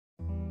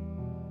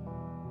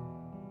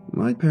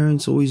My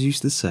parents always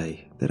used to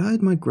say that I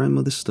had my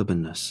grandmother's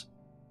stubbornness.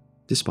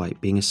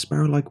 Despite being a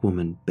sparrow-like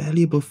woman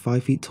barely above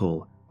 5 feet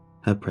tall,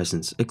 her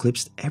presence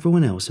eclipsed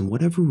everyone else in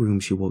whatever room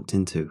she walked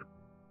into.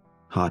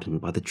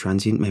 Hardened by the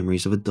transient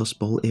memories of a Dust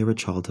Bowl-era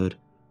childhood,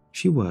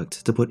 she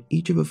worked to put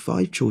each of her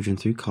 5 children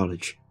through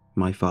college,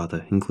 my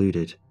father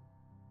included.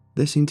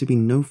 There seemed to be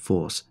no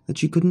force that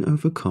she couldn't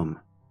overcome,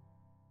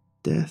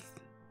 death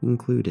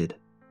included.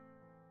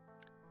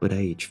 But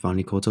age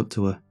finally caught up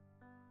to her.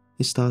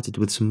 It started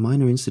with some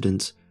minor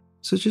incidents,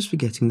 such as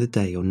forgetting the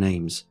day or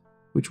names,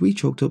 which we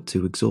chalked up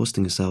to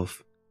exhausting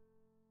herself.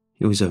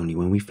 It was only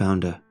when we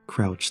found her,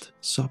 crouched,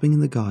 sobbing in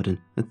the garden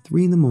at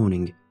 3 in the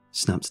morning,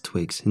 snapped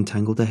twigs,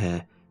 entangled her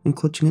hair, and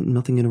clutching at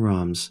nothing in her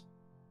arms.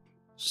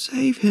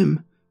 "Save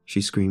him!"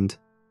 she screamed.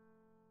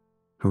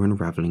 Her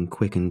unravelling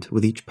quickened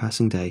with each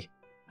passing day,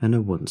 and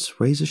her once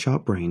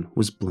razor-sharp brain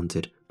was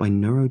blunted by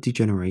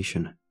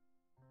neurodegeneration.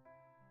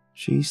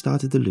 She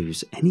started to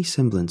lose any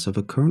semblance of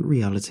her current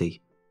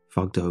reality,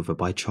 fogged over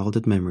by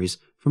childhood memories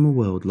from a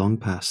world long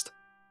past.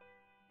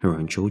 Her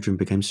own children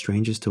became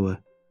strangers to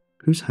her,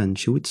 whose hands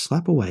she would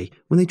slap away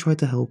when they tried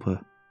to help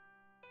her.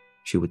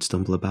 She would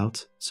stumble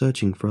about,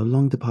 searching for a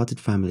long-departed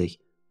family,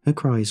 her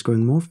cries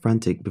growing more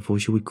frantic before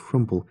she would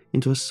crumple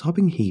into a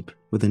sobbing heap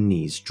with her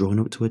knees drawn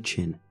up to her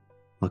chin,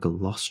 like a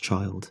lost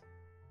child.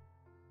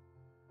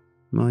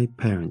 My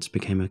parents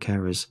became her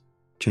carers,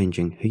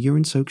 changing her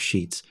urine-soaked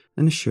sheets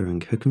and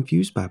assuring her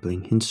confused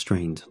babbling in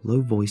strained,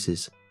 low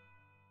voices.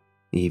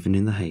 Even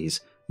in the haze,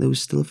 there was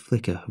still a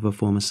flicker of her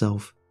former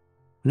self.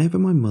 Whenever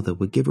my mother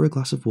would give her a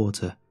glass of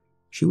water,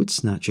 she would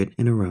snatch it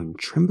in her own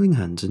trembling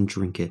hands and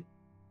drink it,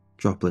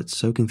 droplets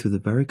soaking through the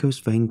varicose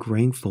vein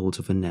graying folds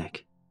of her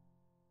neck.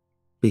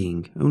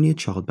 Being only a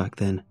child back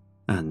then,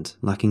 and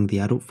lacking the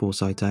adult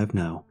foresight I have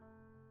now,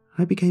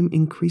 I became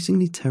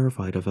increasingly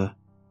terrified of her.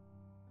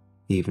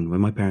 Even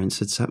when my parents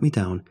had sat me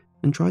down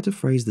and tried to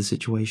phrase the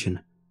situation,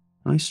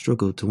 I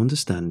struggled to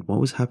understand what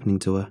was happening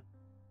to her.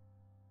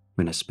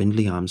 When her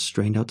spindly arms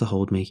strained out to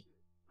hold me,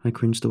 I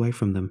cringed away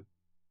from them.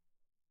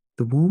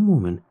 The warm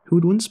woman who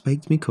had once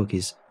baked me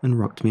cookies and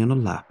rocked me on her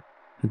lap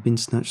had been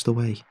snatched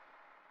away,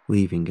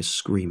 leaving a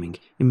screaming,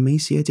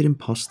 emaciated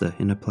imposter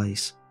in her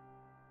place.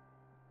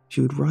 She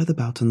would writhe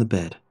about on the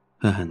bed,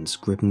 her hands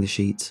gripping the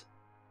sheets.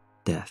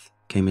 Death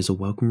came as a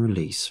welcome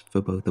release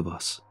for both of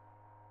us.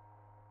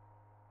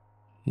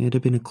 It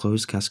had been a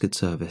closed casket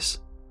service.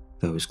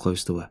 Those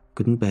close to her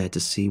couldn't bear to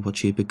see what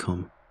she had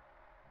become.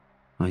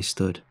 I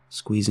stood,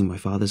 squeezing my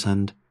father's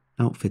hand,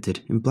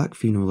 outfitted in black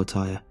funeral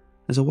attire,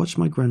 as I watched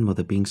my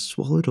grandmother being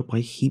swallowed up by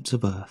heaps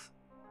of earth.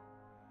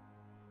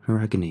 Her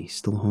agony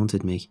still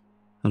haunted me,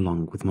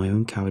 along with my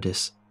own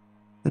cowardice,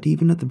 that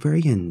even at the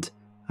very end,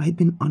 I had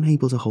been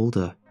unable to hold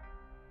her.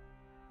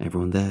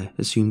 Everyone there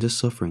assumed her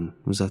suffering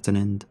was at an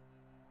end.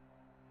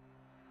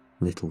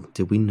 Little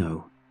did we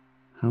know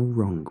how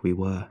wrong we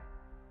were.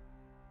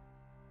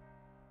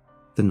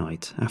 The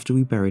night after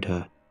we buried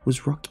her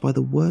was rocked by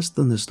the worst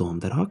thunderstorm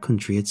that our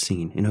country had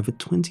seen in over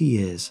 20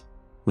 years,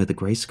 where the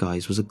grey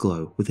skies was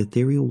aglow with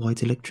ethereal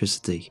white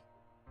electricity.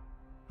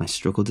 I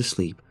struggled to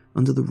sleep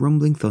under the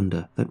rumbling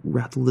thunder that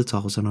rattled the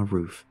tiles on our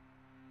roof.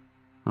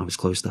 I was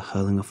close to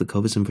hurling off the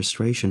covers in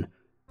frustration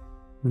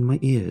when my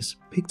ears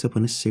picked up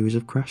on a series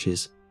of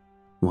crashes,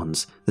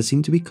 ones that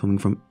seemed to be coming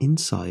from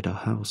inside our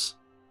house.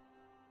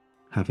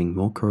 Having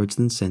more courage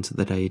than sense at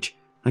that age,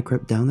 I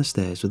crept down the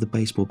stairs with a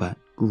baseball bat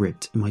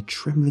gripped in my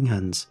trembling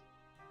hands.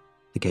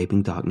 The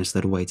gaping darkness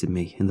that awaited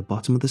me in the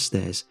bottom of the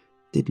stairs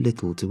did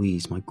little to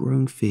ease my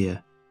growing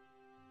fear.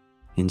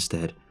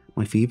 Instead,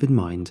 my fevered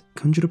mind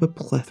conjured up a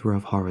plethora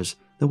of horrors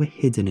that were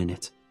hidden in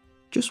it,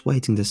 just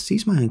waiting to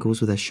seize my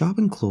ankles with their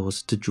sharpened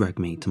claws to drag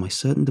me to my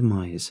certain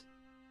demise.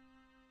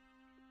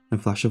 A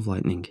flash of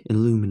lightning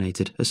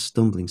illuminated a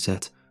stumbling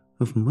set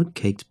of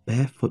mud-caked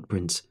bare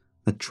footprints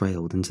that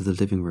trailed into the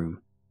living room.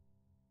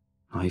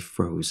 I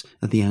froze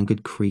at the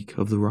angered creak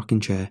of the rocking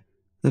chair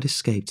that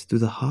escaped through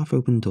the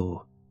half-open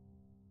door.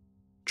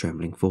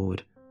 Trembling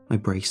forward, I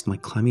braced my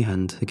clammy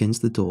hand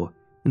against the door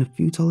in a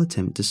futile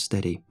attempt to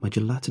steady my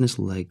gelatinous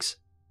legs.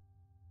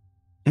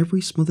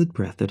 Every smothered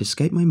breath that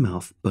escaped my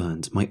mouth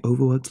burned my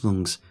overworked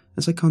lungs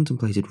as I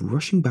contemplated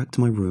rushing back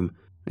to my room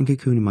and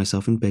cocooning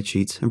myself in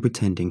bedsheets and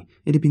pretending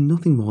it had been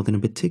nothing more than a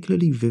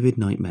particularly vivid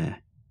nightmare.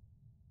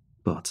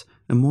 But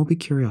a morbid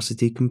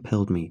curiosity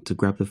compelled me to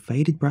grab the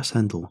faded brass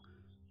handle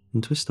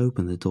and twist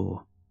open the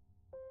door.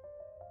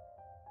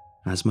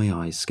 As my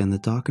eyes scanned the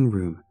darkened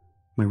room,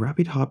 my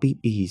rapid heartbeat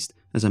eased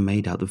as I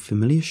made out the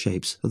familiar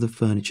shapes of the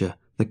furniture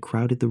that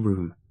crowded the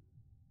room.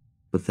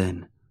 But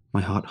then,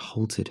 my heart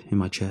halted in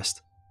my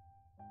chest.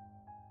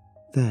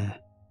 There,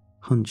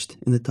 hunched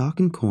in the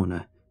darkened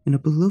corner in a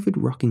beloved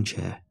rocking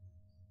chair,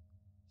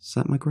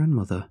 sat my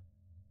grandmother.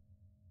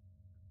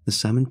 The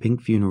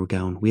salmon-pink funeral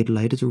gown we had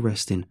laid her to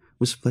rest in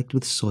was flecked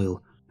with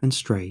soil and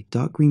stray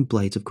dark green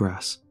blades of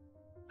grass,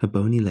 her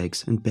bony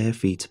legs and bare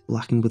feet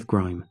blackened with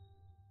grime.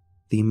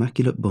 The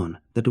immaculate bun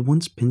that had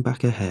once pinned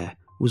back her hair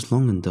was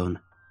long undone,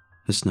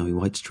 her snowy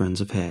white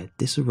strands of hair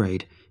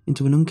disarrayed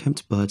into an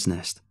unkempt bird's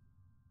nest.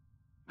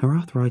 Her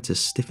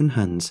arthritis-stiffened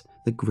hands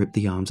that gripped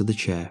the arms of the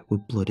chair were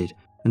blooded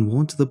and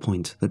worn to the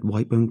point that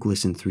white bone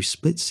glistened through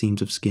split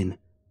seams of skin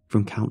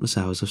from countless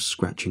hours of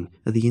scratching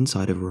at the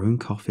inside of her own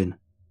coffin.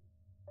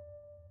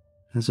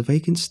 As a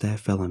vacant stare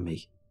fell on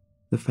me,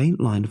 the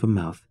faint line of her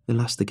mouth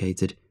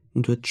elasticated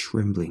into a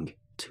trembling,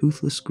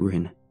 toothless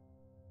grin.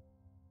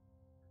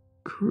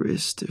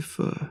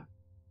 "Christopher,"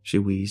 she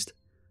wheezed,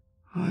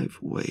 "I've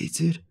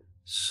waited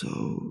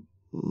so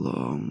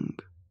long."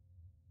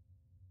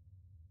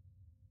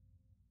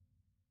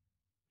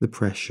 The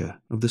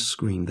pressure of the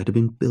scream that had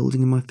been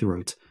building in my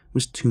throat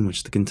was too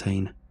much to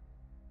contain.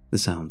 The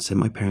sound sent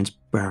my parents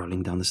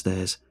barreling down the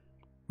stairs,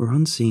 where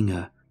on seeing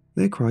her,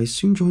 their cries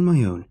soon joined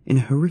my own in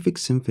a horrific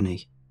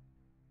symphony.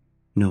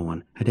 No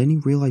one had any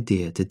real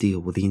idea to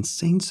deal with the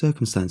insane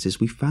circumstances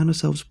we found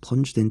ourselves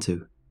plunged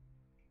into.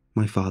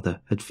 My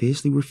father had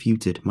fiercely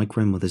refuted my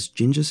grandmother's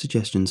ginger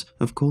suggestions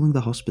of calling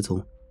the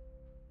hospital.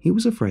 He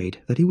was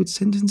afraid that he would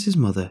sentence his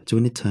mother to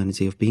an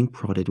eternity of being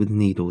prodded with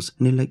needles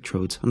and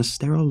electrodes on a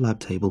sterile lab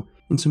table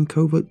in some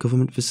covert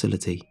government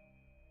facility.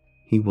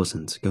 He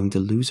wasn't going to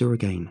lose her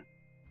again.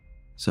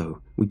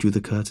 So we drew the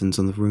curtains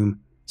on the room,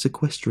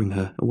 sequestering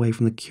her away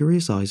from the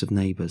curious eyes of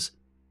neighbours,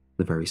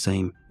 the very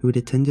same who had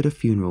attended her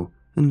funeral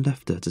and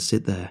left her to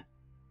sit there.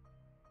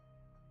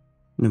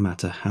 No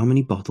matter how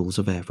many bottles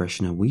of air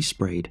freshener we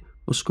sprayed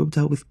or scrubbed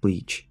out with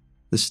bleach,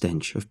 the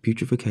stench of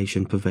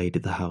putrefaction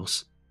pervaded the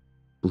house.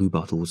 Blue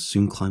bottles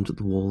soon climbed up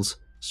the walls,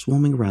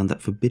 swarming around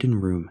that forbidden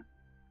room.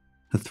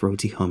 A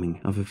throaty humming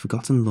of a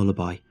forgotten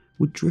lullaby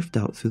would drift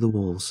out through the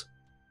walls.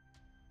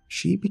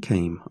 She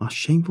became our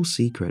shameful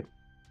secret,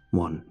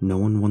 one no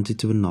one wanted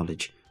to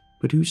acknowledge,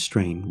 but whose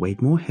strain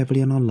weighed more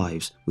heavily on our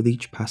lives with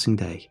each passing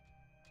day.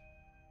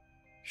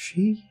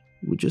 She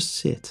would just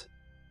sit,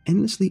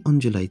 endlessly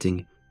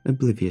undulating,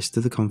 oblivious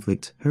to the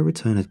conflict her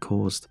return had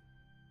caused,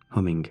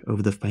 humming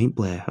over the faint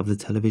blare of the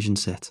television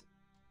set.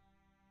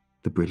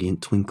 The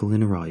brilliant twinkle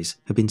in her eyes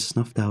had been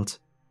snuffed out,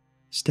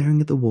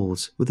 staring at the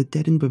walls with a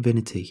deadened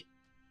divinity.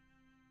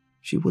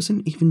 She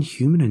wasn't even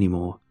human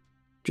anymore,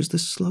 just a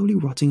slowly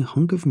rotting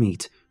hunk of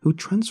meat who had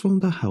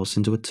transformed our house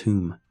into a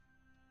tomb.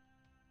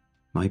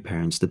 My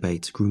parents'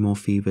 debate grew more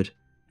fevered,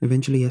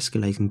 eventually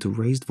escalating to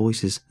raised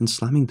voices and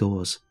slamming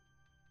doors.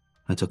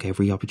 I took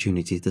every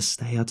opportunity to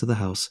stay out of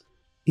the house,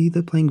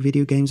 either playing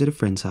video games at a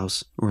friend's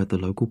house or at the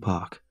local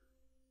park.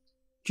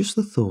 Just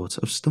the thought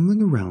of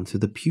stumbling around through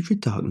the putrid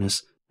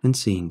darkness and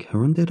seeing her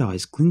undead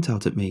eyes glint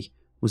out at me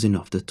was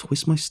enough to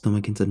twist my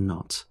stomach into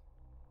knots.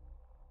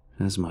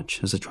 As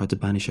much as I tried to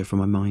banish her from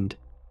my mind,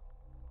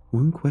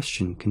 one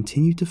question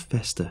continued to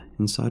fester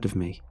inside of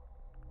me,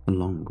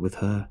 along with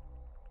her.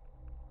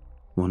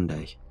 One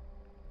day,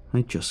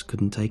 I just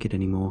couldn't take it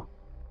anymore.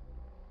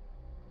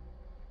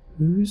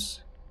 "Who's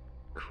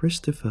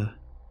Christopher?"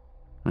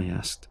 I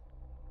asked.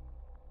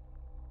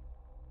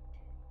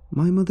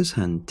 My mother's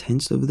hand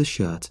tensed over the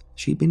shirt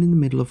she'd been in the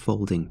middle of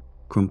folding,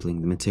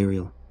 crumpling the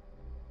material.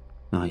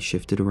 I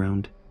shifted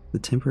around, the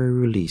temporary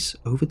release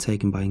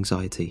overtaken by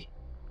anxiety,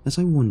 as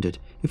I wondered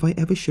if I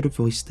ever should have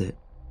voiced it.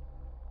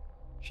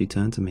 She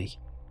turned to me,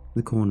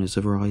 the corners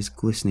of her eyes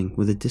glistening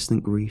with a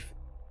distant grief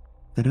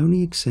that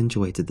only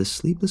accentuated the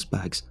sleepless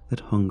bags that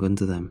hung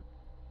under them.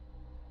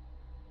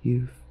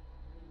 "You've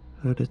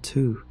heard her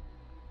too,"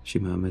 she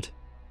murmured.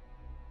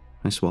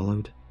 I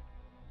swallowed.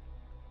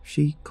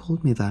 "She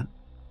called me that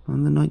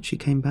on the night she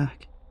came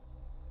back."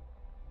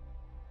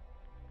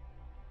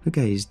 Her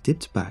gaze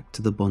dipped back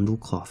to the bundled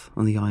cloth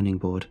on the ironing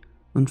board,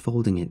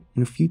 unfolding it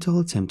in a futile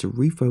attempt to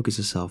refocus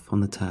herself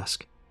on the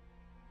task.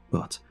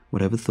 But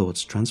whatever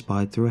thoughts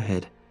transpired through her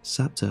head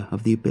sapped her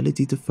of the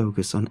ability to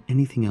focus on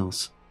anything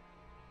else.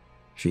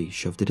 She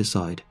shoved it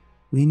aside,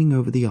 leaning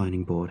over the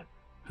ironing board.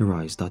 Her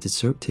eyes darted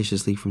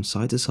surreptitiously from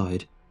side to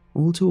side,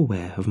 all too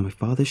aware of my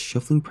father's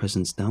shuffling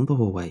presence down the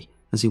hallway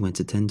as he went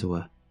to tend to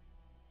her.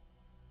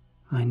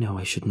 "I know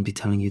I shouldn't be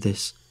telling you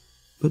this,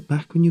 but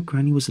back when your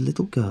granny was a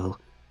little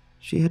girl,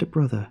 she had a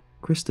brother,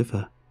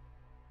 Christopher.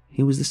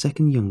 He was the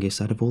second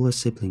youngest out of all her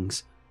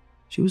siblings.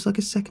 She was like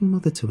a second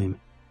mother to him.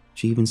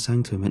 She even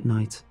sang to him at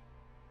night."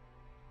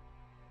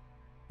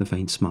 The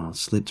faint smile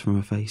slipped from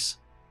her face.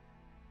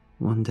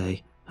 One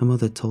day, her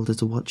mother told her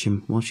to watch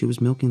him while she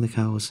was milking the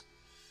cows.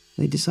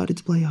 They decided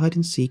to play hide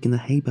and seek in the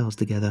hay bales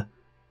together,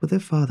 but their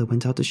father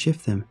went out to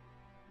shift them.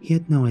 He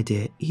had no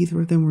idea either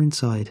of them were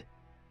inside.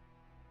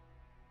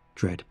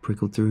 Dread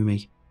prickled through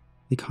me,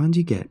 the kind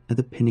you get at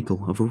the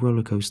pinnacle of a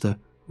roller coaster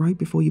right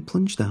before you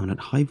plunge down at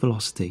high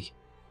velocity.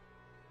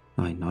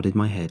 I nodded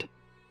my head,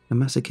 a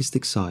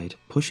masochistic side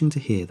pushing to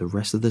hear the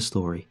rest of the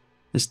story,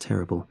 as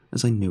terrible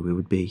as I knew it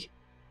would be.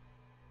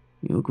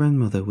 "Your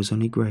grandmother was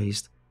only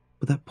grazed,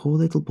 but that poor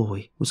little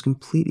boy was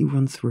completely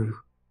run through,"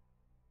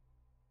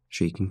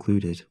 she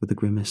concluded with a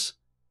grimace.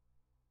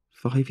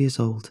 5 years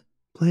old,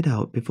 bled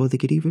out before they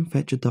could even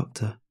fetch a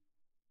doctor."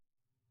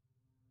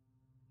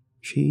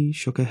 She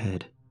shook her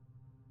head.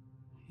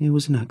 "It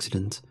was an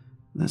accident,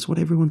 that's what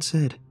everyone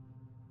said,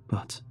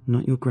 but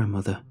not your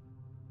grandmother.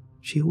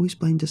 She always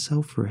blamed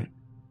herself for it."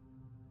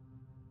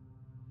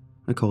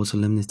 A cold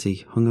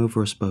solemnity hung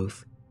over us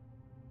both.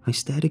 I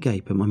stared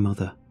agape at my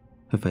mother,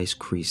 her face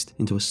creased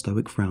into a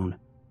stoic frown.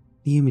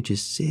 The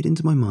images seared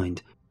into my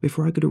mind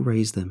before I could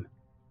erase them.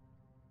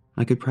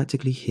 I could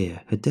practically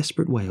hear her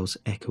desperate wails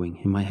echoing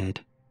in my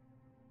head.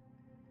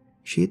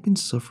 She had been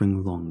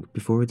suffering long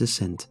before her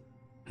descent.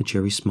 Her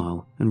cheery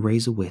smile and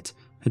razor wit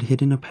had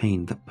hidden a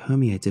pain that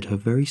permeated her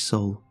very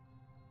soul.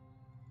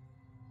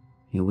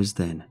 It was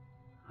then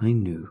I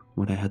knew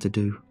what I had to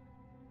do.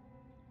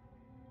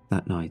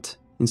 That night,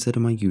 instead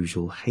of my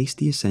usual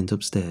hasty ascent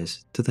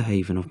upstairs to the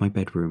haven of my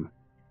bedroom,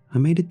 I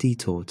made a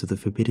detour to the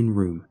forbidden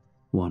room,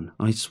 one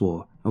I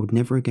swore I would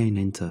never again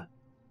enter.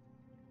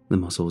 The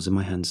muscles in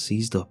my hands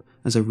seized up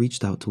as I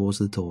reached out towards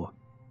the door,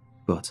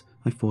 but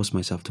I forced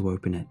myself to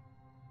open it.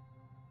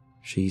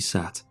 She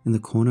sat in the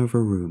corner of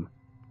her room,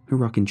 her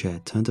rocking chair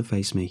turned to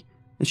face me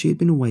as she had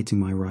been awaiting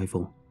my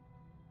arrival.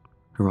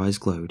 Her eyes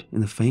glowed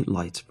in the faint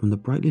light from the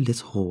brightly lit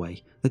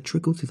hallway that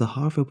trickled through the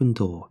half-open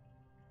door.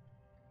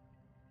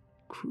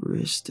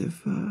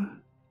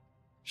 "Christopher,"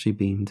 she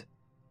beamed.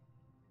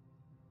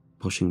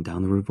 Pushing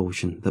down the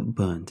revulsion that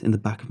burned in the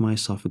back of my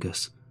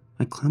esophagus,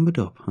 I clambered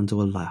up onto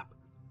her lap,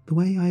 the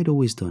way I had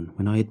always done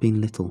when I had been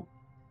little.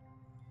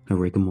 Her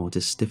rigor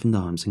mortis stiffened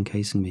arms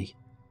encasing me.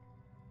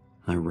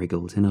 I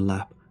wriggled in her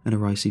lap at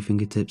her icy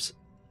fingertips,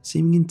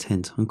 seeming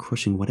intent on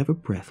crushing whatever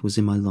breath was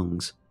in my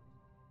lungs.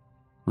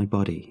 My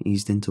body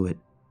eased into it,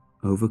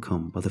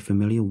 overcome by the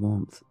familiar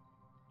warmth.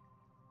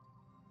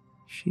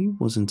 She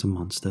wasn't a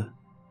monster.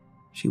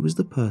 She was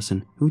the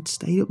person who had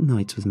stayed up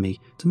nights with me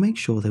to make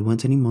sure there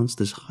weren't any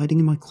monsters hiding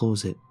in my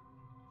closet.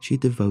 She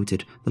had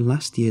devoted the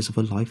last years of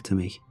her life to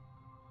me.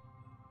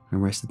 I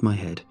rested my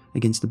head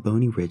against the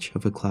bony ridge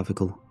of her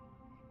clavicle.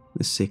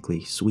 The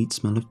sickly, sweet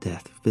smell of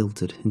death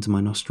filtered into my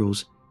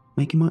nostrils,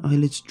 making my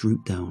eyelids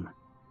droop down.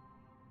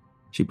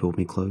 She pulled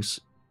me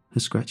close, her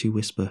scratchy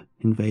whisper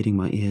invading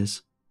my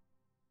ears.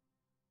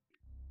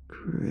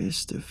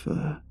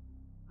 "Christopher,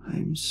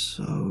 I'm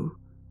so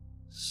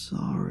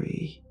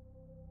sorry."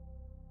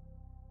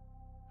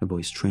 Her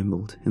voice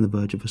trembled in the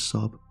verge of a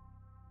sob.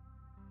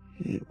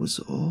 "It was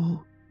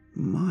all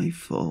my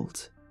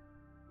fault.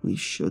 We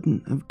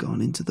shouldn't have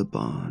gone into the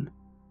barn.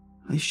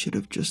 I should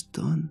have just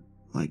done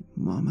like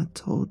Mama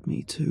told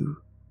me to."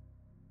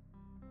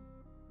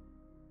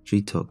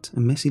 She tucked a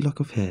messy lock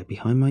of hair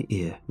behind my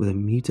ear with a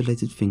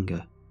mutilated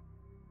finger.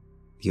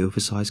 The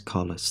oversized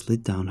collar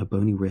slid down her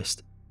bony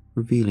wrist,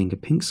 revealing a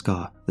pink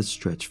scar that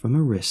stretched from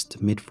her wrist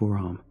to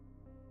mid-forearm.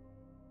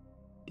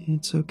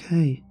 "It's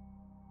okay,"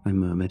 I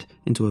murmured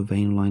into her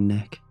vein-lined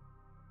neck.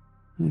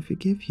 "I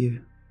forgive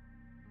you."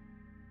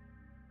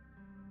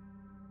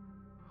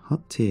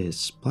 Hot tears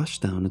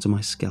splashed down into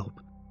my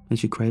scalp as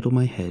she cradled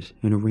my head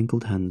in her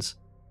wrinkled hands.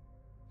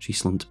 She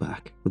slumped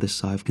back with a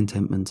sigh of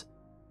contentment,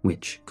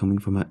 which, coming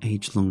from her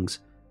aged lungs,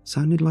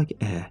 sounded like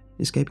air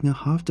escaping a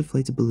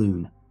half-deflated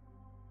balloon.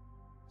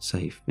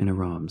 Safe in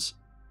her arms,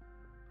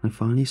 I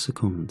finally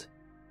succumbed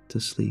to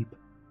sleep.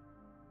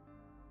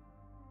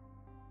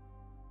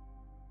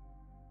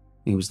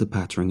 It was the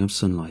pattering of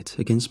sunlight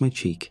against my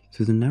cheek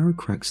through the narrow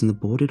cracks in the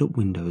boarded-up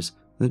windows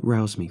that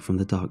roused me from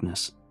the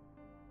darkness.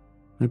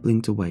 I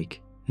blinked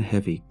awake, a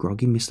heavy,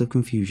 groggy mist of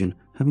confusion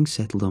having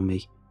settled on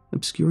me,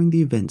 obscuring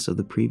the events of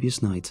the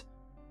previous night.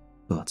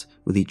 But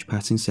with each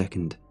passing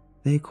second,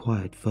 they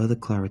acquired further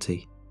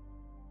clarity.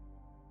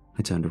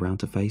 I turned around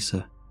to face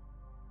her,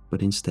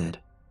 but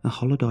instead, a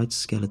hollow-eyed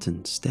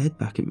skeleton stared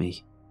back at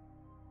me.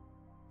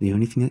 The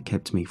only thing that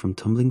kept me from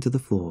tumbling to the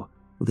floor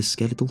were the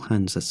skeletal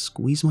hands that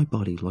squeezed my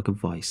body like a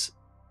vice.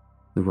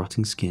 The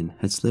rotting skin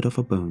had slid off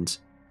her bones,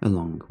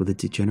 along with a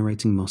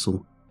degenerating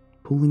muscle,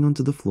 pulling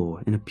onto the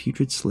floor in a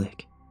putrid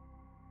slick.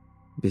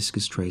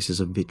 Viscous traces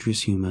of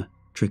vitreous humour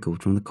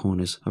trickled from the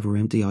corners of her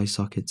empty eye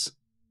sockets.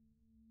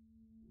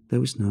 There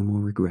was no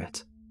more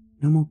regret,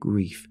 no more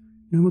grief,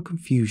 no more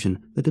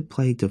confusion that had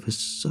plagued her for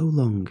so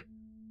long.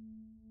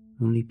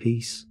 Only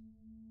peace.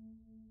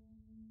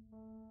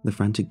 The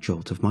frantic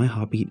jolt of my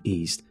heartbeat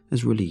eased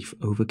as relief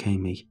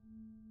overcame me.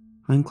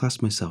 I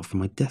unclasped myself from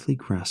my deathly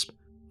grasp,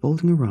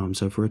 folding her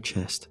arms over her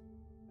chest.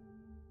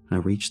 I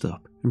reached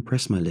up and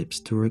pressed my lips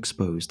to her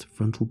exposed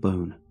frontal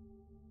bone.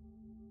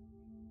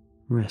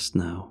 Rest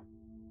now,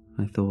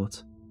 I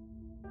thought.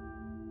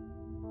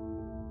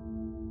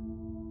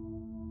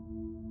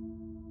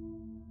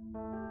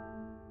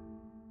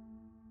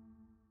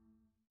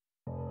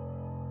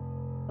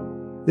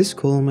 This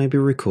call may be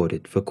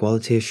recorded for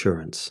quality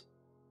assurance.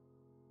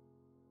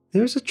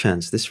 There is a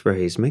chance this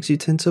phrase makes you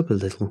tense up a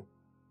little,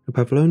 a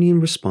Pavlovian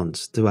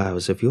response to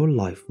hours of your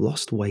life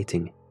lost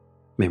waiting,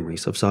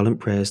 memories of silent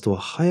prayers to a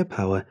higher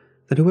power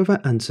that whoever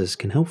answers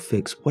can help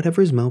fix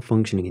whatever is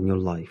malfunctioning in your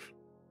life.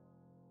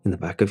 In the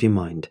back of your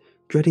mind,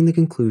 dreading the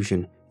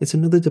conclusion it's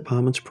another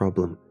department's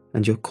problem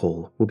and your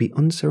call will be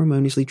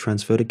unceremoniously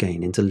transferred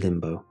again into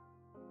limbo.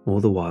 All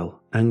the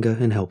while, anger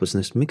and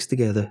helplessness mix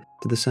together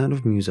to the sound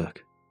of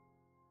music.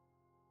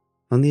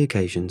 On the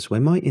occasions where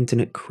my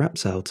internet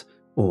craps out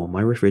or my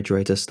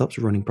refrigerator stops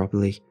running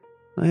properly,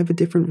 I have a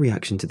different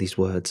reaction to these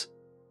words,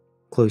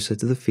 closer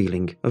to the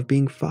feeling of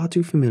being far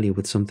too familiar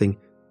with something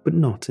but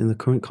not in the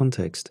current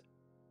context.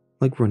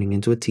 like running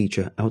into a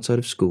teacher outside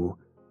of school,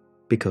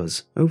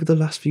 because over the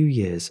last few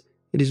years,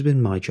 it has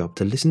been my job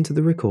to listen to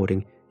the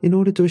recording in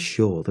order to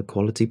assure the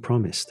quality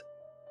promised.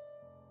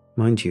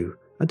 Mind you,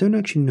 I don't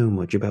actually know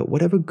much about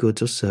whatever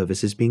goods or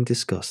service is being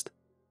discussed.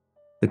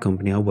 The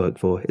company I work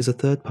for is a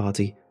third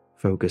party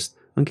focused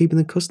on keeping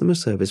the customer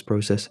service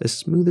process as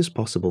smooth as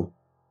possible.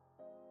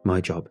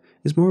 My job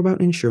is more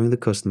about ensuring the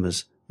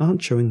customers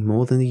aren't showing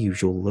more than the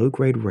usual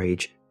low-grade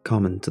rage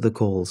common to the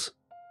calls.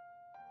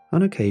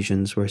 On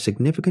occasions where a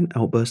significant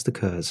outburst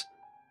occurs,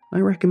 I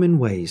recommend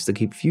ways to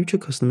keep future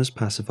customers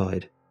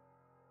pacified.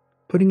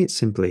 Putting it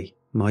simply,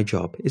 my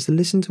job is to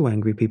listen to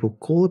angry people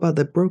call about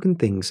their broken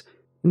things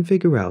and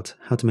figure out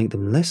how to make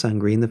them less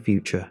angry in the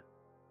future.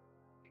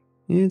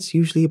 It's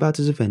usually about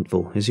as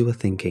eventful as you are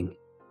thinking,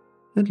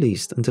 at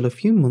least until a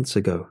few months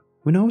ago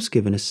when I was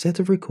given a set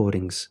of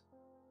recordings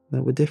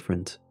that were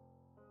different.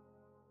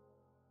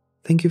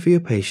 Thank you for your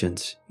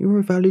patience. You are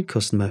a valued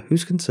customer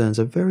whose concerns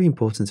are very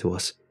important to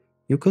us.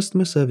 Your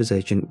customer service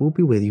agent will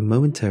be with you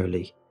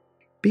momentarily.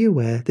 Be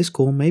aware this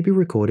call may be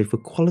recorded for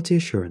quality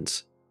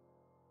assurance.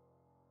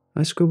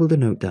 I scribbled a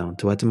note down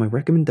to add to my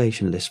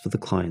recommendation list for the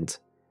client.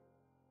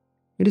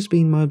 It has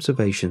been my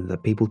observation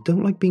that people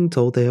don't like being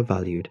told they are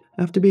valued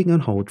after being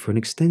on hold for an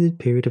extended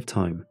period of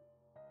time.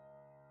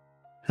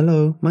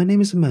 Hello, my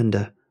name is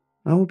Amanda.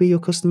 I will be your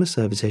customer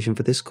service agent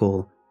for this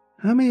call.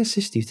 How may I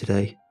assist you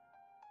today?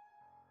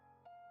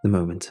 The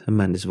moment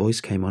Amanda's voice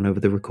came on over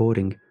the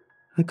recording,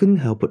 I couldn't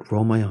help but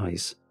roll my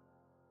eyes.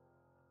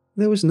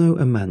 There was no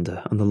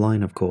Amanda on the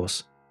line, of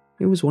course.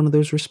 It was one of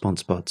those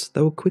response bots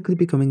that were quickly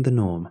becoming the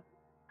norm.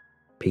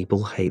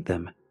 People hate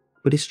them,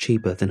 but it's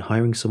cheaper than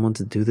hiring someone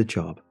to do the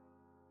job.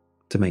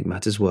 To make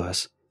matters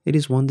worse, it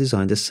is one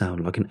designed to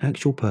sound like an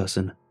actual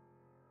person.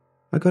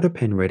 I got a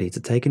pen ready to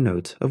take a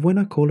note of when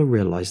our caller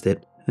realized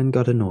it and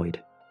got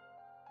annoyed.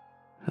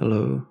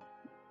 Hello?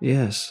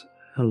 Yes,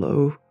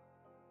 hello?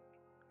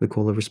 The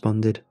caller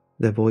responded,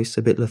 their voice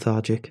a bit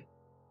lethargic.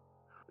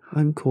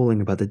 I'm calling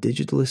about the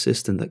digital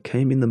assistant that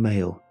came in the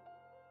mail.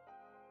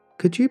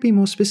 Could you be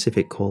more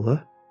specific,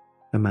 caller?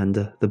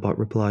 Amanda, the bot,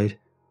 replied.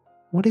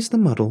 What is the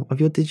model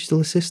of your digital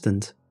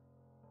assistant?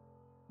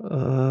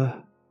 The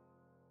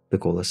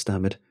caller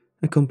stammered,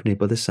 accompanied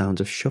by the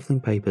sounds of shuffling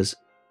papers.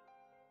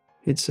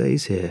 It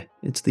says here,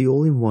 it's the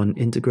all-in-one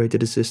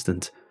integrated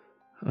assistant.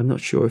 I'm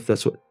not sure if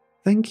that's what...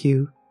 Thank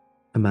you,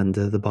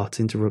 Amanda, the bot,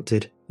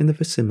 interrupted, in the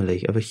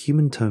facsimile of a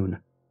human tone.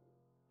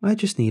 I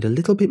just need a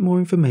little bit more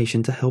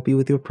information to help you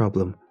with your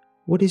problem.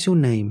 What is your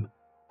name?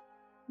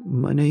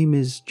 My name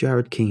is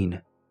Jared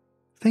Keane.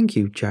 Thank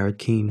you, Jared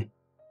Keane,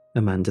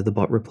 Amanda, the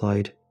bot,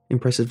 replied,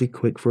 impressively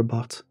quick for a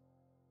bot.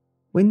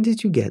 When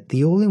did you get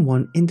the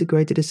all-in-one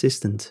integrated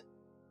assistant?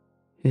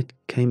 It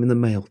came in the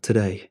mail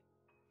today,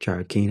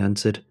 Jared Keane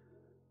answered.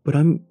 But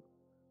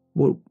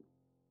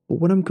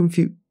what I'm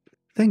confused...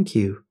 Thank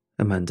you,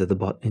 Amanda, the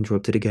bot,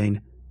 interrupted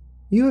again.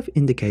 You have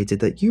indicated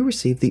that you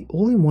received the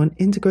all-in-one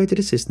integrated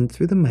assistant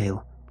through the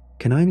mail.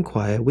 Can I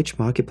inquire which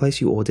marketplace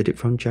you ordered it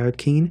from, Jared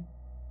Keane?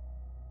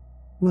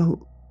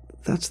 Well,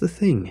 that's the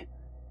thing,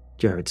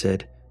 Jared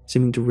said,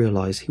 seeming to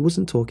realize he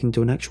wasn't talking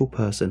to an actual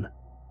person.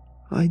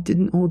 I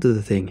didn't order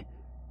the thing.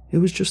 It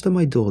was just at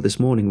my door this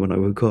morning when I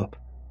woke up.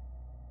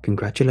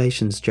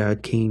 Congratulations,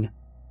 Jared Keane,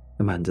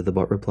 Amanda, the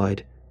bot,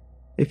 replied.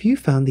 If you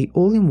found the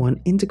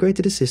all-in-one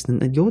integrated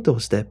assistant at your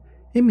doorstep,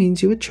 it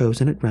means you were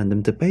chosen at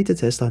random to beta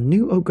test our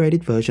new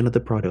upgraded version of the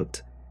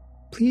product.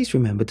 Please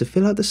remember to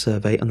fill out the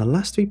survey on the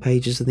last 3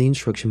 pages of the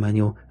instruction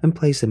manual and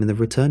place them in the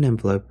return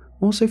envelope,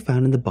 also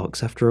found in the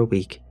box after a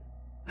week.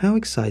 How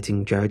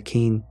exciting, Jared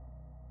Keane.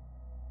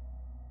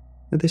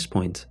 At this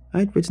point, I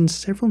had written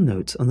several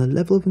notes on the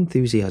level of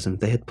enthusiasm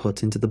they had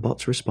put into the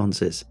bot's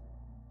responses.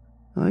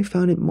 I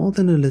found it more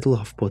than a little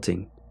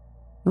off-putting,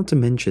 not to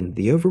mention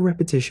the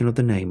over-repetition of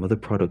the name of the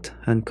product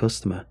and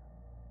customer.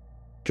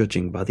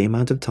 Judging by the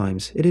amount of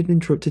times it had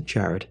interrupted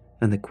Jared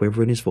and the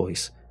quiver in his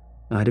voice,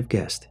 I'd have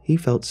guessed he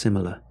felt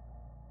similar.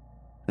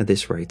 At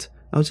this rate,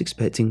 I was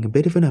expecting a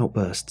bit of an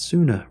outburst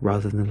sooner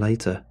rather than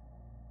later.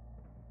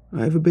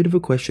 I have a bit of a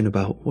question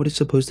about what it's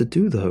supposed to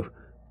do though,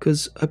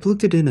 'cause I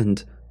plugged it in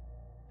and...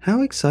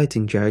 How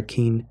exciting, Jared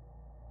Keane,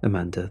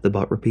 Amanda, the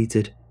bot,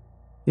 repeated.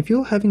 If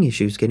you're having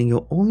issues getting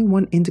your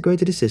all-in-one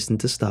integrated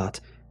assistant to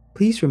start,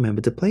 please remember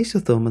to place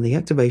your thumb on the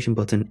activation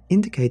button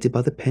indicated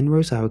by the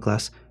Penrose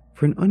hourglass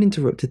for an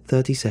uninterrupted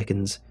 30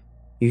 seconds.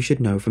 You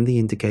should know from the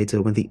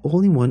indicator when the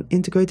all-in-one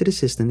integrated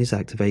assistant is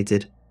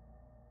activated.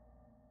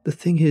 I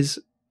think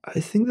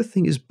the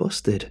thing is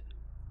busted.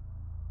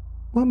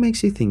 What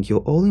makes you think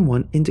your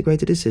all-in-one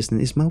integrated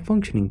assistant is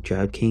malfunctioning,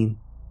 Jared Keane?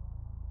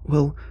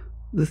 Well,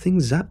 the thing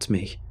zapped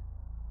me,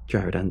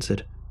 Jared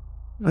answered.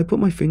 I put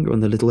my finger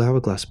on the little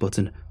hourglass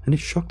button and it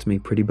shocked me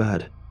pretty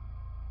bad.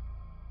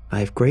 I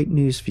have great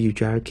news for you,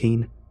 Jared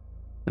Keane,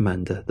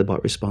 Amanda, the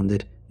bot,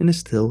 responded in a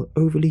still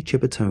overly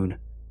chipper tone.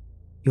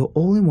 Your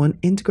all-in-one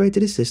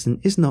integrated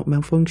assistant is not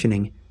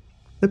malfunctioning.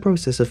 The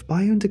process of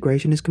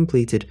biointegration is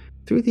completed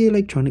through the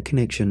electronic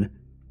connection.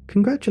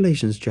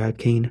 Congratulations, Jared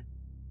Keane.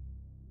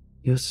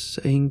 You're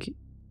saying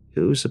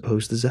it was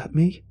supposed to zap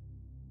me?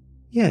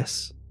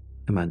 Yes,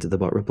 Amanda the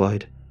bot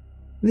replied.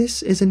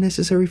 This is a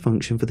necessary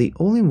function for the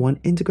all-in-one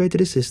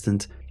integrated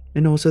assistant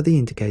and also the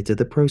indicator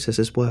the process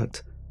has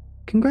worked.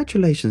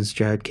 Congratulations,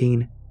 Jared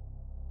Keane.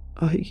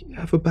 I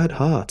have a bad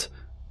heart,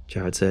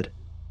 Jared said.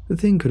 The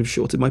thing could have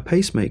shorted my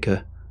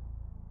pacemaker.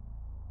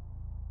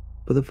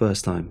 For the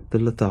first time, the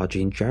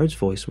lethargy in Jared's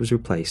voice was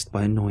replaced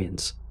by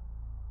annoyance.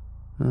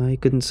 I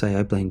couldn't say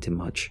I blamed him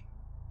much.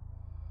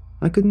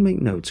 I couldn't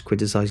make notes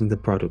criticizing the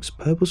product's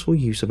purposeful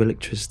use of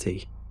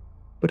electricity,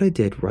 but I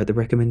did write the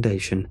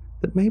recommendation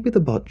that maybe the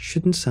bot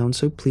shouldn't sound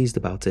so pleased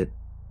about it.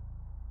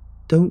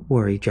 Don't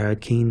worry, Jared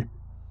Keane,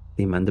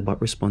 the Amanda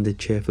bot responded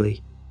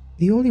cheerfully.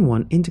 The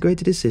all-in-one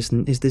integrated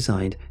assistant is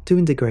designed to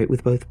integrate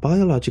with both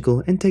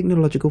biological and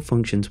technological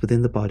functions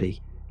within the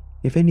body.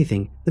 If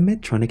anything, the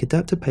Medtronic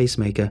adapter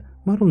pacemaker,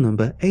 model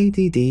number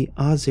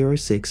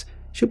ADD-R06,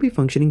 should be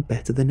functioning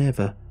better than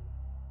ever.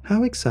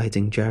 How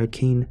exciting, Jared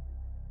Keane.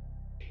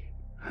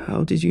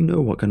 How did you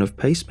know what kind of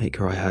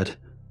pacemaker I had?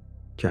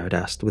 Jared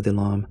asked with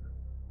alarm.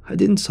 I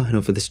didn't sign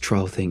up for this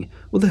trial thing.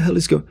 What the hell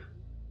is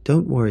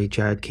Don't worry,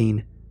 Jared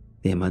Keane,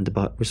 the Amanda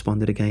bot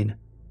responded again.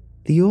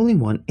 The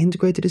all-in-one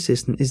integrated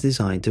assistant is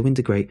designed to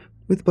integrate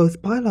with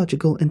both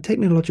biological and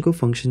technological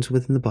functions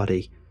within the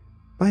body.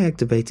 By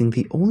activating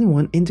the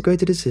all-in-one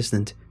integrated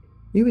assistant,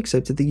 you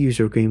accepted the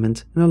user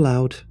agreement and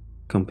allowed,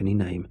 company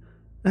name,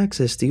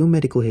 access to your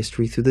medical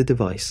history through the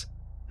device.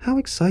 How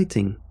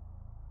exciting!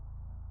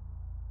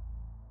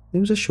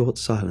 There was a short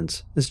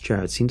silence as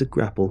Jared seemed to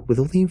grapple with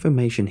all the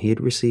information he had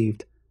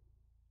received.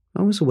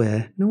 I was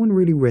aware no one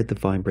really read the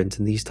fine print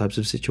in these types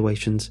of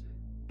situations,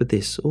 but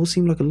this all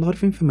seemed like a lot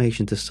of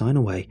information to sign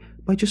away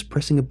by just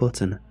pressing a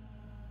button.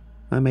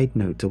 I made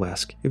note to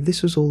ask if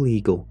this was all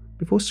legal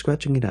before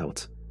scratching it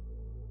out.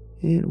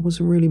 It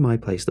wasn't really my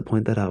place to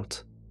point that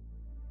out.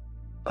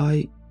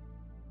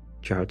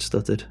 Jared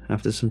stuttered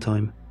after some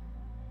time.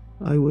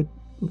 I would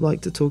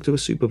like to talk to a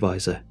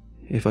supervisor,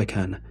 if I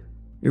can.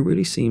 It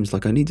really seems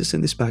like I need to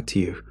send this back to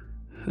you,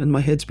 and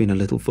my head's been a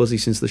little fuzzy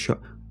since the shot.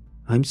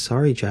 I'm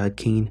sorry, Jared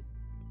Keane,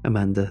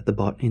 Amanda the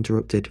bot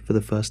interrupted for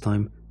the first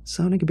time,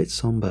 sounding a bit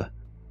somber.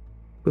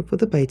 But for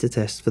the beta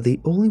test for the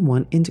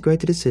all-in-one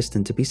integrated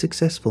assistant to be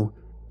successful,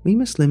 we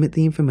must limit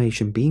the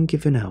information being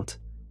given out.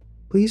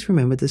 Please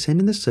remember to send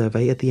in the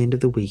survey at the end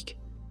of the week.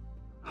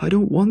 I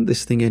don't want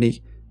this thing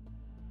any...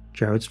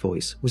 Jared's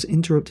voice was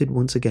interrupted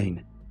once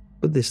again,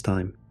 but this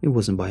time it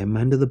wasn't by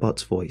Amanda the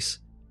bot's voice.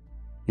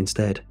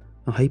 Instead,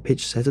 a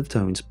high-pitched set of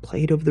tones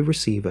played over the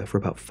receiver for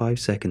about 5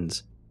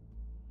 seconds.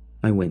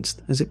 I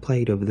winced as it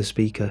played over the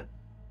speaker.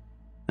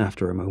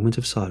 After a moment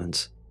of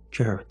silence,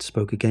 Jared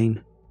spoke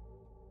again.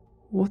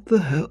 What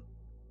the hell?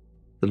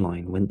 The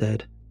line went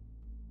dead.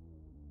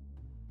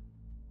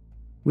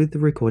 With the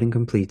recording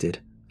completed,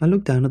 I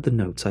looked down at the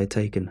notes I had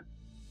taken.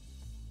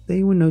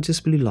 They were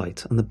noticeably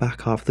light on the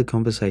back half of the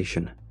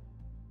conversation.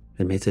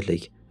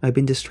 Admittedly, I had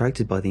been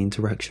distracted by the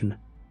interaction,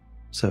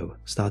 so,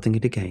 starting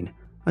it again,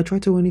 I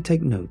tried to only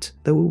take notes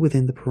that were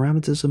within the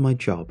parameters of my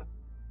job.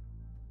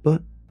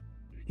 But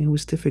it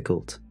was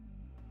difficult.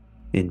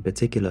 In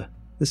particular,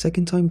 the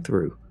second time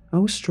through, I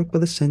was struck by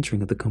the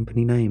centering of the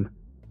company name.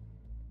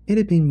 It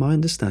had been my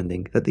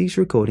understanding that these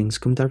recordings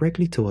come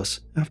directly to us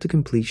after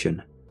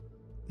completion.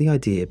 The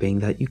idea being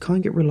that you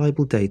can't get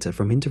reliable data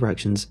from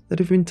interactions that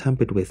have been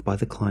tampered with by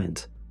the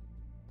client,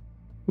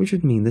 which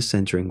would mean the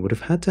centering would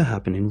have had to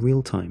happen in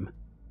real time.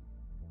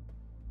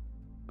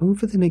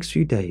 Over the next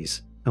few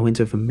days, I went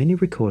over many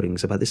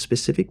recordings about this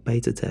specific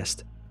beta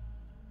test.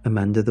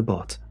 Amanda the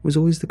bot was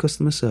always the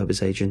customer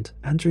service agent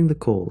answering the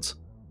calls.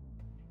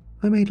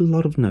 I made a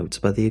lot of notes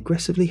about the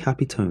aggressively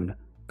happy tone,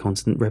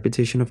 constant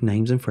repetition of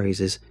names and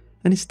phrases,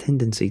 and its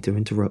tendency to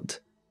interrupt.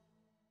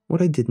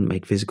 What I didn't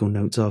make physical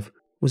notes of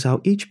was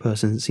how each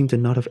person seemed to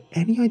not have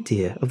any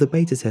idea of the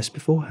beta test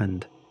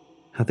beforehand,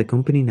 how the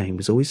company name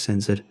was always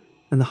censored,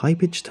 and the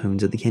high-pitched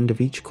tones at the end of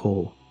each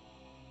call.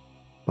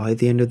 By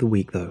the end of the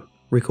week though,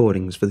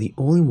 recordings for the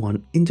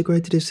all-in-one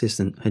integrated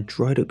assistant had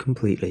dried up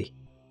completely.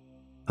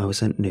 I was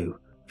sent new,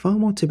 far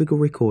more typical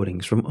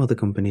recordings from other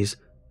companies,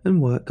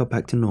 and work got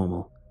back to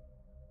normal.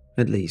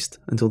 At least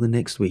until the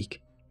next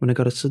week, when I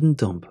got a sudden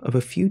dump of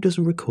a few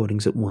dozen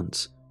recordings at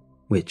once,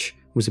 which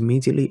was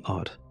immediately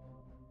odd.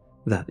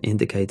 That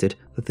indicated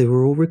that they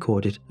were all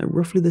recorded at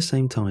roughly the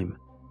same time.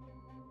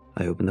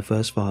 I opened the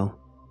first file.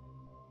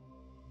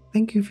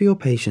 Thank you for your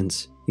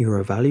patience. You are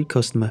a valued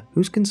customer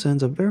whose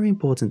concerns are very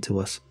important to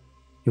us.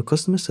 Your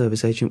customer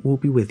service agent will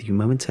be with you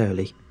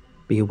momentarily.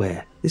 Be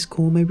aware, this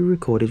call may be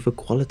recorded for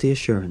quality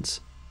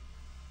assurance.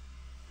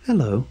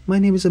 Hello, my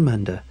name is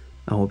Amanda.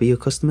 I will be your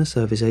customer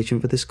service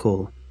agent for this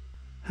call.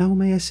 How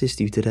may I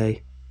assist you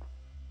today?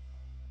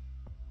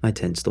 I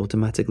tensed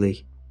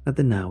automatically at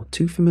the now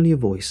too familiar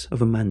voice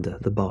of Amanda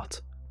the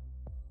bot.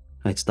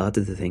 I'd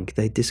started to think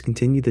they'd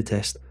discontinued the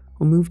test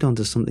or moved on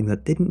to something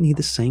that didn't need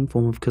the same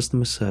form of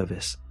customer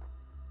service.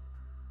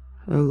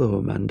 Hello,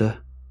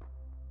 Amanda,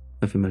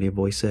 a familiar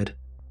voice said.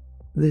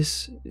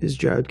 This is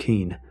Jared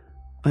Keane.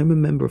 I'm a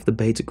member of the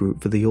beta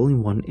group for the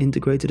all-in-one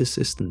integrated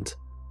assistant.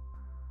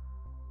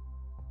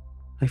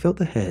 I felt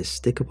the hairs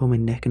stick up on my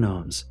neck and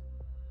arms.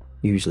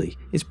 Usually,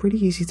 it's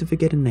pretty easy to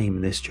forget a name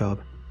in this job,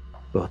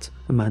 but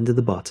Amanda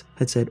the bot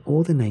had said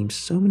all the names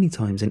so many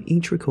times in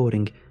each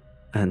recording,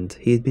 and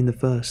he had been the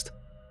first.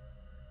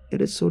 It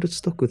had sort of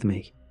stuck with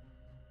me.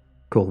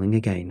 Calling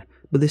again,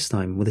 but this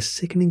time with a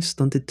sickening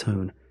stunted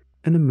tone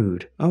and a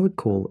mood I would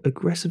call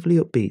aggressively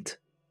upbeat.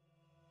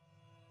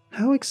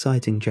 "How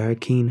exciting, Jared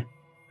Keane,"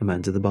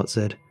 Amanda the bot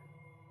said.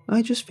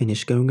 "I just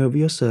finished going over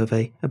your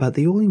survey about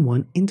the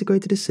all-in-one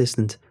integrated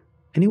assistant,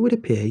 and it would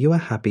appear you are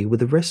happy with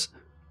the rest—"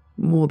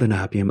 "More than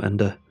happy,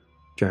 Amanda,"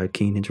 Jared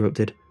Keane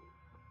interrupted.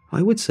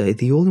 "I would say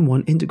the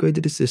all-in-one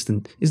integrated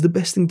assistant is the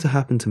best thing to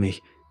happen to me.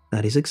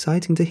 That is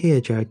exciting to hear,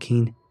 Jared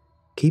Keane.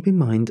 Keep in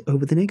mind,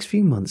 over the next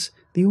few months,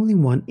 the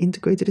all-in-one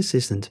integrated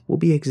assistant will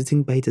be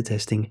exiting beta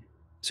testing.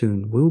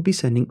 Soon we will be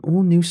sending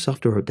all new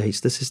software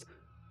updates to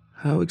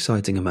 "How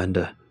exciting,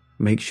 Amanda.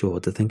 Make sure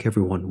to thank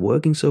everyone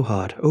working so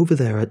hard over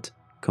there at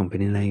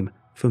company name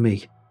for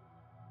me.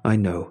 I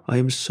know, I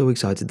am so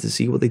excited to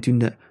see what they do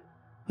next."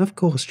 "Of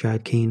course,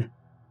 Jared Keane."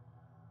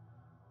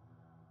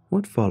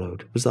 What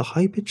followed was the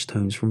high-pitched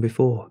tones from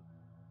before.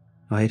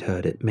 I had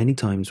heard it many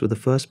times with the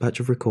first batch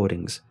of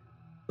recordings,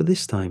 but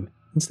this time,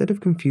 instead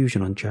of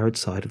confusion on Jared's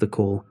side of the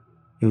call,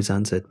 it was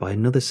answered by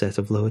another set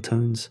of lower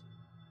tones.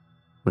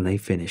 When they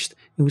finished,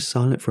 it was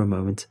silent for a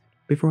moment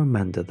before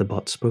Amanda the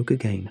bot spoke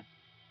again.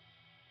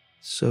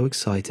 "So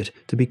excited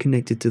to be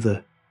connected to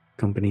the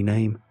company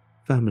name,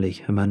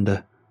 family,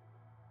 Amanda."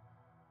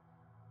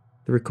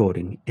 The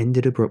recording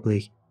ended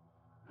abruptly.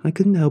 I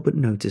couldn't help but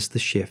notice the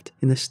shift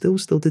in the still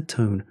stilted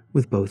tone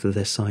with both of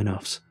their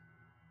sign-offs.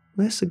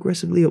 Less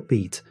aggressively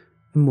upbeat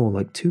and more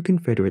like two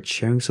Confederates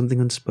sharing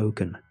something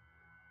unspoken.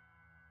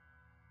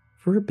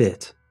 For a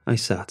bit, I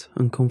sat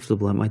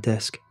uncomfortable at my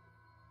desk.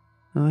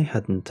 I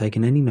hadn't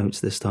taken any notes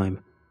this time,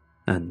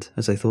 and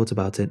as I thought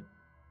about it,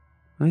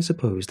 I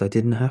supposed I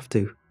didn't have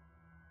to.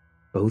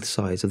 Both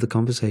sides of the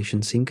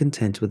conversation seemed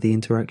content with the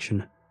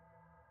interaction.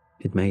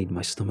 It made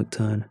my stomach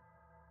turn.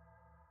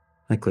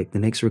 I clicked the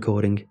next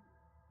recording.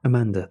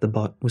 Amanda, the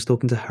bot, was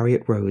talking to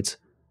Harriet Rhodes.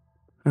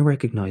 I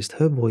recognized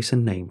her voice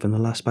and name from the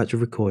last batch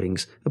of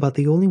recordings about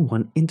the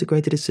all-in-one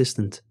integrated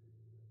assistant.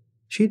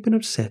 She had been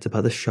upset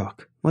about the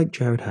shock, like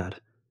Jared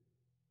had.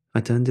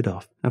 I turned it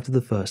off after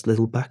the first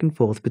little back and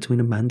forth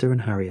between Amanda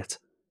and Harriet.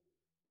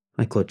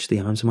 I clutched the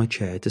arms of my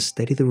chair to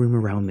steady the room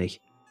around me.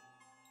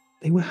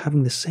 They were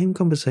having the same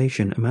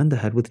conversation Amanda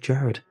had with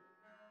Jared.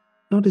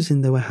 Not as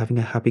in they were having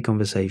a happy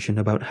conversation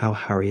about how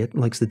Harriet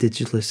likes the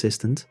digital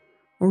assistant,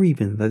 or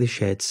even that they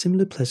shared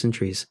similar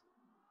pleasantries.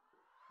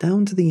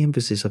 Down to the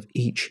emphasis of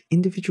each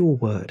individual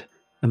word,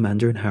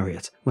 Amanda and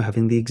Harriet were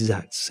having the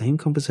exact same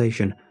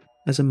conversation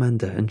as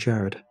Amanda and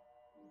Jared.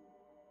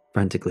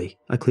 Frantically,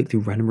 I clicked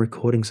through random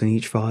recordings on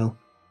each file,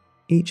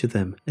 each of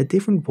them a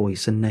different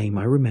voice and name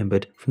I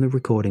remembered from the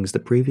recordings the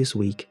previous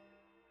week.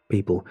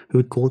 People who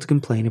had called to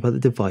complain about the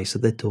device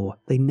at their door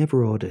they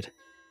never ordered.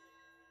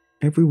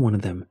 Every one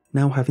of them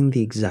now having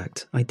the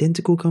exact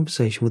identical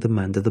conversation with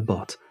Amanda the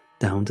bot,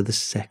 down to the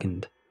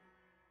second.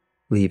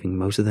 Leaving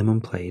most of them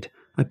unplayed,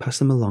 I passed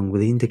them along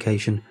with the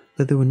indication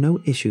that there were no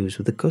issues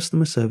with the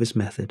customer service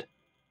method.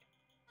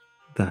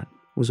 That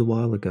was a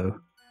while ago.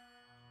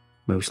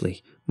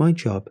 Mostly, my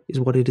job is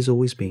what it has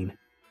always been.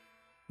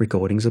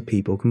 Recordings of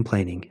people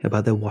complaining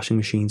about their washing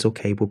machines or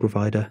cable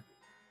provider.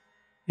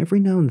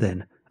 Every now and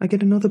then, I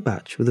get another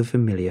batch with a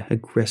familiar,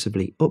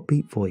 aggressively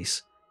upbeat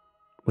voice.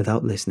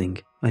 Without listening,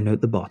 I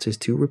note the bot is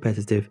too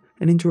repetitive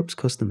and interrupts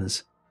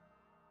customers.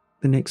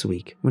 The next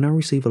week, when I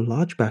receive a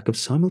large batch of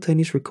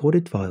simultaneous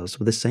recorded files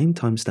with the same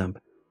timestamp,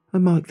 I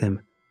mark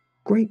them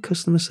 "Great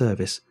customer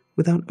service"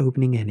 without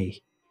opening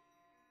any.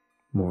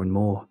 More and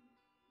more,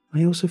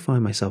 I also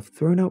find myself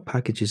throwing out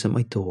packages at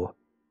my door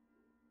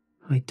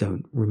I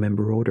don't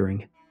remember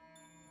ordering.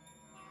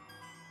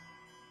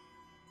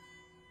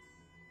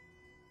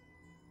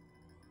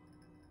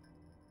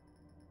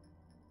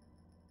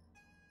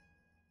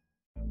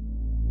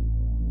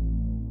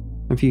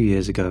 A few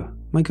years ago,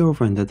 my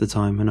girlfriend at the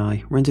time and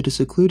I rented a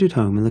secluded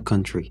home in the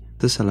country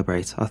to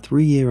celebrate our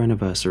 3-year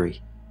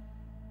anniversary.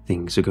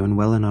 Things are going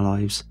well in our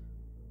lives.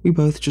 We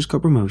both just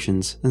got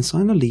promotions and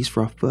signed a lease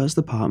for our first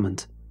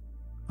apartment.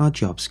 Our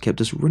jobs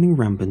kept us running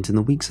rampant in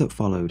the weeks that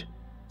followed,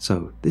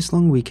 so this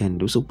long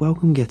weekend was a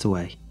welcome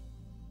getaway.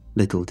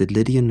 Little did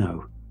Lydia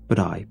know, but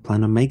I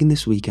planned on making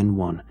this weekend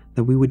one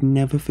that we would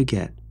never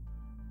forget.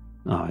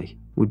 I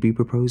would be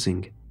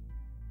proposing.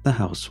 The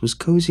house was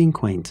cozy and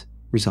quaint,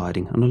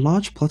 residing on a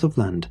large plot of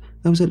land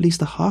that was at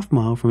least a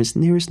half-mile from its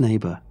nearest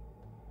neighbour.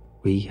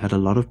 We had a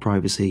lot of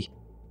privacy,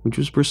 which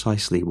was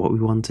precisely what we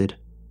wanted.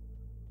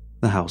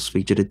 The house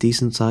featured a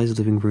decent-sized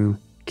living room,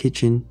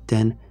 kitchen,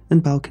 den,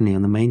 and balcony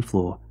on the main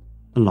floor,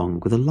 along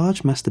with a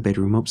large master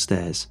bedroom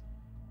upstairs.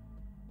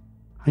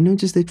 I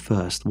noticed it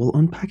first while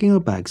unpacking our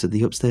bags at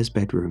the upstairs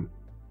bedroom.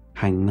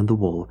 Hanging on the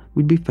wall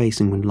we'd be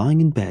facing when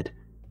lying in bed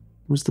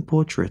was the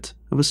portrait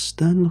of a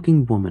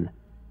stern-looking woman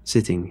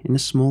sitting in a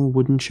small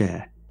wooden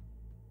chair.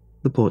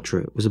 The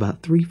portrait was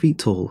about 3 feet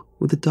tall,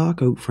 with a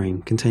dark oak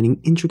frame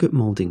containing intricate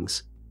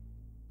mouldings.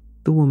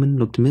 The woman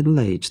looked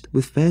middle-aged,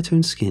 with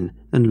fair-toned skin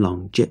and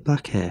long,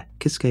 jet-black hair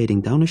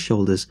cascading down her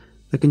shoulders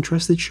that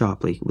contrasted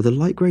sharply with a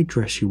light grey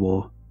dress she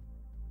wore.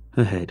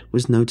 Her head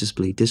was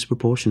noticeably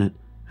disproportionate,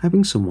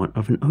 having somewhat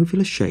of an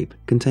ovular shape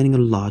containing a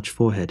large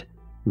forehead,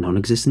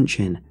 non-existent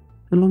chin,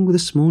 along with a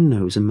small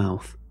nose and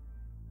mouth.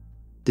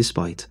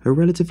 Despite her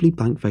relatively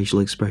blank facial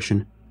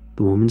expression,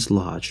 the woman's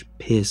large,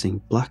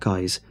 piercing black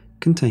eyes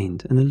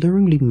contained an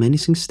alluringly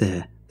menacing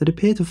stare that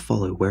appeared to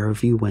follow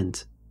wherever you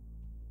went.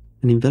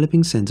 An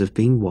enveloping sense of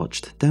being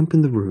watched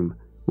dampened the room,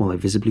 while I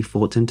visibly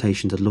fought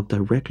temptation to look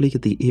directly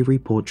at the eerie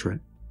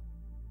portrait.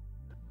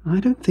 "I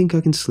don't think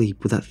I can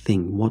sleep with that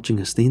thing watching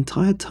us the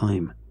entire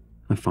time,"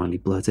 I finally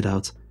blurted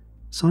out,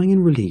 sighing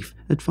in relief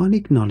at finally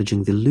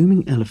acknowledging the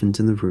looming elephant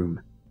in the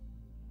room.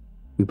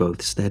 We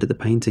both stared at the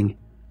painting,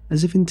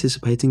 as if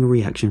anticipating a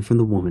reaction from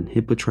the woman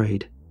it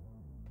portrayed.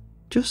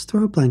 "Just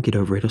throw a blanket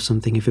over it or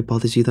something if it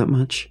bothers you that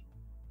much,"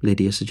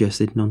 Lydia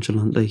suggested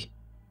nonchalantly.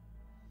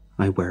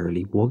 I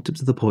warily walked up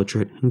to the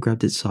portrait and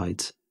grabbed its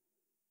sides.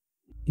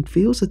 "It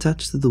feels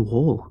attached to the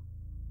wall."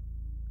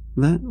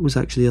 That was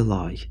actually a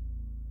lie.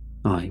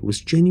 I was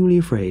genuinely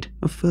afraid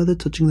of further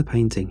touching the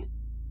painting.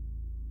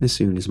 As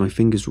soon as my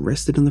fingers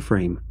rested on the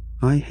frame,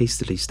 I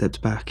hastily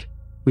stepped back,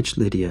 which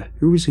Lydia,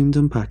 who resumed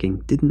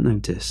unpacking, didn't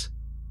notice.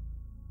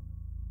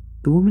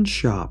 The woman's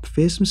sharp,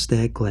 fearsome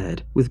stare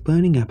glared with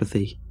burning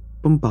apathy,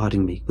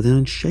 bombarding me with an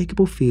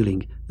unshakable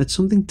feeling that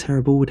something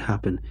terrible would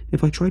happen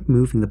if I tried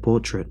moving the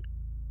portrait.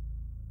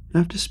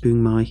 After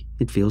spewing my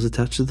 "it feels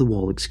attached to the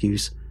wall"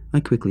 excuse,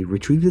 I quickly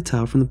retrieved the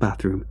towel from the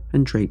bathroom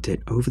and draped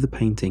it over the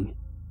painting.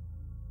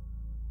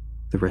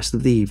 The rest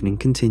of the evening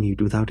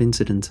continued without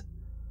incident.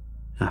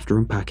 After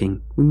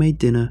unpacking, we made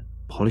dinner,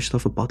 polished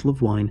off a bottle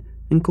of wine,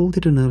 and called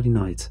it an early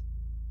night.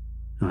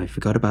 I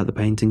forgot about the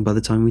painting by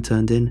the time we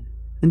turned in,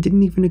 and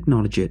didn't even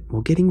acknowledge it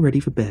while getting ready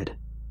for bed.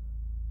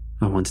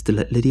 I wanted to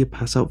let Lydia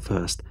pass out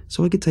first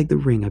so I could take the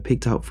ring I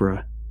picked out for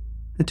her,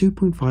 a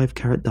 2.5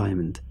 carat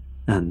diamond,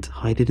 and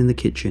hide it in the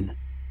kitchen.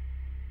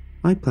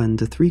 I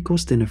planned a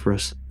 3-course dinner for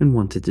us and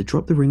wanted to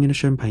drop the ring in a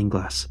champagne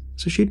glass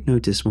so she'd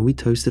notice when we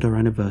toasted our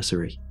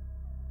anniversary.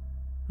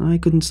 I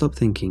couldn't stop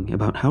thinking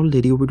about how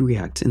Lydia would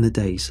react in the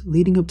days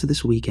leading up to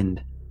this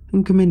weekend,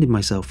 and commended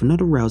myself for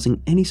not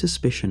arousing any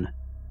suspicion.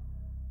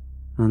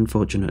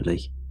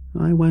 Unfortunately,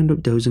 I wound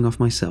up dozing off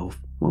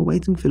myself while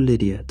waiting for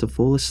Lydia to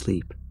fall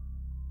asleep.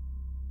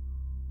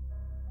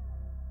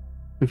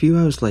 A few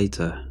hours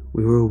later,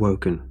 we were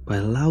awoken by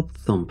a loud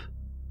thump,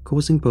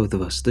 causing both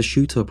of us to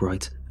shoot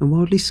upright and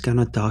wildly scan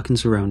our darkened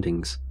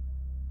surroundings.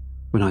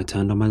 When I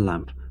turned on my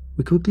lamp,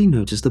 we quickly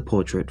noticed the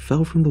portrait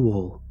fell from the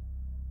wall.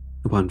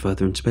 Upon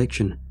further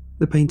inspection,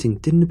 the painting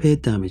didn't appear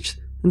damaged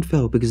and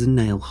fell because the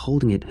nail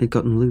holding it had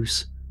gotten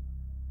loose.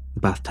 The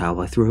bath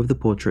towel I threw over the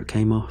portrait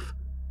came off,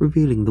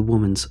 revealing the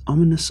woman's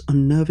ominous,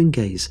 unnerving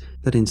gaze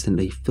that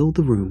instantly filled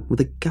the room with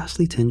a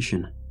ghastly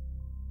tension.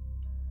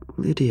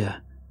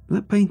 "Lydia,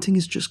 that painting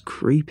is just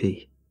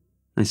creepy,"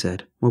 I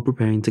said while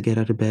preparing to get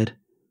out of bed.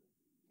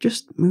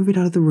 "Just move it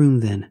out of the room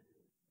then,"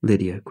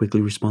 Lydia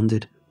quickly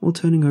responded while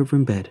turning over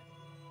in bed.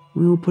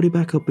 "We'll put it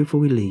back up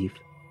before we leave."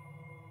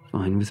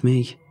 "Fine with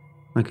me,"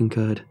 I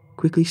concurred,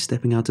 quickly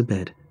stepping out of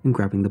bed and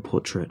grabbing the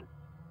portrait.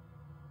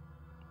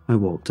 I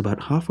walked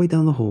about halfway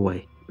down the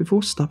hallway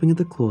before stopping at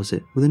the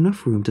closet with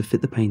enough room to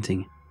fit the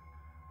painting.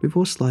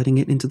 Before sliding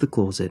it into the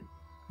closet,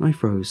 I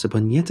froze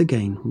upon yet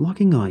again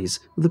locking eyes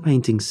with the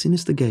painting's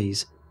sinister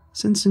gaze,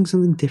 sensing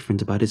something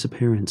different about its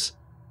appearance.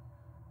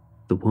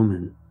 The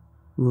woman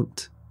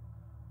looked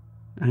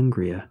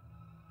angrier,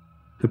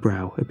 her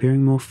brow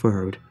appearing more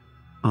furrowed,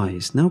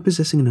 eyes now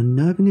possessing an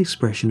unnerving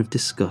expression of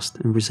disgust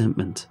and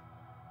resentment.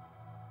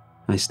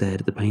 I stared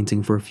at the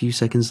painting for a few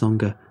seconds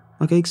longer,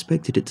 like I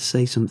expected it to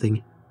say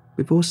something,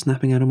 before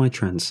snapping out of my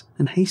trance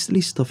and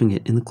hastily stuffing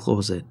it in the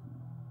closet.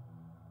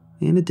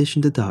 In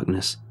addition to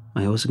darkness,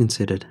 I also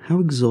considered how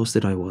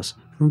exhausted I was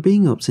from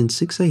being up since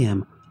 6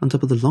 AM on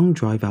top of the long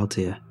drive out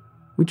here,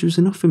 which was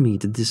enough for me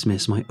to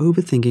dismiss my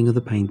overthinking of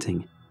the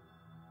painting.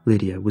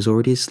 Lydia was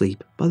already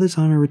asleep by the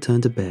time I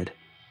returned to bed,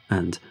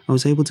 and I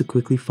was able to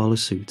quickly follow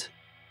suit.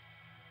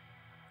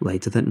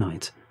 Later that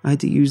night, I had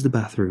to use the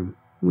bathroom,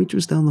 which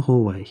was down the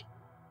hallway.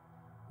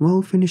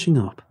 While finishing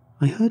up,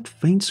 I heard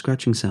faint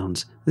scratching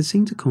sounds that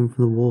seemed to come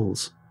from the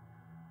walls.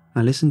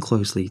 I listened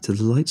closely to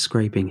the light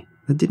scraping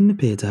that didn't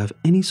appear to have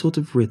any sort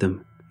of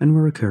rhythm and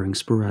were occurring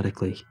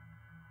sporadically.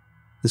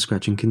 The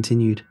scratching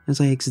continued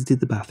as I exited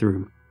the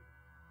bathroom.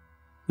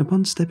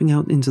 Upon stepping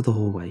out into the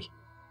hallway,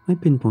 I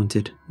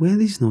pinpointed where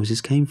these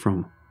noises came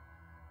from.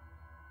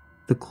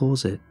 The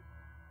closet.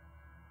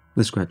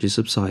 The scratches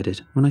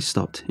subsided when I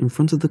stopped in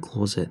front of the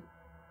closet.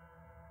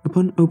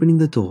 Upon opening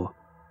the door,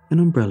 an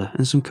umbrella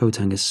and some coat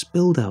hangers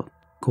spilled out,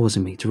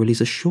 causing me to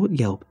release a short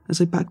yelp as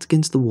I backed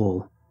against the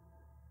wall.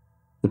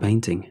 The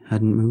painting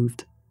hadn't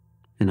moved,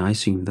 and I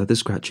assumed that the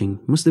scratching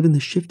must have been the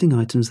shifting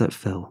items that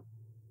fell.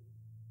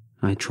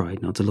 I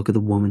tried not to look at the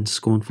woman's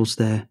scornful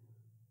stare,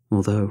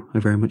 although I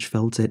very much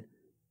felt it,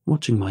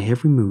 watching my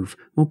every move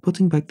while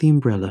putting back the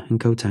umbrella and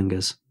coat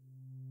hangers.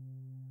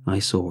 I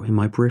saw in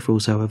my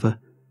peripherals, however,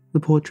 the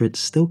portrait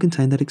still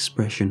contained that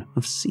expression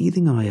of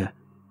seething ire,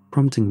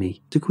 prompting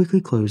me to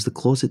quickly close the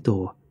closet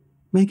door,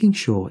 making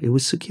sure it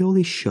was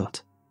securely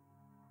shut.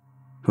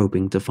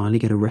 Hoping to finally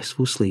get a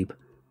restful sleep,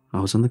 I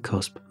was on the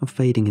cusp of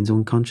fading into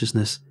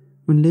unconsciousness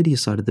when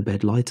Lydia's side of the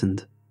bed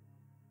lightened.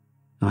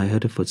 I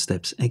heard her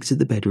footsteps exit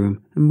the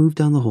bedroom and move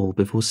down the hall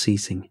before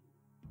ceasing,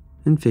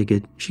 and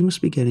figured she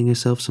must be getting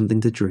herself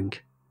something to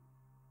drink.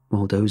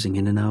 While dozing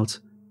in and out,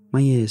 my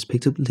ears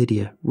picked up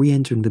Lydia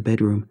re-entering the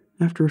bedroom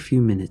after a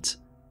few minutes,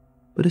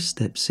 but her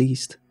steps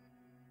ceased.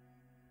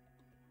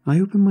 I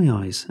opened my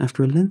eyes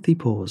after a lengthy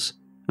pause,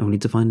 only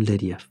to find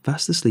Lydia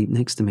fast asleep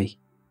next to me,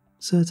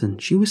 certain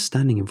she was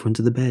standing in front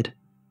of the bed.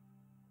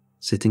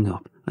 Sitting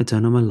up, I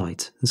turned on my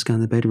light and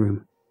scanned the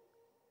bedroom.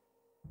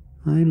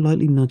 I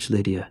lightly nudged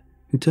Lydia,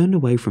 who turned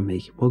away from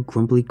me while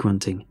grumpily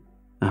grunting,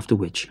 after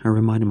which I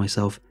reminded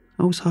myself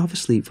I was half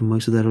asleep for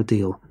most of that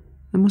ordeal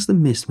and must have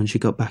missed when she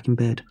got back in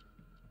bed.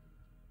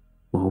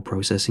 While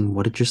processing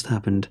what had just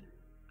happened,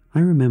 I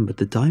remembered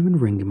the diamond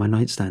ring in my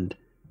nightstand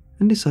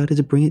and decided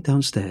to bring it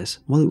downstairs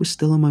while it was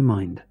still on my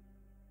mind.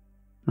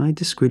 I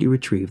discreetly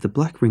retrieved the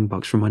black ring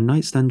box from my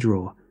nightstand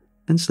drawer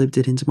and slipped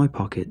it into my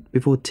pocket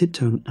before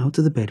tiptoeing out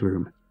of the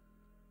bedroom.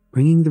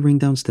 Bringing the ring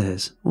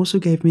downstairs also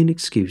gave me an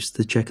excuse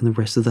to check on the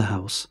rest of the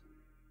house.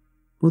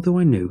 Although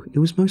I knew it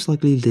was most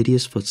likely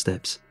Lydia's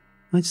footsteps,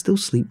 I'd still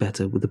sleep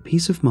better with a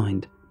peace of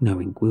mind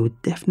knowing we were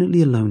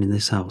definitely alone in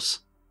this house.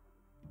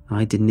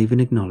 I didn't even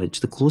acknowledge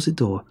the closet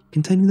door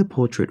containing the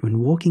portrait when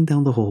walking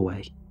down the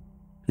hallway,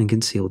 and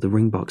concealed the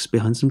ring box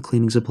behind some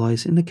cleaning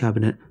supplies in a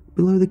cabinet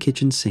below the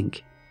kitchen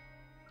sink.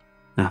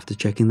 After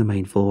checking the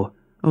main floor,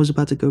 I was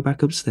about to go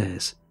back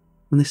upstairs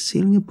when the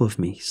ceiling above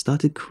me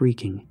started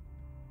creaking.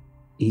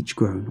 Each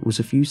groan was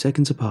a few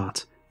seconds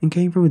apart and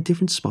came from a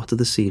different spot of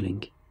the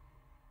ceiling.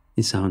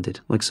 It sounded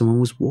like someone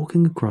was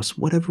walking across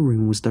whatever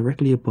room was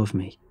directly above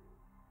me,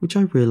 which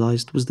I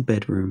realized was the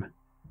bedroom.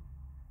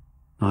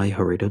 I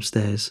hurried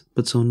upstairs,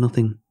 but saw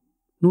nothing,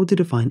 nor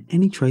did I find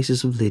any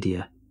traces of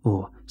Lydia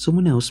or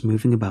someone else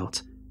moving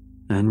about,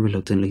 and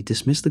reluctantly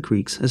dismissed the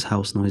creaks as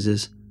house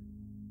noises.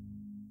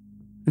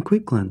 A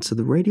quick glance at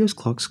the radio's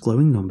clock's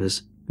glowing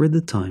numbers read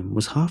the time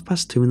was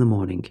 2:30 in the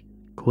morning,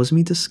 causing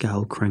me to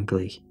scowl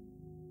crankily.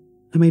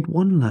 I made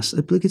one last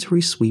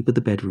obligatory sweep of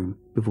the bedroom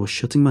before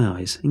shutting my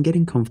eyes and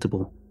getting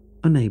comfortable,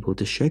 unable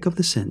to shake off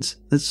the sense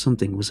that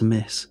something was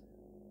amiss.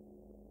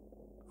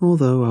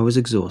 Although I was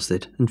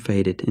exhausted and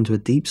faded into a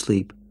deep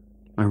sleep,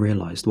 I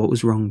realized what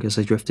was wrong as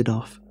I drifted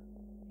off,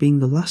 being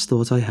the last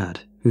thought I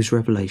had, whose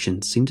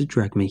revelation seemed to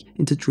drag me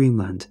into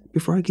dreamland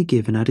before I could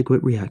give an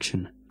adequate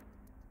reaction.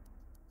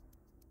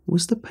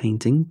 Was the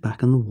painting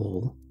back on the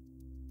wall?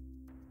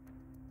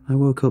 I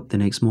woke up the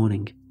next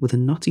morning with a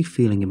knotty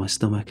feeling in my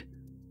stomach.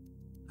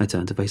 I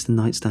turned to face the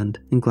nightstand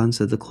and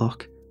glanced at the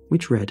clock,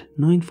 which read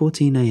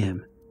 9:14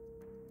 AM.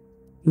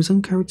 It was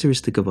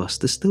uncharacteristic of us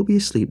to still be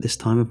asleep this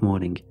time of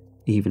morning,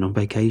 even on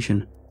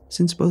vacation,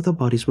 since both our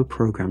bodies were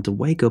programmed to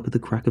wake up at the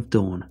crack of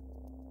dawn.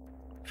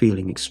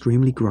 Feeling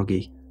extremely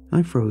groggy,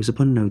 I froze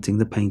upon noting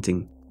the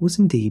painting was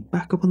indeed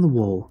back up on the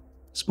wall,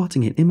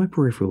 spotting it in my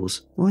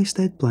peripherals while I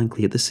stared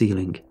blankly at the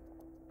ceiling.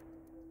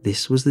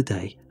 This was the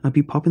day I'd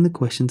be popping the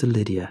question to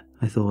Lydia,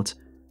 I thought,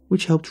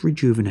 which helped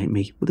rejuvenate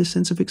me with a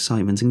sense of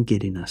excitement and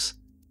giddiness.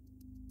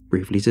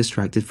 Briefly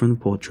distracted from the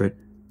portrait,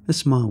 a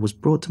smile was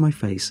brought to my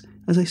face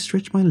as I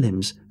stretched my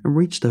limbs and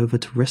reached over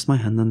to rest my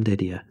hand on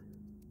Lydia,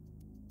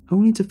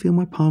 only to feel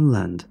my palm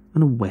land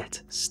on a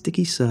wet,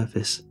 sticky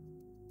surface.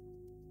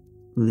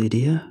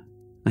 "Lydia?"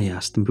 I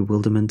asked in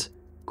bewilderment,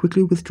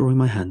 quickly withdrawing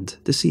my hand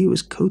to see it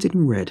was coated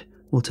in red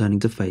while turning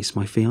to face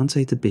my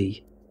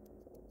fiancée-to-be.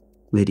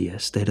 Lydia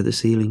stared at the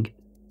ceiling,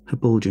 her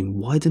bulging,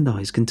 widened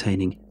eyes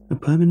containing a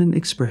permanent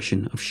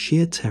expression of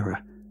sheer terror,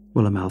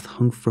 while her mouth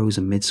hung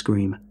frozen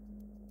mid-scream.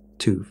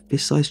 2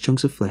 fist-sized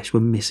chunks of flesh were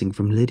missing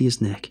from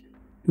Lydia's neck,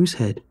 whose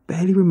head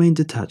barely remained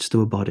attached to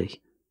her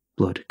body,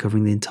 blood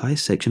covering the entire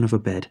section of her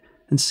bed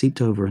and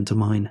seeped over into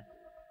mine,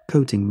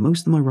 coating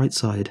most of my right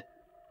side.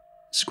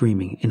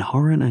 Screaming in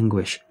horror and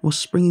anguish while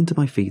springing to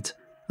my feet,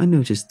 I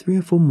noticed 3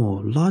 or 4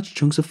 more large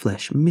chunks of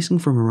flesh missing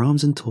from her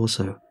arms and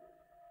torso.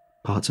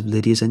 Parts of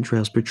Lydia's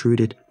entrails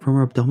protruded from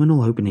her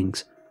abdominal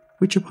openings,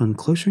 which upon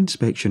closer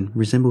inspection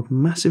resembled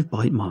massive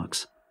bite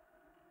marks.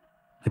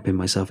 I pinned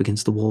myself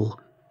against the wall,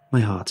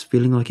 my heart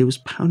feeling like it was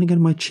pounding out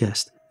of my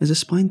chest as a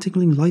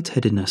spine-tingling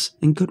lightheadedness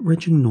and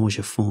gut-wrenching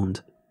nausea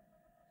formed.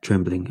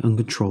 Trembling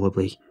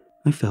uncontrollably,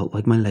 I felt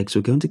like my legs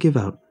were going to give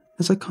out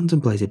as I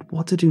contemplated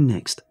what to do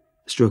next,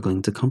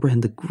 struggling to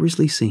comprehend the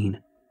grisly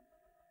scene.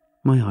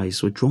 My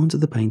eyes were drawn to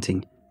the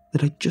painting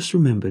that I just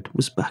remembered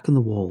was back on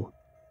the wall.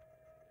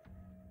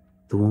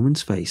 The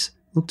woman's face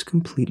looked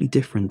completely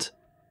different.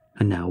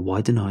 Her now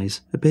widened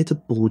eyes appeared to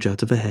bulge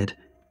out of her head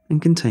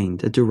and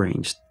contained a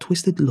deranged,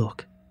 twisted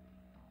look.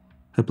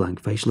 Her blank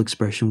facial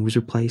expression was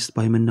replaced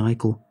by a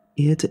maniacal,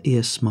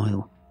 ear-to-ear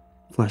smile,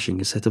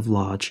 flashing a set of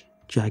large,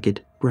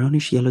 jagged,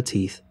 brownish-yellow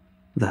teeth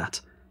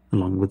that,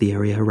 along with the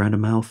area around her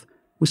mouth,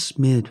 was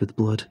smeared with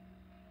blood.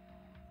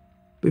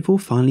 Before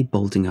finally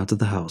bolting out of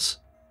the house,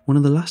 One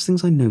of the last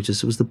things I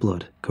noticed was the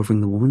blood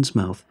covering the woman's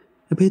mouth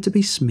appeared to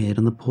be smeared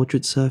on the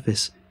portrait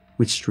surface,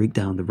 which streaked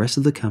down the rest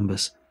of the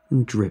canvas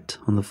and dripped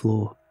on the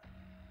floor.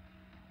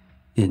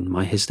 In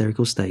my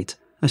hysterical state,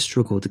 I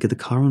struggled to get the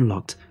car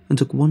unlocked and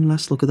took one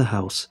last look at the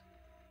house.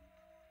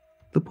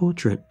 The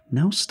portrait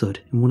now stood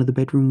in one of the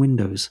bedroom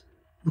windows,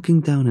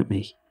 looking down at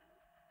me.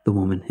 The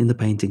woman in the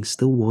painting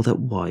still wore that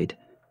wide,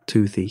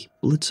 toothy,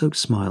 blood-soaked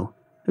smile,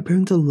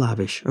 appearing to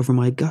lavish over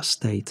my aghast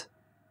state.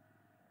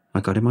 I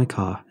got in my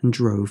car and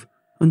drove,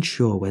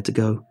 unsure where to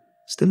go,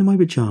 still in my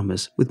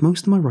pajamas with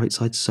most of my right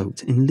side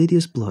soaked in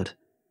Lydia's blood.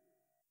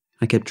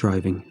 I kept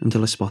driving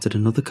until I spotted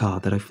another car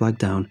that I flagged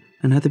down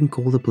and had them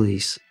call the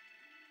police.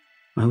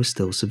 I was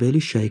still severely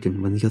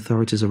shaken when the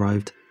authorities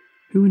arrived,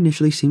 who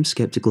initially seemed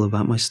skeptical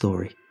about my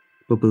story,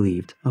 but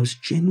believed I was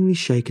genuinely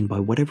shaken by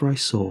whatever I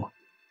saw.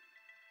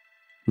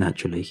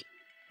 Naturally,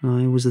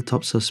 I was the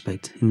top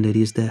suspect in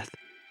Lydia's death,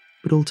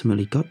 but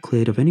ultimately got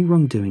cleared of any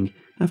wrongdoing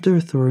after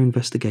a thorough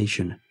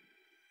investigation.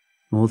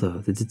 Although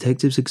the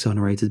detectives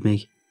exonerated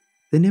me,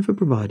 they never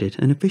provided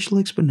an official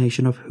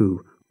explanation of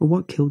who or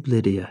what killed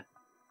Lydia.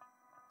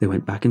 They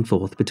went back and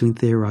forth between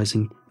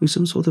theorizing it was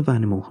some sort of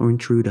animal or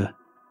intruder.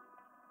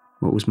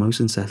 What was most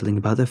unsettling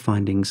about their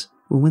findings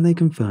were when they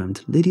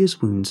confirmed Lydia's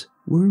wounds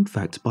were in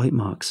fact bite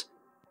marks,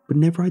 but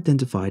never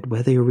identified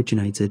where they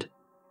originated.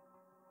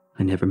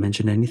 I never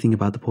mentioned anything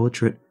about the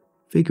portrait,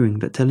 figuring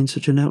that telling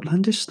such an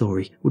outlandish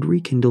story would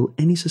rekindle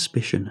any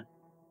suspicion.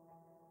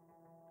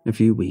 A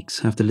few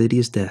weeks after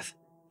Lydia's death,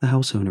 the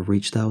house owner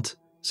reached out,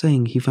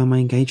 saying he found my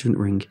engagement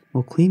ring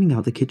while cleaning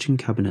out the kitchen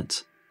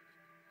cabinets.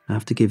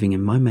 After giving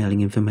him my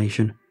mailing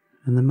information,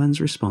 and the man's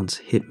response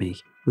hit me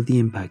with the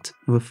impact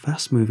of a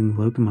fast-moving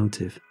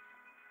locomotive.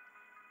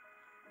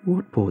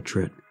 What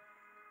portrait?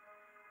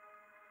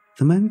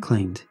 The man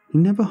claimed he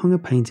never hung a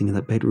painting in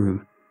that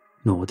bedroom,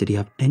 nor did he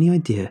have any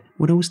idea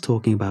what I was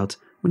talking about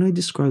when I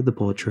described the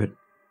portrait.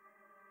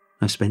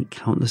 I've spent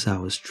countless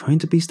hours trying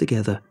to piece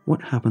together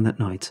what happened that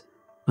night,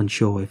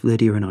 unsure if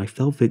Lydia and I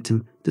fell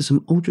victim to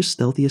some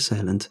ultra-stealthy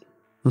assailant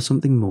or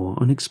something more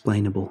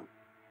unexplainable.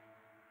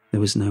 There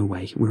was no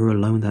way we were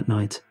alone that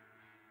night.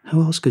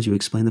 How else could you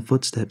explain the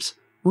footsteps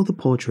or the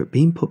portrait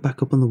being put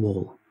back up on the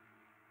wall?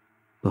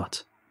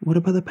 But what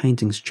about the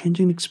painting's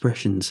changing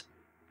expressions,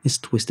 its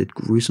twisted,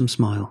 gruesome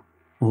smile,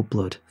 or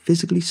blood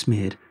physically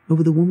smeared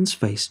over the woman's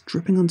face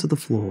dripping onto the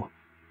floor?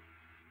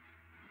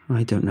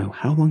 I don't know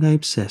how long I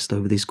obsessed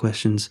over these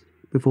questions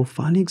before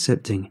finally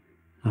accepting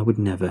I would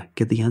never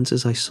get the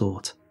answers I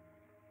sought.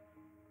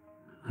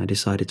 I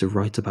decided to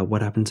write about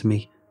what happened to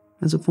me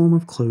as a form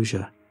of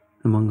closure,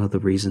 among other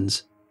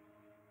reasons.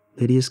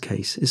 Lydia's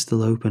case is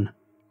still open,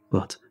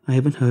 but I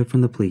haven't heard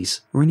from the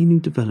police or any new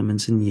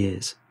developments in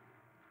years.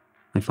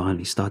 I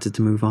finally started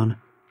to move on,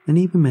 and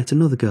even met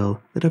another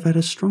girl that I've had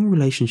a strong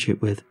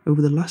relationship with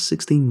over the last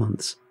 16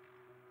 months.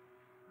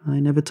 I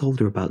never told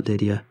her about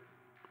Lydia,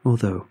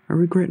 although I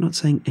regret not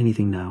saying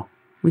anything now,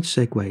 which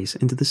segues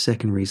into the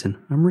second reason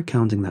I'm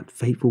recounting that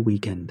fateful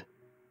weekend.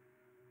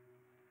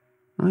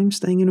 I'm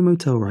staying in a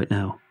motel right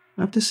now,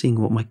 after seeing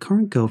what my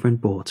current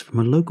girlfriend bought from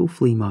a local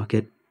flea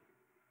market.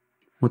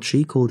 What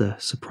she called a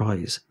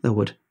surprise that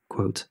would,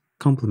 quote,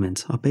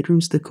 complement our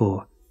bedroom's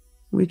decor,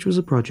 which was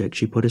a project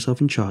she put herself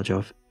in charge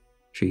of.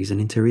 She's an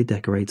interior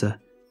decorator.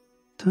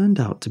 Turned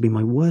out to be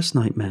my worst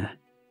nightmare.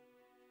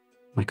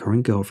 My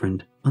current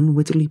girlfriend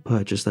unwittingly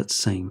purchased that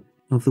same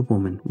of the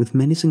woman with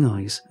menacing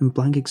eyes and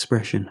blank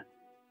expression,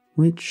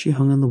 which she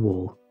hung on the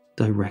wall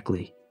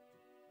directly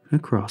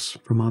across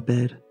from our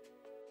bed.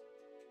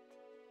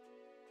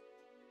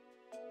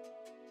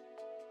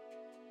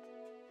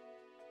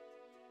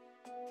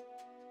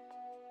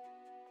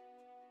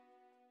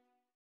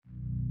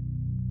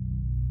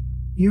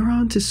 Your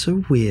aunt is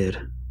so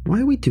weird.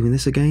 Why are we doing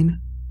this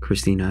again?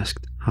 Christine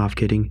asked, half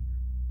kidding.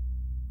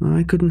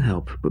 I couldn't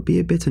help but be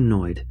a bit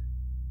annoyed.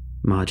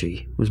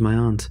 Margie was my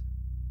aunt.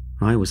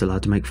 I was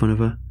allowed to make fun of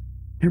her.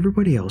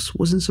 Everybody else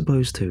wasn't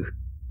supposed to.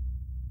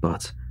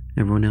 But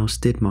everyone else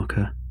did mock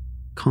her,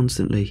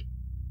 constantly.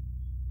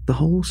 The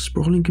whole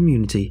sprawling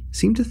community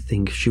seemed to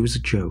think she was a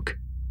joke.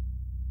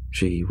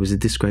 She was a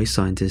disgraced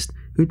scientist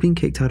who'd been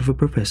kicked out of a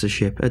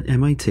professorship at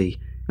MIT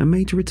and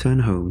made to return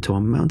home to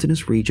our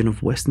mountainous region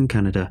of Western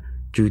Canada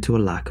due to a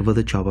lack of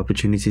other job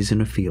opportunities in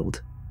her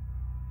field.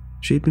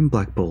 She had been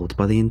blackballed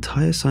by the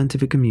entire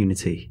scientific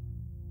community,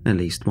 at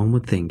least one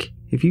would think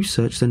if you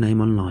searched her name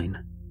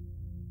online.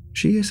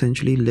 She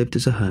essentially lived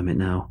as a hermit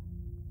now,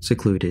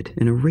 secluded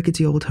in a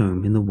rickety old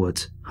home in the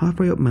woods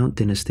halfway up Mount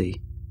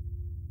Dynasty.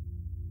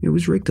 It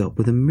was rigged up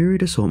with a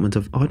myriad assortment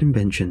of odd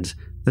inventions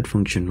that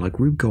function like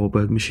Rube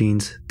Goldberg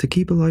machines to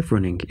keep her life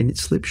running in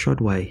its slipshod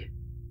way.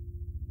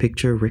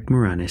 Picture Rick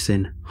Moranis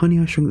in Honey,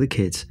 I Shrunk the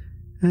Kids,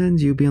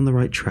 and you'll be on the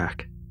right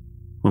track.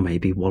 Or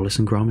maybe Wallace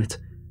and Gromit,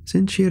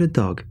 since she had a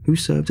dog who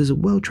served as a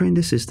well-trained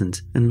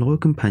assistant and loyal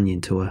companion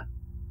to her.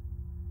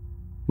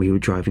 We were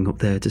driving up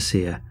there to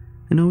see her,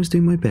 and I was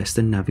doing my best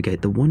to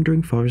navigate the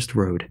wandering forest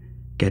road,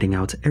 getting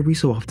out every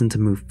so often to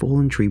move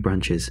fallen tree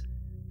branches,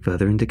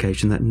 further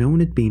indication that no one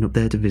had been up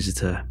there to visit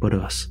her but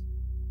us.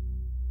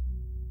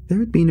 There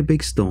had been a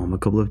big storm a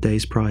couple of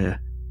days prior,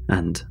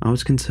 and I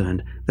was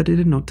concerned that it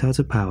had knocked out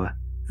her power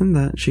and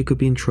that she could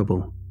be in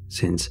trouble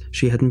since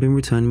she hadn't been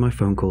returning my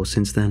phone calls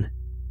since then.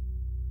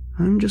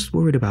 I'm just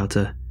worried about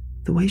her,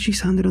 the way she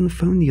sounded on the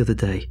phone the other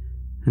day,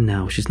 and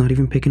now she's not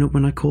even picking up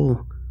when I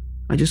call.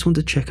 I just want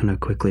to check on her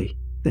quickly,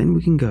 then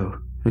we can go,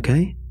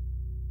 okay?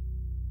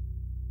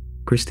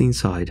 Christine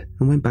sighed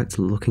and went back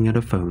to looking at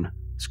her phone,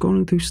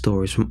 scrolling through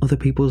stories from other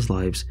people's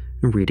lives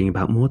and reading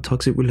about more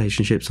toxic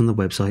relationships on the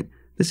website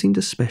that seemed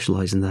to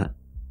specialize in that.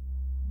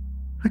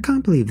 I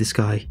can't believe this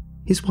guy.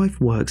 His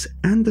wife works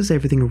and does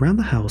everything around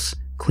the house,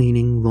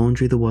 cleaning,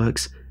 laundry, the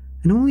works,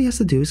 and all he has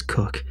to do is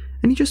cook,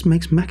 and he just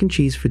makes mac and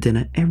cheese for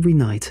dinner every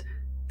night.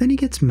 Then he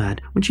gets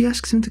mad when she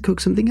asks him to cook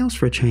something else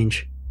for a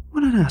change.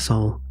 What an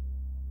asshole.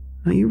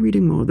 Are you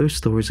reading more of those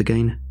stories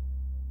again?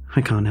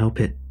 I can't help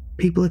it.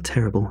 People are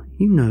terrible,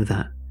 you know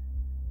that.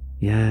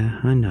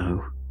 Yeah, I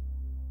know.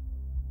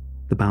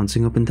 The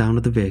bouncing up and down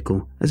of the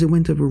vehicle as it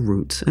went over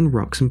roots and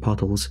rocks and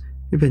potholes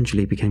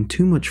eventually became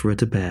too much for her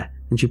to bear,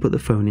 and she put the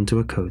phone into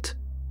her coat.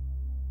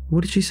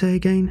 What did she say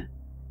again?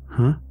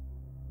 Huh?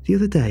 The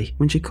other day,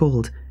 when she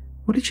called,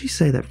 what did she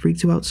say that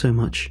freaked you out so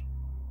much?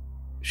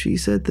 She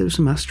said there was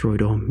some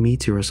asteroid or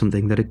meteor or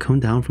something that had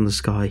come down from the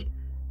sky,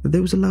 that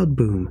there was a loud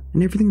boom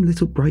and everything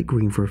lit up bright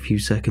green for a few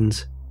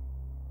seconds.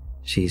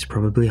 She's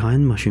probably high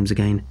on mushrooms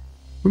again.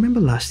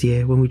 Remember last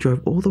year when we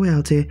drove all the way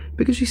out here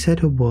because she said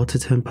her water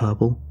turned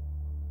purple?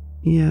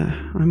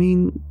 Yeah, I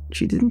mean,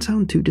 she didn't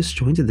sound too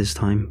disjointed this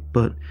time,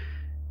 but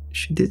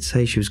she did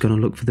say she was going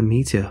to look for the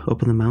meteor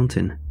up on the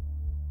mountain.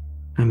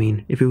 I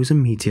mean, if it was a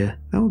meteor,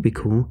 that would be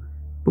cool,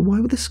 but why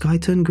would the sky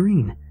turn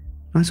green?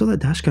 I saw that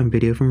dashcam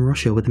video from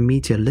Russia where the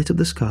meteor lit up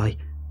the sky,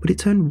 but it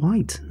turned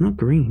white, not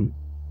green.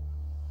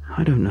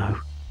 I don't know.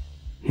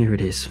 Here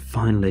it is,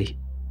 finally.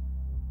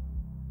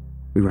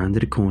 We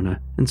rounded a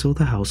corner and saw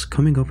the house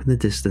coming up in the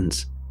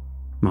distance.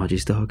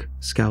 Margie's dog,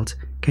 Scout,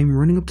 came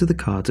running up to the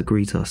car to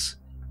greet us.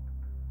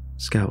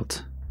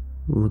 Scout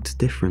looked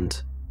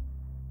different.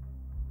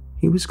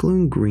 He was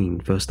glowing green,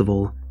 first of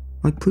all,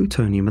 like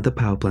plutonium at the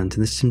power plant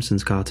in the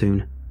Simpsons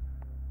cartoon.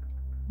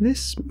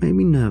 This made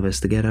me nervous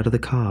to get out of the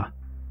car,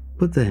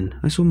 but then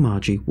I saw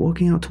Margie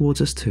walking out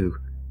towards us too,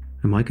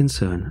 and my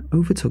concern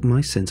overtook my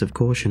sense of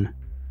caution.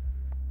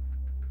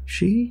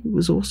 She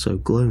was also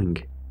glowing,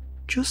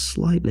 just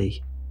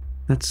slightly,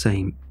 that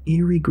same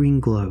eerie green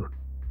glow.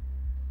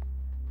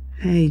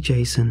 Hey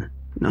Jason,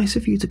 nice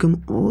of you to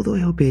come all the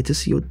way up here to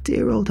see your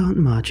dear old Aunt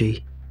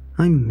Margie.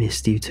 I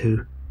missed you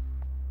too.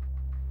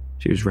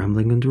 She was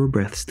rambling under her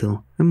breath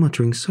still, and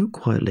muttering so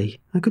quietly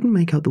I couldn't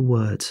make out the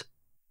words.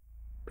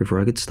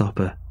 Before I could stop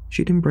her,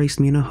 she'd embraced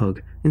me in a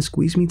hug and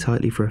squeezed me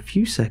tightly for a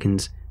few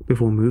seconds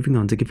before moving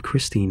on to give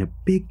Christine a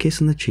big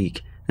kiss on the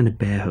cheek and a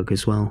bear hug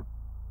as well.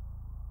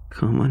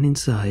 Come on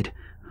inside,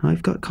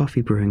 I've got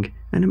coffee brewing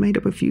and I made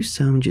up a few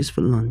sandwiches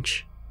for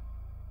lunch.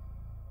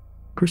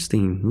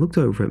 Christine looked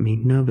over at me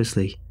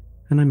nervously,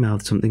 and I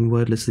mouthed something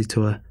wordlessly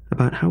to her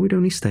about how we'd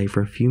only stay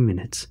for a few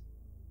minutes.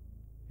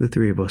 The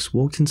three of us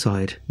walked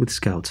inside with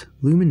Scout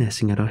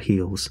luminescing at our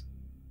heels.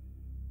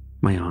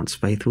 My aunt's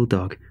faithful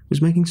dog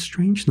was making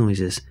strange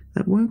noises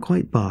that weren't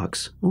quite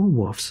barks or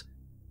woofs,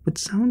 but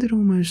sounded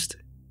almost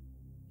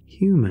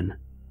human,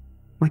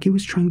 like he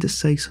was trying to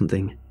say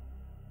something.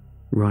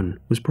 Run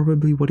was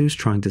probably what he was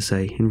trying to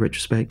say in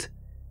retrospect.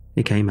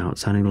 It came out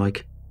sounding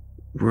like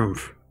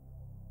rumph.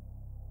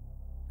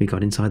 We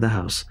got inside the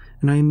house,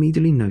 and I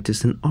immediately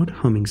noticed an odd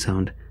humming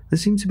sound that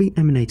seemed to be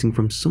emanating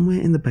from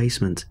somewhere in the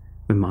basement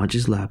where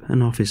Margie's lab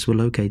and office were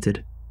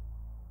located.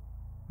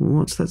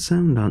 What's that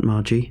sound, Aunt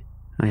Margie?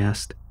 I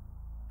asked.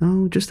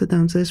 Oh, just the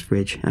downstairs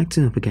fridge,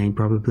 acting up again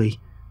probably.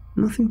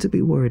 Nothing to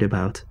be worried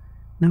about.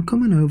 Now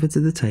come on over to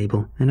the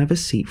table and have a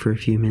seat for a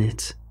few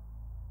minutes.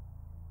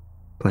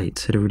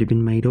 Plates had already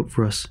been made up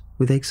for us,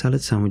 with egg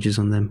salad sandwiches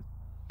on them,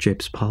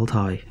 chips piled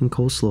high, and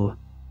coleslaw.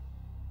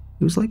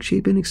 It was like she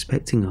had been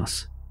expecting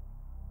us.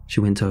 She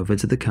went over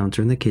to the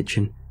counter in the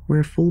kitchen, where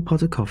a full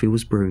pot of coffee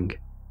was brewing.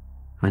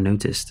 I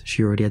noticed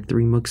she already had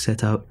 3 mugs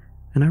set out,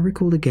 and I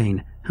recalled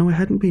again how I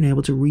hadn't been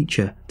able to reach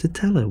her to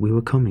tell her we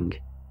were coming.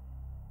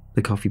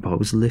 The coffee pot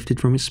was lifted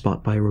from its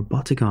spot by a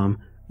robotic arm,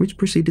 which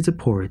proceeded to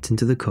pour it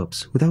into the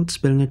cups without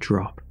spilling a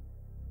drop.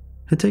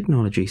 Her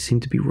technology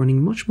seemed to be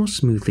running much more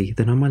smoothly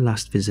than on my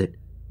last visit,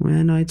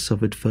 when I had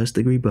suffered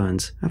first-degree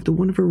burns after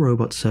one of her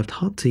robots served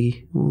hot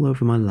tea all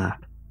over my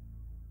lap.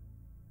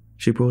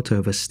 She brought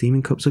over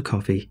steaming cups of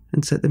coffee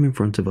and set them in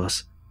front of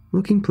us,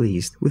 looking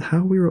pleased with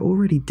how we were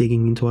already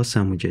digging into our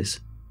sandwiches.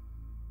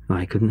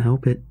 I couldn't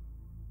help it.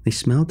 They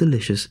smelled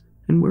delicious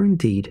and were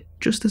indeed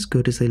just as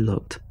good as they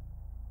looked.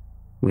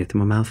 With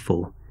my mouth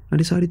full, I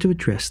decided to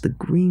address the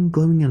green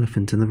glowing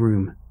elephant in the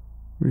room,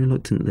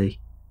 reluctantly.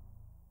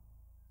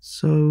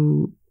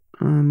 So,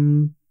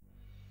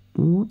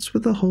 what's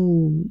with the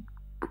whole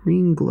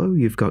green glow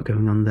you've got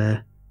going on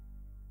there?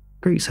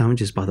 Great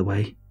sandwiches, by the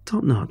way,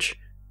 top notch.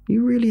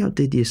 You really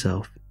outdid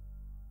yourself.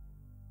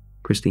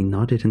 Christine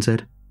nodded and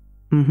said,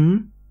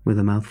 with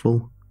a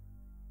mouthful.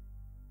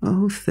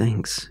 Oh,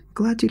 thanks.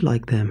 Glad you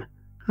like them.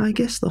 I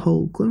guess the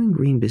whole glowing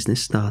green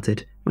business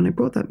started when I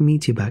brought that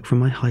meteor back from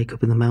my hike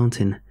up in the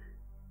mountain.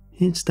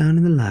 It's down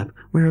in the lab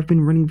where I've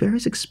been running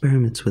various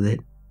experiments with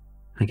it.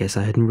 I guess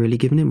I hadn't really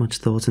given it much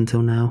thought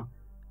until now.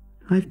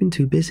 I've been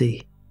too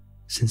busy.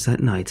 Since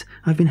that night,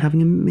 I've been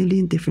having a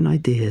million different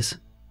ideas.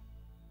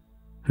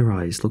 Her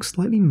eyes looked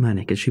slightly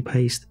manic as she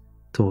paced,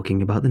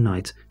 talking about the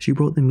night she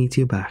brought the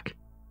meteor back.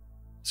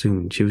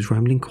 Soon she was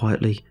rambling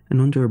quietly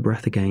and under her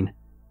breath again,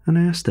 and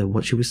I asked her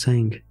what she was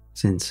saying,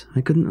 since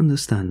I couldn't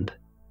understand.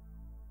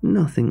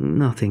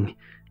 Nothing.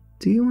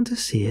 Do you want to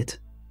see it?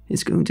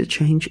 It's going to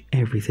change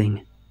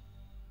everything.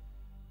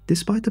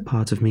 Despite the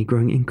part of me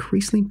growing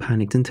increasingly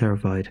panicked and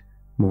terrified,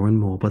 more and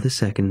more by the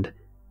second,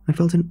 I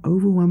felt an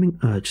overwhelming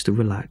urge to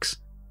relax,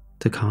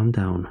 to calm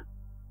down.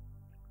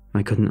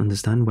 I couldn't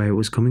understand where it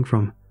was coming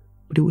from,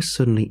 but it was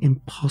suddenly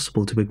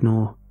impossible to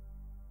ignore.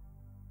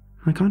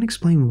 I can't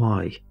explain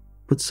why,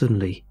 but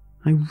suddenly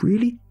I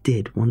really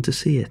did want to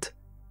see it.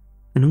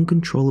 An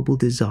uncontrollable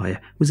desire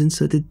was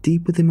inserted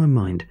deep within my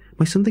mind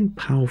by something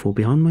powerful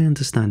beyond my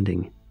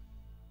understanding.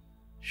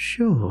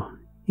 Sure,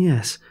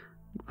 yes,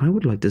 I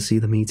would like to see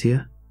the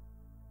meteor.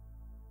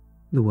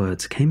 The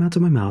words came out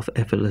of my mouth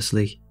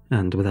effortlessly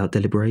and without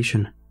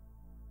deliberation.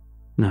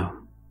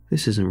 No,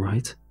 this isn't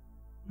right.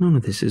 None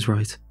of this is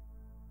right.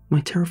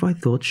 My terrified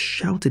thoughts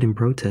shouted in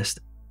protest.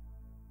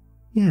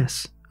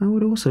 Yes, I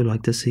would also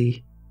like to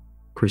see,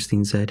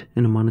 Christine said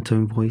in a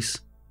monotone voice.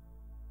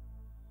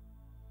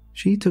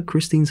 She took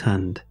Christine's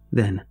hand,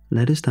 then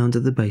led us down to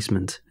the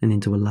basement and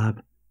into a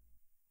lab.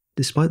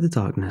 Despite the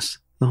darkness,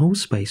 the whole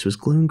space was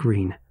glowing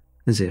green,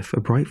 as if a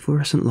bright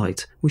fluorescent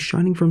light was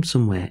shining from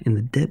somewhere in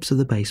the depths of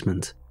the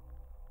basement.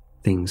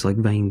 Things like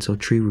veins or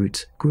tree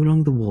roots grew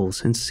along the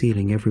walls and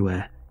ceiling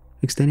everywhere,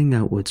 extending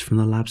outwards from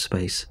the lab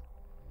space.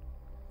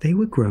 They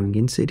were growing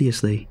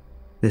insidiously,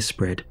 their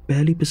spread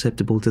barely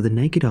perceptible to the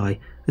naked eye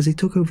as they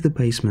took over the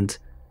basement,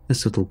 a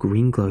subtle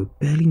green glow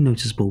barely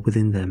noticeable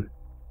within them.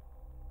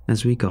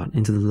 As we got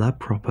into the lab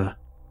proper,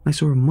 I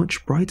saw a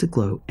much brighter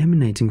glow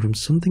emanating from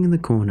something in the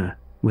corner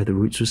where the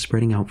roots were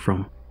spreading out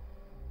from.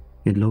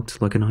 It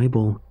looked like an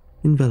eyeball,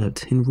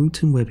 enveloped in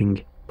roots and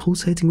webbing,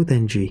 pulsating with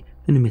energy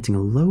and emitting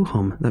a low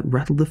hum that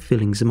rattled the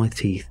fillings in my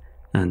teeth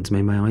and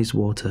made my eyes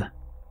water.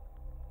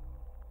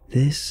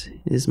 This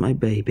is my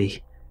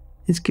baby.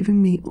 It's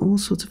giving me all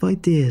sorts of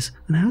ideas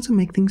on how to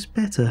make things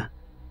better.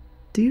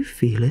 Do you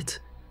feel it,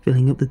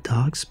 filling up the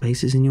dark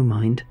spaces in your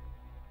mind?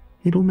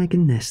 It'll make a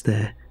nest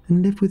there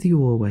and live with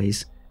you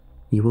always.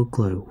 You will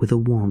glow with the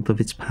warmth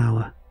of its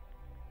power.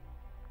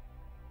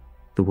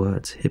 The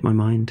words hit my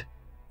mind,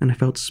 and I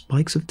felt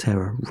spikes of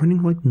terror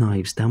running like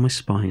knives down my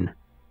spine.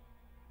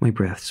 My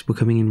breaths were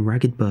coming in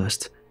ragged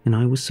bursts, and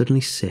I was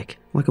suddenly sick,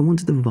 like I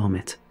wanted to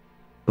vomit.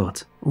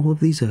 But all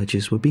of these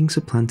urges were being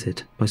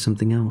supplanted by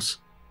something else.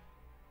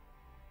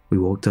 We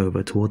walked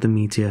over toward the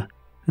meteor,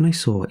 and I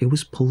saw it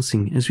was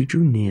pulsing as we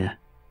drew near.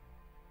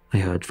 I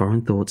heard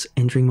foreign thoughts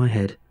entering my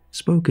head,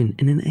 spoken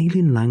in an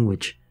alien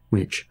language,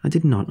 which I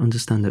did not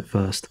understand at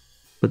first,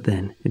 but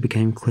then it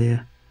became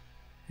clear.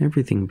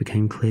 Everything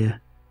became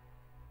clear.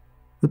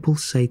 The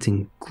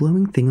pulsating,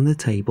 glowing thing on the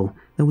table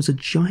that was a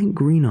giant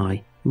green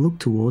eye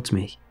looked towards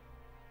me.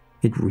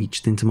 It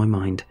reached into my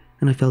mind,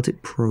 and I felt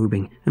it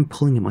probing and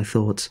pulling at my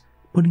thoughts,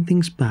 putting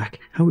things back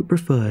how it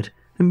preferred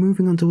and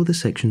moving onto other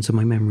sections of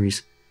my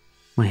memories.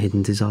 My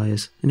hidden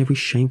desires and every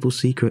shameful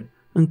secret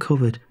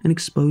uncovered and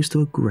exposed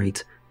to a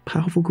great,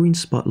 powerful green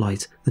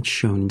spotlight that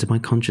shone into my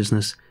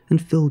consciousness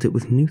and filled it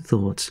with new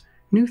thoughts,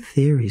 new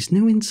theories,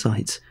 new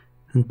insights,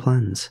 and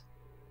plans.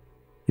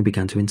 It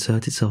began to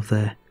insert itself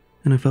there,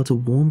 and I felt a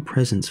warm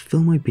presence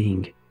fill my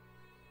being.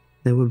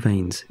 There were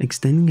veins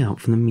extending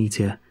out from the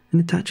meteor and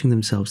attaching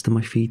themselves to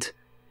my feet,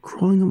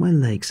 crawling up my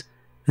legs,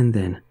 and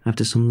then,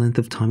 after some length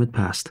of time had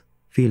passed,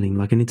 feeling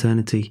like an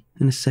eternity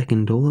and a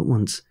second all at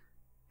once,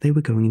 they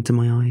were going into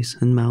my eyes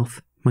and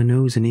mouth, my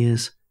nose and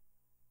ears.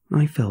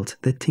 I felt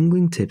their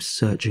tingling tips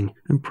searching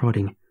and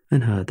prodding,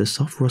 and heard the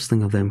soft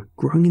rustling of them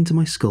growing into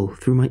my skull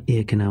through my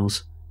ear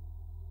canals.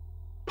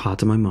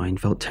 Part of my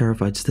mind felt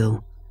terrified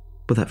still,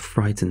 but that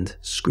frightened,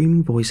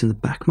 screaming voice in the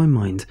back of my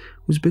mind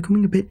was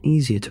becoming a bit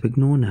easier to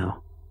ignore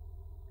now.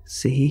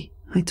 See,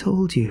 I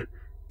told you.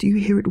 Do you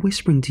hear it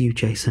whispering to you,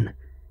 Jason?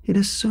 It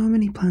has so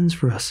many plans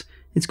for us.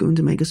 It's going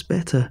to make us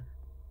better.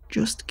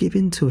 Just give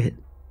in to it.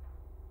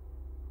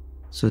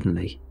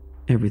 Suddenly,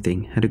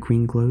 everything had a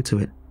green glow to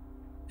it,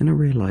 and I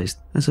realized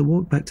as I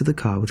walked back to the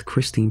car with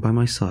Christine by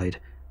my side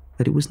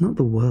that it was not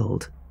the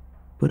world,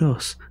 but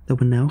us that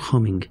were now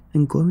humming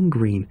and glowing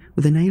green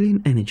with an alien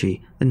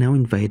energy that now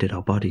invaded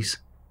our bodies.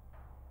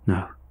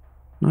 No,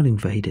 not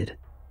invaded.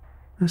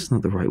 That's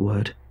not the right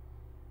word.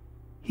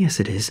 Yes,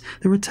 it is.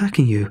 They're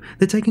attacking you.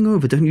 They're taking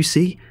over, don't you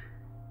see?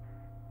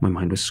 My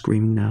mind was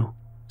screaming now,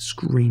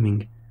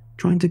 screaming,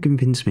 trying to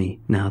convince me,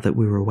 now that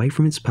we were away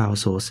from its power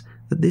source,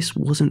 that this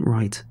wasn't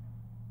right.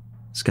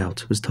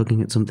 Scout was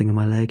tugging at something on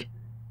my leg,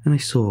 and I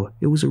saw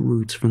it was a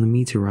root from the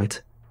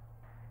meteorite.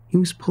 He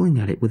was pulling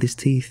at it with his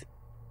teeth,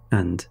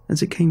 and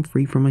as it came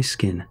free from my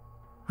skin,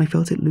 I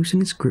felt it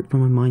loosen its grip from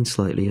my mind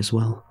slightly as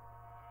well.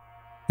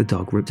 The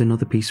dog ripped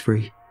another piece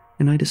free,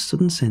 and I had a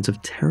sudden sense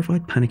of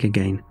terrified panic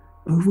again,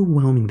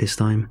 overwhelming this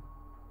time.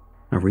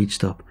 I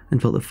reached up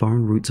and felt the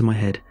foreign roots in my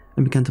head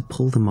and began to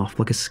pull them off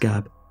like a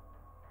scab.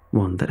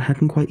 One that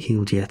hadn't quite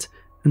healed yet,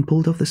 and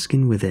pulled off the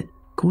skin with it,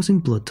 causing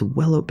blood to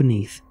well up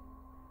beneath.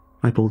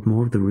 I pulled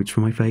more of the roots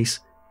from my face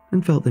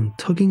and felt them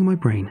tugging in my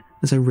brain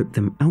as I ripped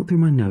them out through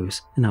my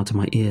nose and out of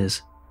my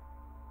ears.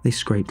 They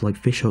scraped like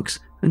fishhooks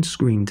and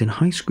screamed in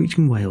high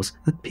screeching wails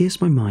that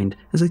pierced my mind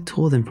as I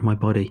tore them from my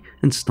body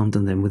and stomped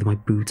on them with my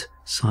boot,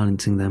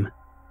 silencing them.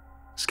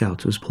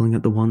 Scout was pulling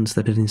at the ones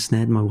that had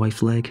ensnared my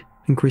wife's leg,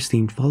 and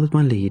Christine followed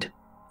my lead,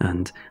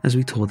 and as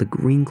we tore the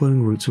green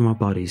glowing roots from our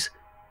bodies,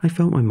 I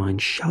felt my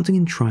mind shouting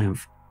in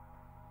triumph.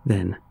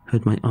 Then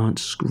heard my aunt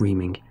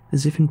screaming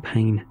as if in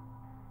pain.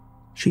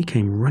 She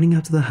came running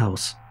out of the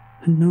house,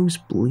 her nose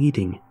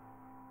bleeding.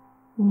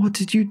 "What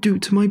did you do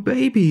to my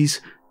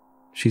babies?"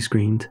 she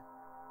screamed.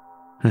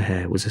 Her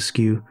hair was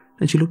askew,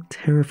 and she looked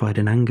terrified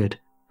and angered,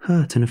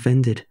 hurt and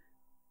offended.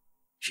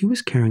 She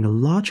was carrying a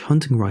large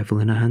hunting rifle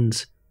in her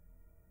hands.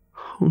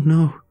 "Oh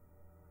no.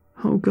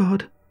 Oh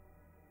God."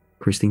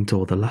 Christine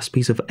tore the last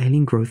piece of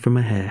alien growth from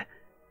her hair,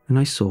 and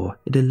I saw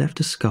it had left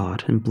her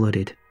scarred and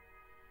blooded.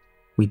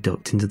 We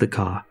ducked into the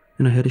car,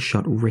 and I heard a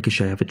shot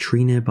ricochet off a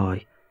tree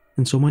nearby,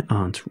 and saw my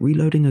aunt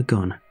reloading a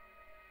gun.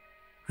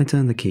 I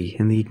turned the key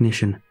in the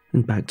ignition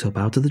and backed up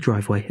out of the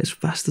driveway as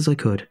fast as I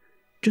could,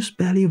 just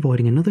barely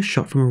avoiding another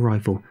shot from a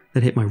rifle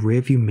that hit my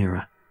rearview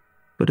mirror,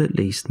 but at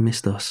least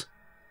missed us.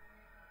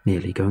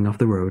 Nearly going off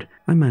the road,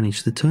 I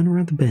managed to turn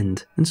around the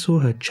bend and saw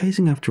her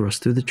chasing after us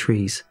through the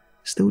trees,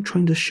 still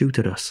trying to shoot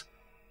at us.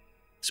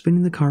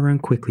 Spinning the car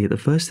around quickly at the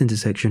first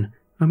intersection,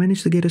 I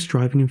managed to get us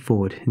driving in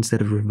forward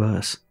instead of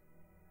reverse.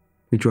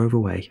 We drove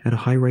away at a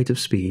high rate of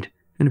speed,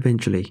 and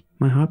eventually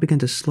my heart began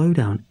to slow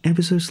down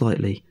ever so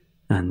slightly,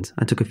 and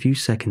I took a few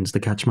seconds to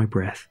catch my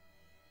breath.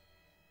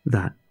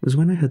 That was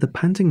when I heard the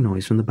panting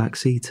noise from the back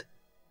seat,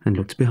 and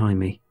looked behind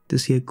me to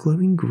see a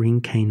glowing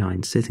green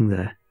canine sitting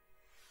there.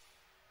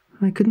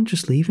 "I couldn't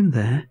just leave him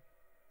there,"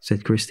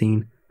 said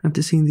Christine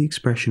after seeing the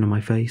expression on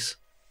my face.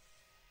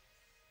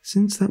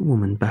 Since that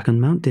woman back on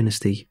Mount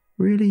Dynasty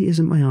really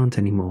isn't my aunt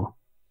anymore,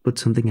 but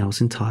something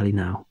else entirely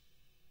now,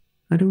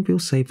 I don't feel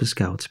safe for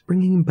Scout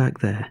bringing him back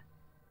there.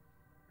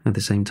 At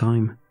the same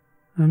time,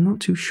 I'm not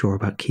too sure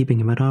about keeping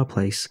him at our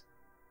place.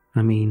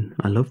 I mean,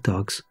 I love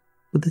dogs,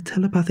 but the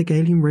telepathic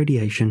alien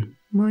radiation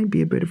might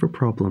be a bit of a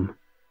problem.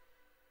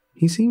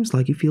 He seems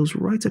like he feels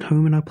right at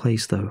home in our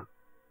place though.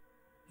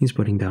 He's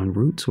putting down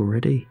roots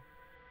already.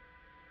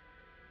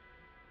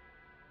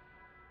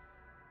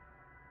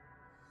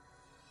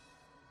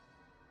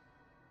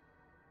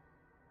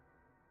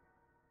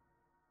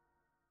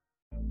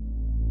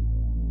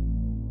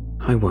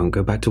 I won't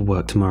go back to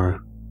work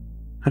tomorrow.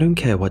 I don't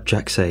care what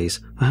Jack says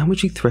or how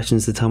much he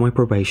threatens to tell my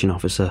probation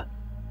officer.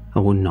 I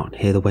will not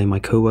hear the way my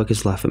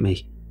co-workers laugh at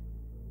me.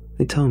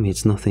 They tell me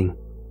it's nothing,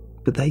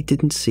 but they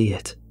didn't see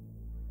it.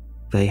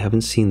 They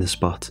haven't seen the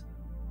spot,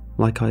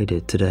 like I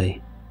did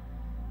today.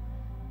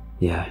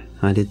 Yeah,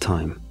 I did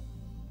time.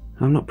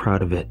 I'm not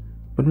proud of it,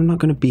 but I'm not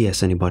going to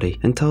BS anybody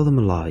and tell them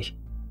a lie.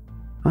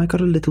 I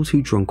got a little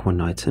too drunk one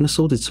night and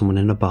assaulted someone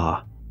in a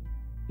bar.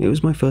 It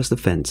was my first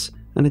offence,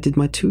 and I did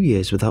my 2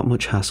 years without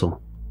much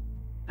hassle.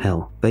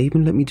 Hell, they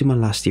even let me do my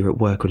last year at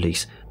work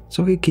release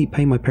so I could keep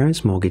paying my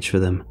parents' mortgage for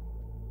them.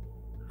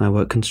 I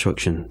work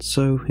construction,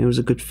 so it was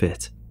a good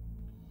fit.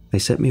 They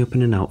set me up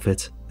in an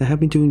outfit, they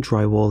had me doing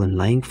drywall and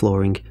laying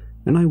flooring,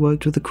 and I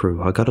worked with a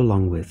crew I got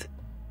along with.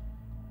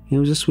 It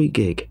was a sweet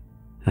gig,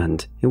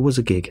 and it was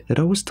a gig that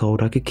I was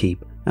told I could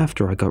keep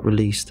after I got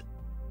released.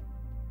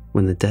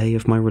 When the day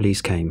of my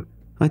release came,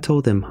 I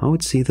told them I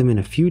would see them in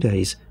a few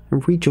days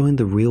and rejoin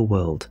the real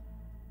world.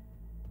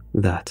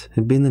 That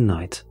had been the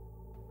night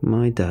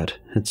my dad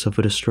had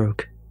suffered a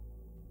stroke.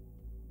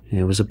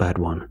 It was a bad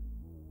one.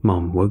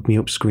 Mom woke me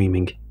up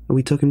screaming, and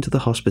we took him to the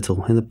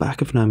hospital in the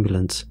back of an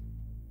ambulance.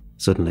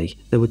 Suddenly,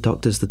 there were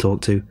doctors to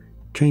talk to,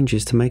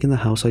 changes to make in the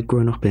house I'd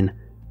grown up in,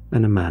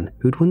 and a man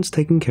who'd once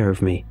taken care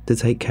of me to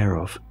take care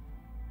of.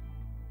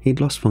 He'd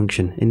lost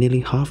function in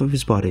nearly half of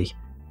his body,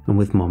 and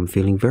with Mom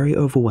feeling very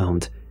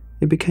overwhelmed,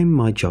 it became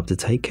my job to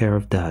take care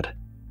of Dad.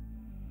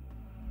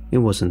 It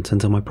wasn't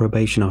until my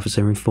probation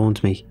officer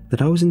informed me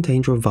that I was in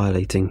danger of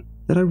violating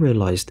that I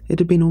realised it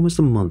had been almost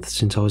a month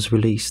since I was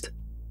released.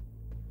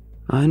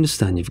 I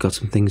understand you've got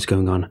some things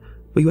going on,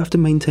 but you have to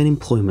maintain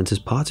employment as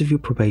part of your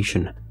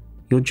probation.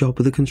 Your job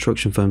with the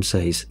construction firm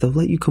says they'll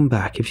let you come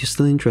back if you're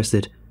still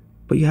interested,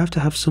 but you have to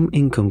have some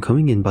income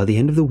coming in by the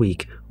end of the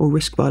week or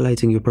risk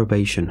violating your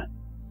probation.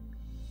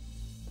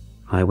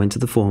 I went to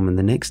the foreman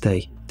the next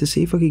day to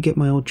see if I could get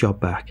my old job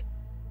back,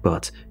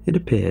 but it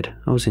appeared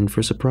I was in for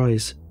a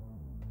surprise.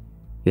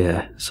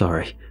 "Yeah,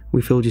 sorry,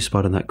 we filled your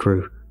spot on that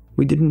crew.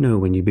 We didn't know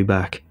when you'd be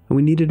back, and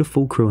we needed a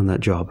full crew on that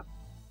job."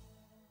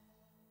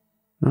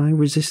 I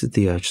resisted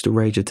the urge to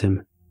rage at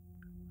him.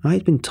 I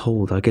had been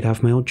told I could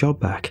have my old job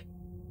back.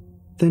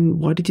 Then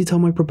why did you tell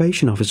my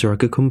probation officer I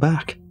could come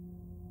back?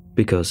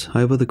 "Because I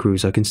have other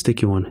crews I can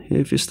stick you on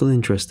if you're still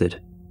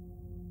interested."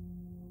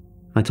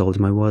 I told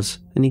him I was,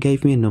 and he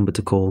gave me a number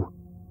to call.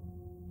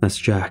 That's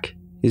Jack.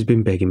 He's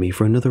been begging me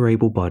for another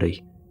able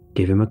body.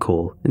 Give him a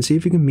call and see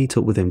if you can meet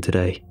up with him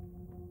today.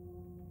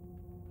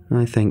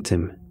 I thanked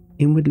him,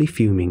 inwardly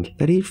fuming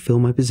that he'd fill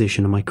my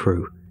position on my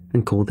crew,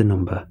 and called the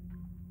number.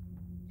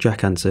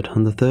 Jack answered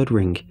on the third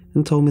ring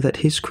and told me that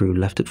his crew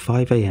left at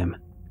 5 AM.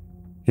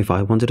 If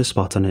I wanted a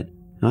spot on it,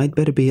 I'd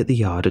better be at the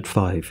yard at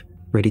 5,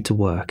 ready to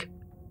work.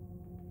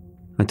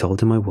 I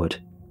told him I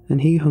would,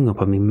 and he hung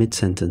up on me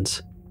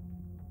mid-sentence.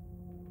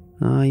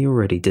 I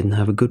already didn't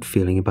have a good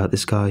feeling about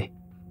this guy.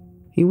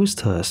 He was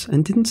terse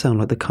and didn't sound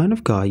like the kind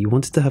of guy you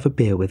wanted to have a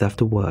beer with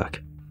after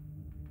work.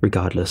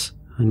 Regardless,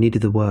 I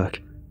needed the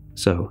work,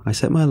 so I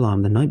set my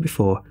alarm the night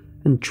before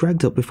and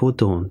dragged up before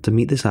dawn to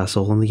meet this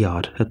asshole on the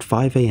yard at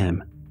 5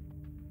 AM.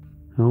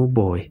 Oh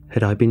boy,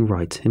 had I been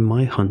right in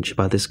my hunch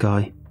about this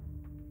guy.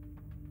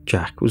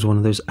 Jack was one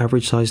of those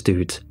average-sized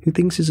dudes who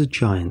thinks he's a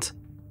giant,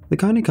 the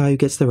kind of guy who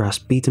gets their ass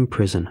beat in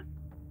prison.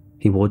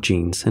 He wore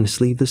jeans and a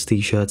sleeveless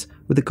t-shirt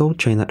with a gold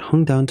chain that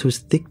hung down to his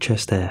thick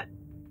chest hair.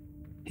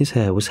 His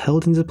hair was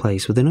held into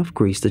place with enough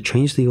grease to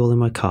change the oil in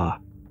my car,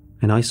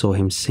 and I saw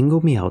him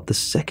single me out the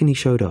second he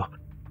showed up.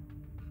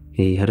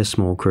 He had a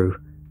small crew,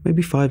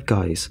 maybe 5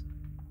 guys,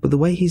 but the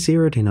way he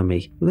zeroed in on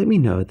me let me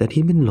know that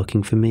he'd been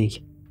looking for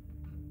me.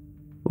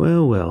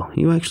 Well,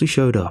 you actually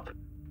showed up.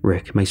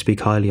 Rick may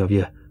speak highly of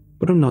you,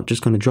 but I'm not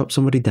just going to drop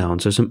somebody down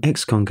so some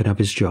ex-con can have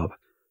his job.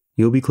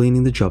 You'll be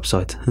cleaning the job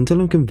site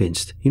until I'm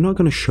convinced you're not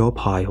going to show up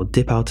high or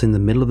dip out in the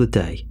middle of the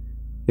day.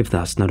 If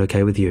that's not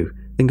okay with you,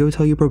 then go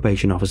tell your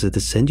probation officer to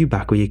send you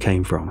back where you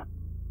came from.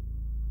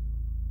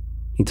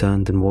 He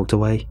turned and walked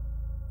away,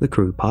 the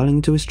crew piling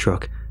into his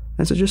truck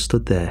as I just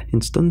stood there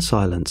in stunned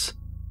silence.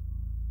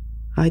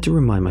 I had to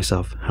remind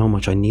myself how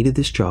much I needed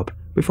this job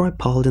before I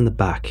piled in the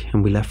back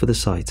and we left for the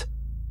site.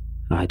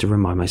 I had to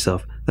remind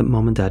myself that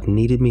Mom and Dad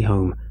needed me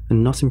home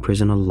and not in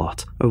prison a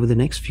lot over the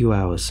next few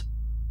hours.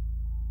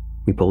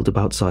 We pulled up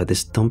outside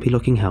this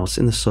dumpy-looking house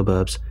in the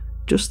suburbs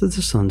just as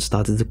the sun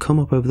started to come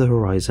up over the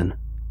horizon.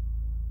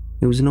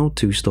 It was an old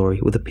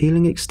 2-story with a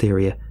peeling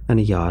exterior and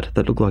a yard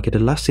that looked like it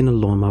had last seen a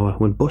lawnmower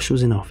when Bush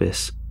was in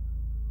office.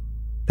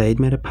 They had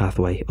made a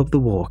pathway up the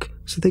walk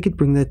so they could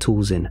bring their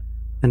tools in,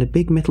 and a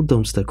big metal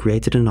dumpster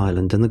created an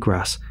island in the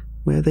grass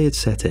where they had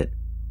set it.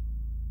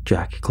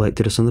 Jack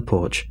collected us on the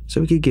porch so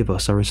he could give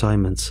us our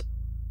assignments.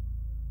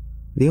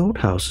 The old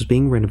house was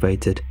being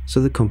renovated so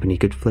the company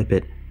could flip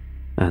it,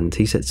 and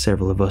he set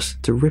several of us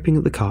to ripping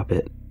up the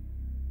carpet.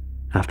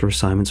 After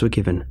assignments were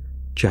given,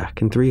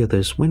 Jack and 3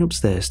 others went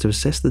upstairs to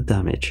assess the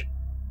damage.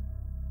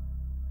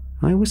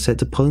 I was set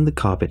to pulling the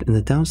carpet in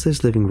the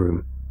downstairs living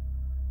room.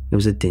 It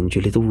was a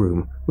dingy little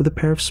room with a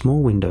pair of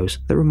small windows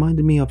that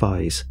reminded me of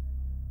eyes.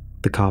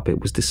 The carpet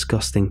was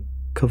disgusting,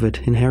 covered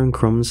in hair and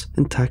crumbs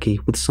and tacky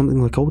with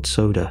something like old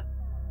soda.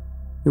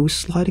 It was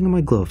sliding on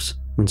my gloves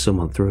when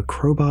someone threw a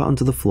crowbar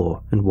onto the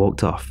floor and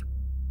walked off.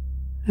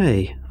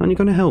 "Hey, aren't you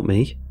going to help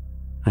me?"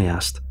 I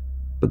asked,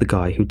 but the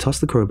guy who tossed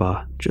the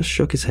crowbar just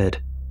shook his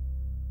head.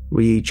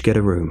 "We each get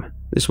a room.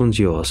 This one's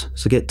yours,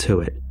 so get to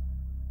it."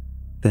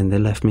 Then they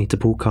left me to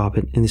pull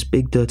carpet in this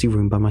big dirty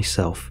room by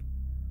myself.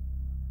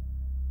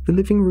 The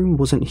living room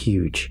wasn't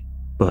huge,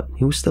 but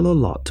it was still a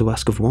lot to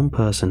ask of one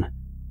person.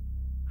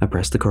 I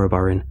pressed the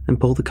crowbar in and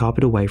pulled the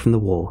carpet away from the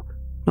wall,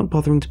 not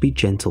bothering to be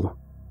gentle.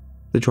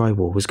 The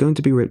drywall was going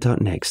to be ripped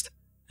out next,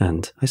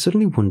 and I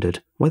suddenly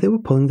wondered why they were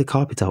pulling the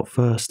carpet out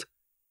first.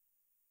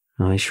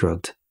 I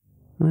shrugged.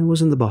 I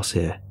wasn't the boss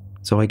here,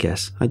 so I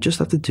guess I'd just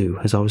have to do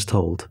as I was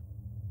told.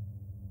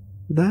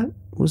 That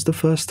was the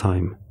first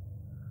time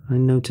I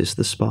noticed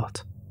the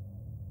spot.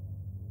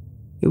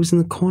 It was in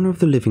the corner of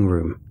the living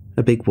room,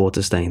 a big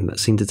water stain that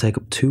seemed to take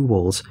up 2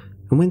 walls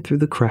and went through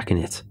the crack in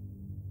it.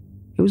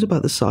 It was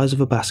about the size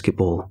of a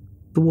basketball,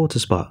 the water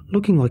spot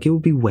looking like it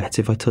would be wet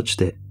if I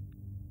touched it,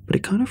 but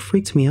it kind of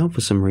freaked me out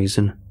for some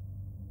reason.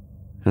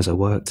 As I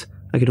worked,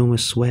 I could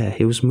almost swear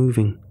it was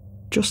moving,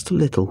 just a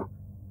little,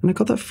 and I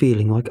got that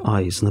feeling like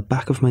eyes on the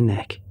back of my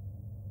neck.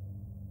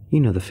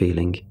 You know the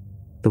feeling,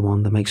 the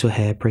one that makes your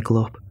hair prickle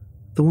up,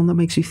 the one that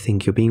makes you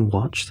think you're being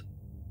watched.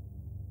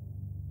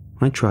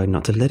 I tried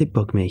not to let it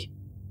bug me,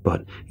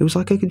 but it was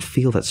like I could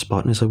feel that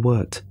spot as I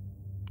worked.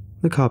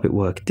 The carpet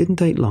work didn't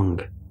take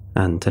long,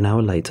 and an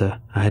hour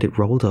later I had it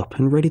rolled up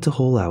and ready to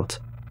haul out.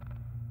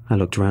 I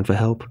looked around for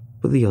help,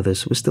 but the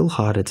others were still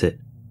hard at it,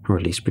 or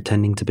at least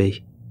pretending to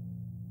be.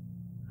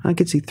 I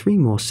could see 3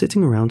 more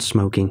sitting around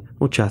smoking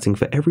or chatting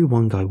for every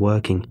one guy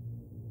working.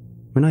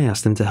 When I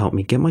asked them to help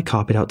me get my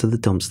carpet out to the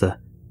dumpster,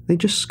 they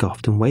just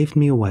scoffed and waved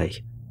me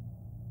away.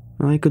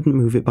 I couldn't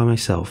move it by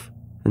myself,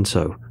 and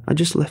so I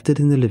just left it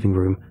in the living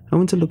room and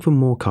went to look for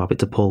more carpet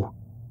to pull.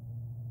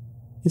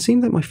 It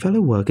seemed that my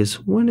fellow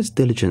workers weren't as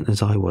diligent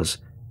as I was,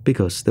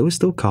 because there was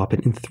still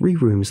carpet in 3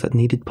 rooms that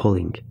needed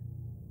pulling.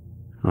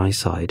 I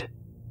sighed.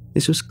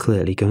 This was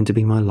clearly going to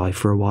be my life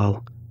for a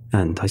while,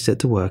 and I set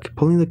to work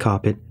pulling the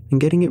carpet and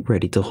getting it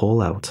ready to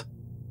haul out.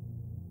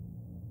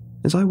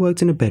 As I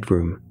worked in a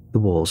bedroom, the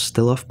walls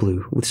still off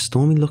blue with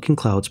stormy-looking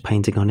clouds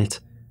painting on it,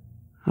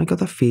 I got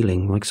that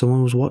feeling like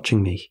someone was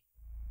watching me.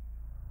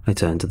 I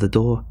turned to the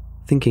door,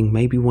 thinking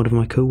maybe one of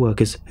my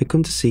co-workers had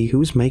come to see who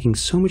was making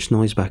so much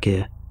noise back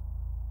here.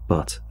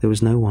 But there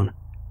was no one.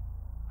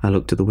 I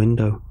looked to the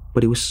window,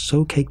 but it was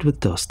so caked with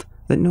dust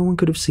that no one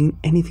could have seen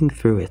anything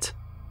through it.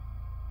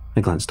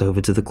 I glanced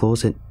over to the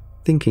closet,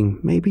 thinking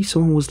maybe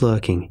someone was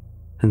lurking,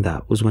 and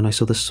that was when I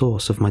saw the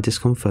source of my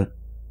discomfort.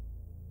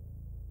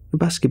 A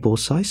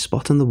basketball-sized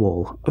spot on the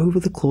wall over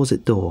the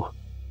closet door.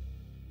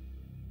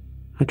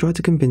 I tried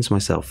to convince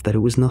myself that it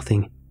was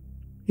nothing.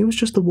 It was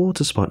just a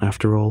water spot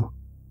after all.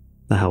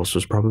 The house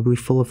was probably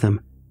full of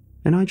them,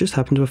 and I just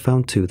happened to have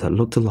found two that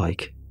looked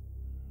alike.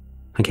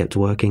 I kept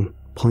working,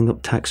 pulling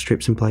up tack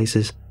strips in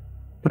places,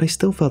 but I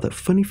still felt that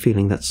funny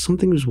feeling that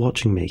something was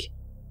watching me.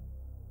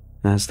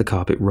 As the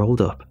carpet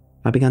rolled up,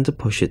 I began to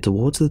push it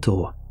towards the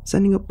door,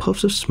 sending up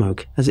puffs of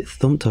smoke as it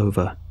thumped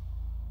over.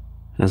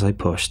 As I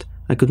pushed,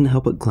 I couldn't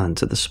help but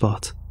glance at the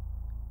spot.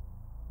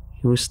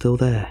 It was still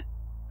there,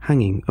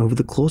 hanging over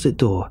the closet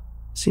door,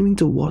 seeming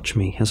to watch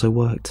me as I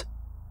worked.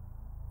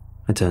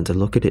 I turned to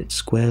look at it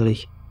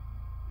squarely,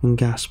 and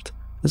gasped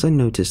as I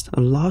noticed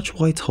a large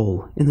white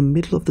hole in the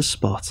middle of the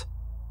spot,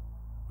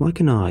 like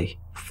an eye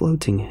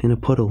floating in a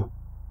puddle.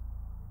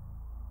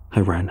 I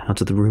ran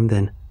out of the room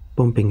then,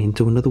 bumping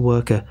into another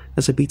worker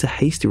as I beat a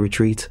hasty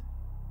retreat.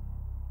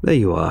 "There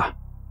you are,"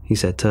 he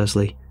said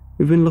tersely.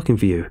 "We've been looking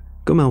for you.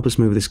 Come help us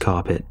move this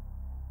carpet."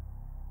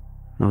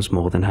 I was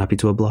more than happy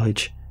to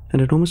oblige,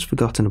 and had almost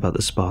forgotten about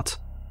the spot,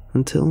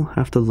 until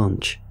after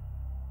lunch.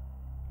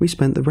 We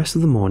spent the rest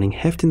of the morning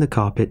hefting the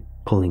carpet,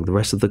 pulling the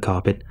rest of the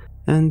carpet,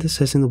 and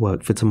assessing the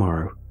work for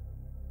tomorrow.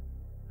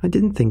 I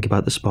didn't think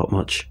about the spot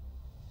much.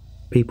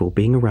 People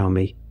being around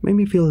me made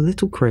me feel a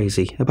little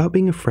crazy about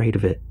being afraid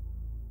of it,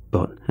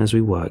 but as we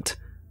worked,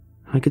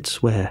 I could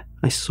swear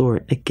I saw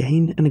it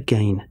again and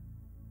again.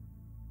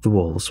 The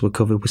walls were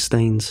covered with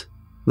stains,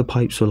 the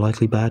pipes were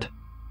likely bad,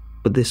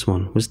 but this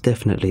one was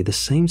definitely the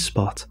same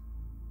spot.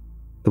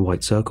 The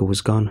white circle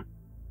was gone,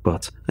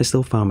 but I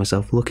still found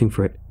myself looking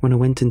for it when I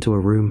went into a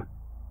room.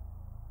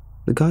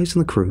 The guys on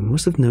the crew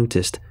must have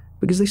noticed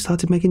because they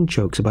started making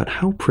jokes about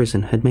how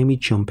prison had made me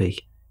jumpy.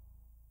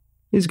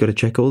 "He's got to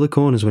check all the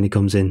corners when he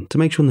comes in to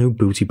make sure no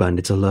booty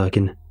bandits are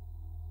lurking,"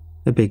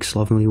 a big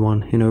slovenly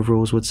one in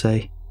overalls would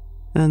say,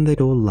 and they'd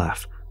all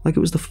laugh like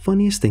it was the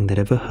funniest thing they'd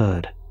ever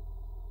heard.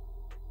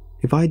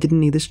 If I didn't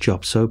need this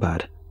job so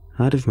bad,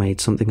 I'd have made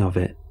something of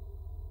it.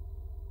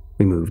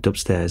 We moved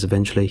upstairs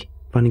eventually,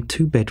 finding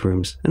 2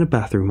 bedrooms and a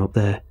bathroom up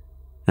there,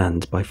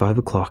 and by 5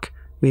 o'clock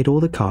we had all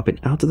the carpet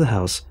out of the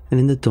house and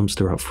in the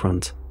dumpster out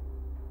front.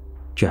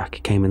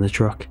 Jack came in the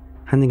truck,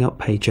 handing out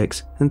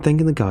paychecks and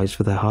thanking the guys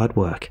for their hard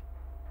work.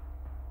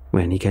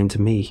 When he came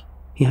to me,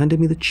 he handed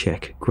me the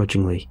check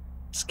grudgingly,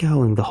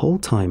 scowling the whole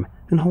time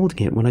and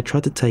holding it when I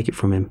tried to take it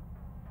from him.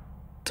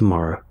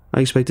 "Tomorrow,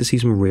 I expect to see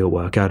some real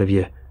work out of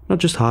you, not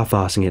just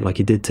half-arsing it like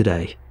you did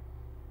today."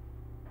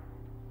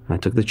 I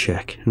took the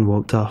check and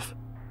walked off.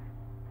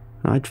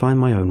 I'd find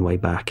my own way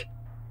back.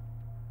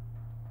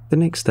 The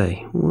next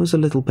day was a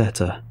little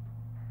better.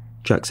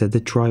 Jack said the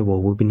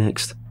drywall would be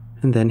next,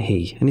 and then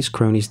he and his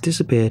cronies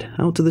disappeared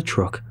out to the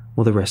truck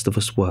while the rest of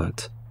us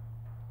worked.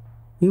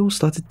 We all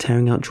started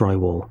tearing out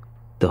drywall,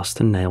 dust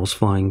and nails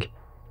flying,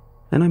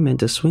 and I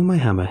meant to swing my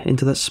hammer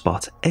into that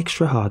spot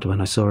extra hard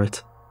when I saw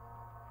it.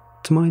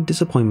 To my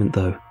disappointment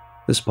though,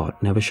 the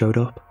spot never showed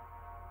up.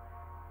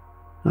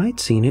 I'd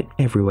seen it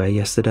everywhere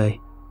yesterday,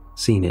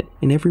 seen it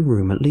in every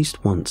room at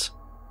least once,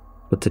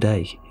 but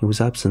today it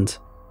was absent.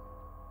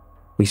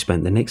 We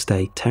spent the next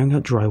day tearing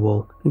out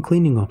drywall and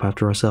cleaning up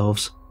after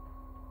ourselves,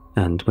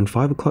 and when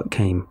 5 o'clock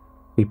came,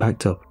 we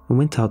packed up and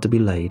went out to be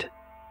laid.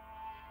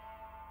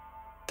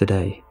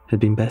 Today had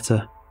been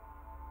better.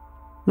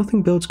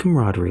 Nothing builds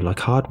camaraderie like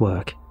hard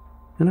work,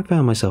 and I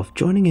found myself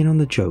joining in on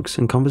the jokes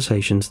and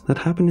conversations that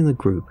happened in the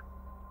group.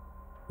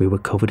 We were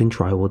covered in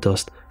drywall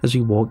dust as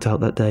we walked out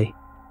that day,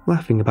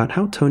 laughing about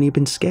how Tony had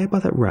been scared by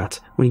that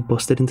rat when he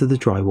busted into the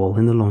drywall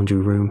in the laundry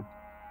room.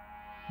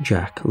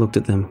 Jack looked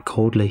at them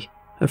coldly,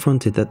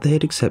 affronted that they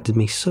had accepted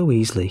me so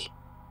easily.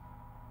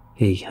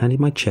 He handed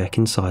my check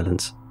in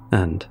silence,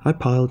 and I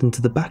piled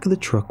into the back of the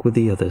truck with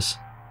the others.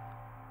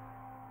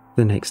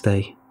 The next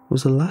day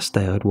was the last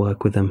day I'd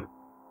work with them.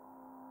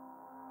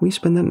 We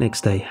spent that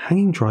next day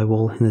hanging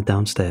drywall in the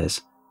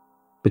downstairs.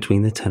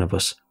 Between the 10 of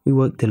us, we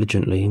worked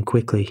diligently and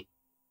quickly.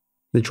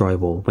 The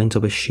drywall went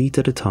up a sheet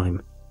at a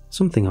time,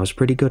 something I was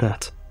pretty good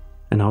at,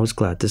 and I was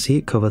glad to see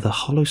it cover the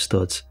hollow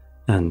studs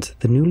and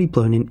the newly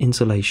blown-in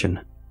insulation.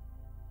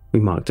 We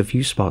marked a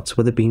few spots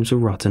where the beams were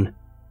rotten,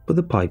 but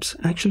the pipes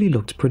actually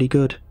looked pretty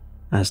good,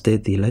 as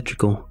did the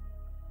electrical.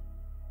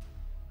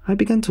 I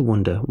began to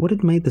wonder what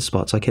had made the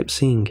spots I kept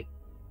seeing.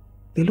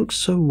 They looked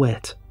so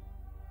wet,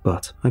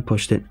 but I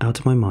pushed it out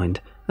of my mind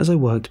as I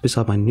worked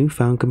beside my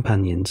newfound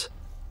companions.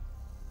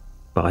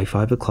 By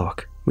 5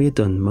 o'clock, we had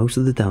done most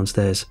of the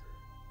downstairs,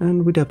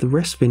 and we'd have the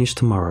rest finished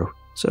tomorrow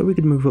so we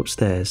could move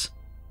upstairs.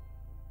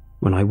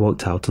 When I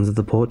walked out onto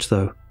the porch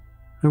though,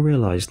 I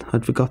realized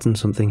I'd forgotten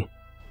something.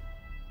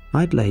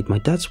 I'd laid my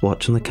dad's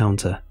watch on the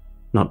counter,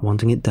 not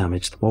wanting it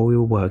damaged while we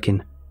were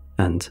working,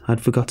 and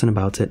I'd forgotten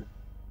about it.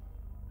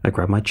 I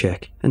grabbed my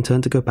check and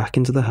turned to go back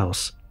into the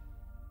house.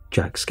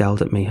 Jack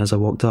scowled at me as I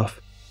walked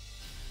off.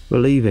 "We're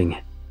leaving,"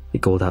 he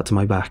called out to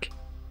my back,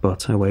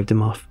 but I waved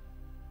him off.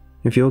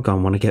 "If you're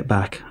gone when I get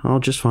back, I'll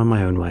just find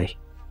my own way."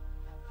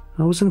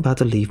 I wasn't about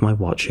to leave my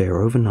watch here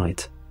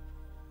overnight.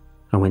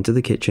 I went to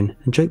the kitchen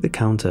and checked the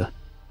counter,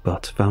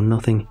 but found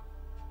nothing.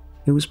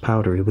 It was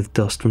powdery with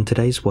dust from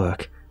today's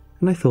work,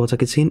 and I thought I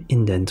could see an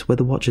indent where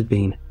the watch had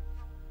been,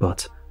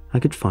 but I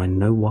could find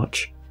no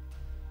watch.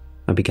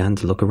 I began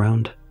to look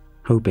around,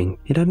 hoping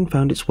it hadn't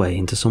found its way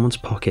into someone's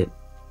pocket,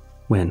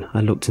 when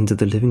I looked into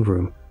the living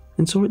room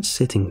and saw it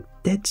sitting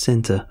dead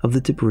center of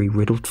the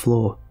debris-riddled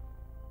floor.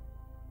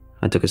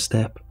 I took a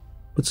step,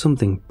 but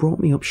something brought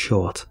me up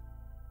short.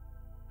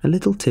 A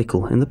little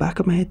tickle in the back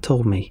of my head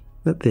told me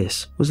that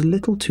this was a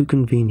little too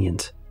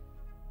convenient.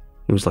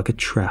 It was like a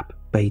trap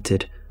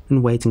baited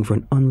and waiting for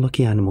an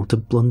unlucky animal to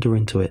blunder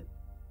into it.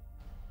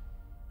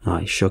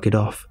 I shook it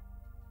off.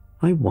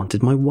 I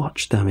wanted my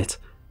watch, damn it,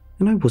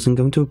 and I wasn't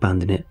going to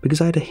abandon it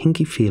because I had a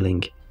hinky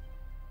feeling.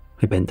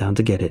 I bent down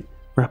to get it,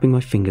 wrapping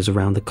my fingers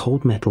around the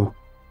cold metal,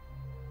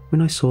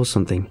 when I saw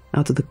something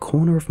out of the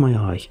corner of my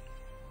eye.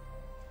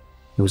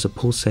 It was a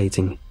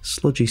pulsating,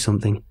 sludgy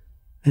something,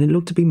 and it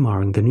looked to be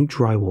marring the new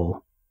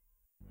drywall.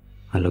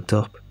 I looked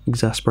up,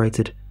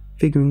 exasperated,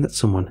 figuring that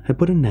someone had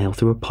put a nail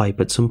through a pipe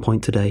at some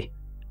point today,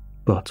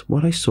 but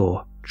what I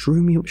saw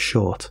drew me up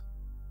short.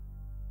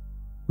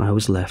 I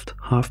was left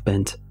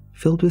half-bent,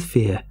 filled with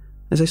fear,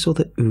 as I saw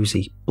the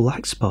oozy,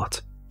 black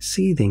spot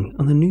seething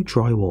on the new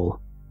drywall.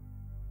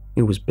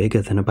 It was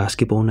bigger than a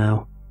basketball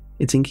now,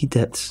 its inky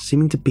depths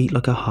seeming to beat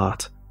like a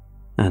heart,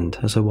 and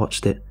as I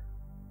watched it,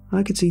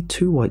 I could see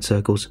 2 white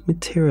circles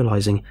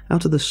materializing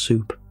out of the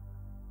soup.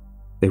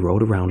 They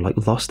rolled around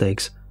like lost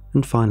eggs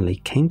and finally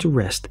came to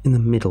rest in the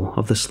middle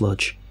of the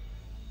sludge.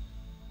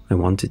 I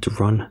wanted to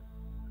run.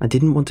 I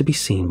didn't want to be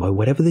seen by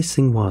whatever this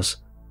thing was,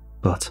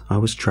 but I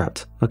was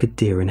trapped like a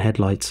deer in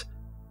headlights.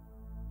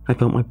 I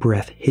felt my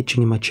breath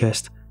hitching in my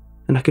chest,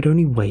 and I could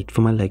only wait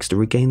for my legs to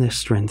regain their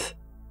strength.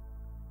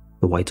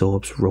 The white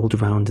orbs rolled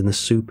around in the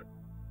soup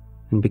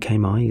and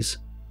became eyes.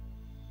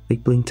 They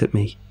blinked at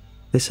me,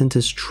 their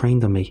centers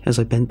trained on me as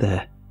I bent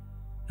there,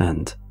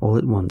 and all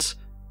at once,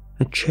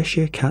 a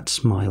Cheshire cat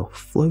smile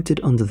floated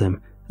under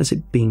them as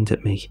it beamed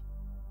at me.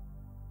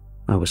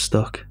 I was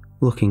stuck,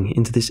 looking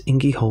into this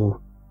inky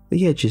hole,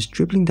 the edges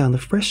dribbling down the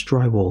fresh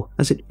drywall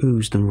as it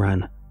oozed and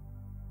ran.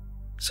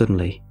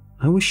 Suddenly,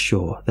 I was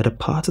sure that a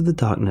part of the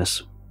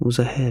darkness was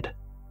ahead.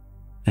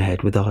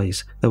 Ahead with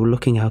eyes that were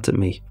looking out at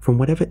me from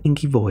whatever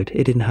inky void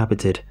it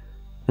inhabited,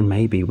 and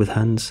maybe with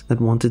hands that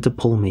wanted to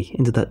pull me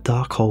into that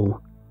dark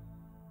hole.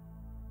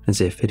 As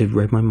if it had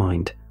read my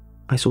mind,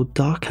 I saw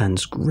dark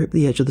hands grip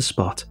the edge of the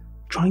spot,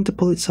 trying to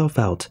pull itself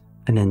out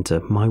and enter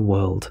my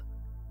world.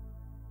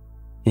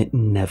 It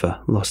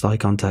never lost eye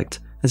contact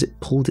as it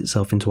pulled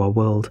itself into our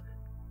world,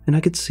 and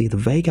I could see the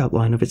vague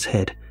outline of its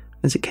head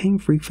as it came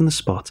free from the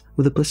spot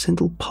with a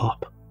placental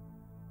pop.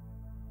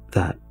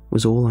 That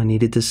was all I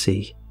needed to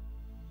see.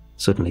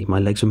 Suddenly my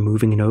legs were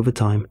moving in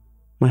overtime,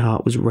 my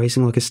heart was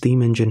racing like a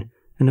steam engine,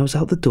 and I was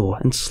out the door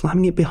and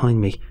slamming it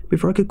behind me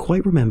before I could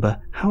quite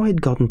remember how I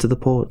had gotten to the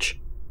porch.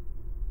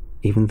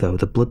 Even though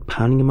the blood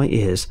pounding in my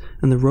ears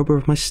and the rubber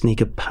of my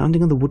sneaker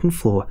pounding on the wooden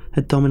floor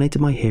had dominated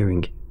my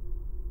hearing,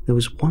 there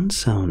was one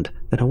sound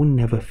that I will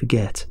never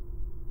forget.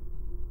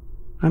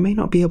 I may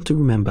not be able to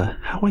remember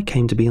how I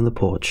came to be on the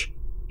porch,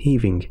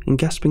 heaving and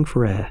gasping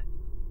for air,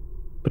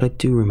 but I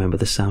do remember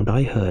the sound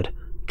I heard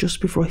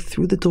just before I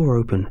threw the door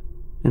open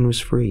and was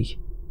free.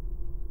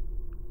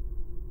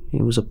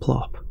 It was a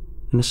plop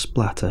and a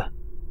splatter,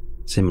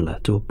 similar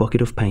to a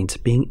bucket of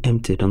paint being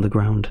emptied on the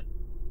ground.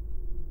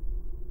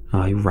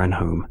 I ran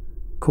home,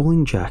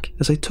 calling Jack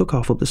as I took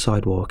off up the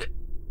sidewalk.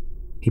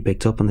 He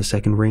picked up on the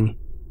second ring.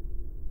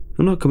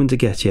 "I'm not coming to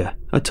get you.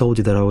 I told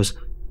you that I was...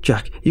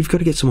 Jack, you've got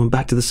to get someone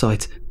back to the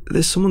site.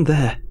 There's someone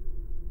there."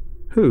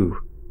 "Who?"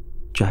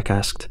 Jack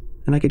asked,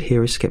 and I could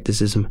hear his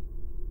skepticism.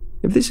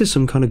 "If this is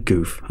some kind of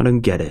goof, I don't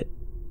get it."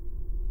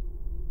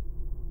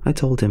 I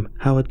told him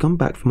how I'd gone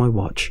back for my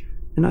watch,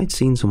 and I'd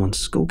seen someone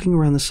skulking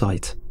around the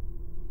site.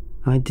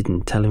 I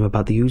didn't tell him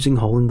about the oozing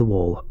hole in the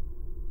wall.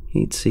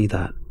 He'd see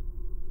that.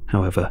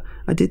 However,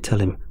 I did tell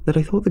him that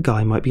I thought the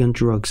guy might be on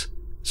drugs,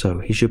 so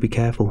he should be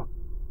careful.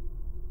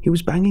 He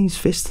was banging his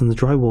fists on the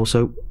drywall,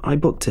 so I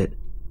booked it.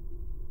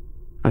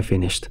 I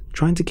finished,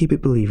 trying to keep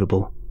it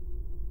believable.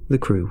 The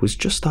crew was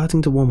just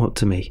starting to warm up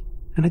to me,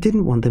 and I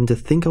didn't want them to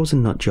think I was a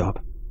nut job.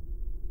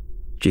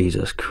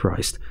 "Jesus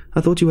Christ,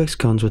 I thought you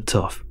ex-cons were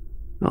tough.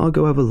 I'll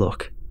go have a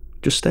look.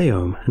 Just stay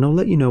home, and I'll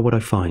let you know what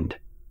I find."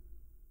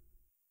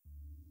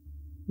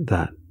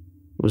 That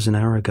was an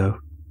hour ago.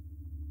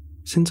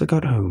 Since I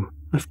got home,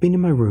 I've been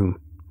in my room,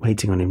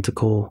 waiting on him to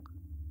call,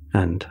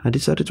 and I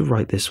decided to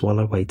write this while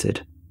I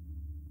waited.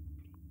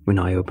 When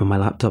I opened my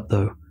laptop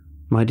though,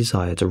 my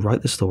desire to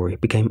write the story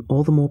became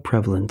all the more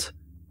prevalent.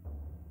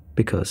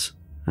 Because,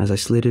 as I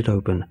slid it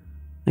open,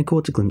 I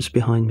caught a glimpse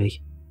behind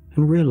me,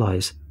 and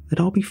realized that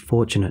I'll be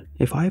fortunate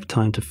if I have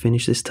time to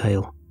finish this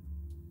tale.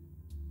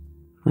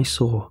 I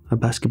saw a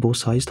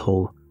basketball-sized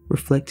hole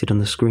reflected on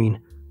the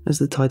screen as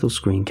the title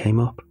screen came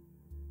up.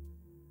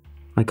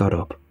 I got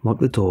up,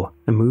 locked the door,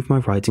 and moved my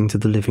writing to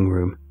the living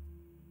room.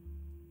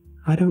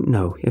 I don't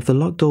know if the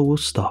locked door will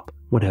stop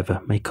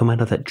whatever may come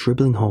out of that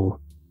dribbling hole,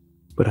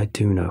 but I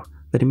do know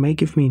that it may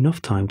give me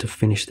enough time to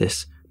finish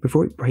this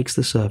before it breaks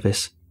the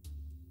surface.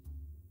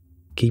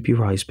 Keep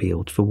your eyes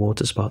peeled for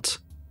water spots.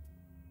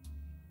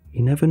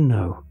 You never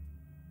know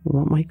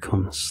what might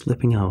come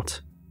slipping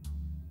out.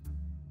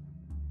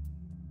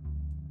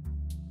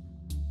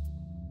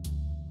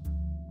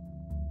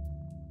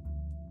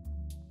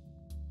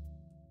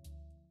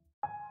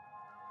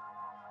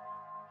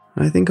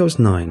 I think I was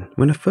 9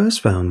 when I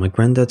first found my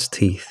granddad's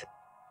teeth.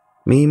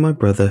 Me and my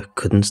brother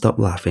couldn't stop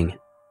laughing.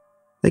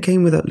 They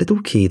came with that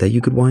little key that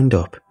you could wind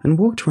up and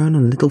walked around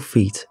on little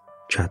feet,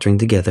 chattering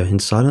together in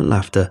silent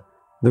laughter.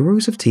 The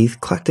rows of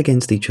teeth clacked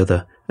against each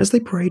other as they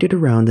paraded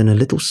around in a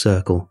little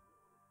circle.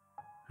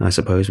 I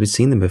suppose we'd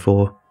seen them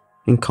before,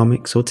 in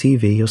comics or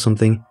TV or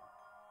something,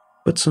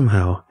 but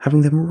somehow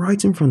having them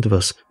right in front of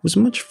us was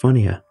much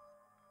funnier.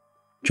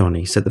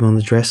 Johnny set them on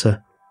the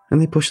dresser, and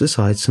they pushed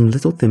aside some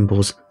little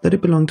thimbles that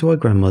had belonged to our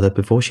grandmother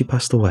before she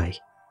passed away.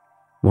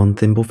 One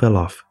thimble fell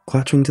off,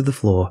 clattering to the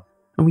floor,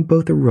 and we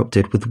both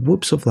erupted with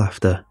whoops of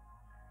laughter.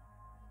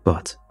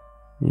 But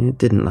it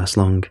didn't last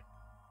long.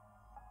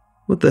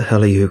 "What the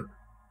hell are you?"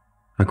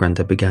 our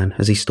granddad began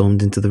as he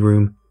stormed into the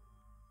room.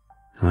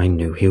 I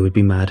knew he would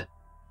be mad.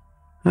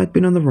 I'd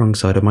been on the wrong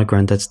side of my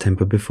granddad's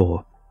temper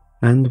before,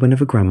 and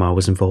whenever Grandma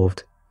was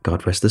involved,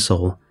 God rest her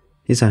soul,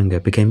 his anger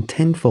became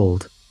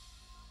tenfold.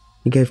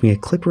 He gave me a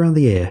clip around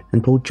the ear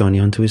and pulled Johnny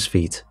onto his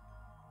feet.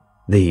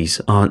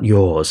 "These aren't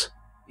yours,"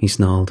 he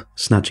snarled,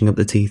 snatching up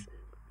the teeth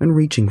and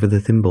reaching for the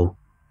thimble.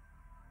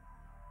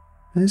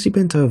 As he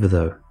bent over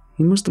though,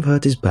 he must have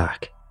hurt his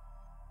back.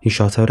 He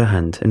shot out a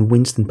hand and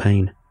winced in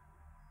pain.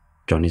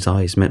 Johnny's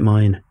eyes met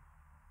mine.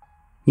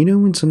 You know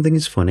when something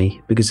is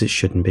funny because it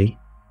shouldn't be?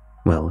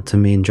 Well, to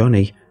me and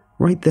Johnny,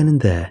 right then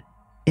and there,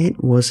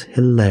 it was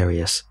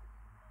hilarious.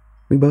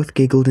 We both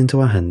giggled into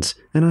our hands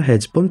and our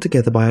heads bumped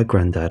together by our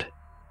granddad.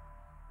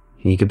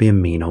 He could be a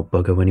mean old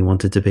bugger when he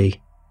wanted to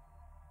be.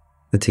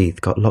 The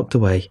teeth got locked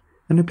away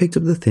and I picked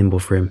up the thimble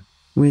for him,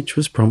 which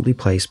was promptly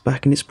placed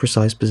back in its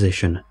precise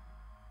position.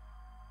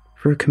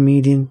 "For a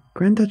comedian,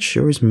 Granddad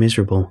sure is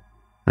miserable,"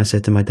 I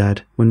said to my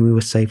dad when we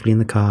were safely in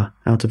the car,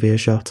 out of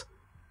earshot.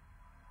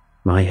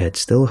 My head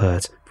still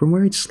hurt from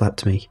where he'd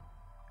slapped me.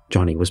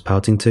 Johnny was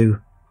pouting too.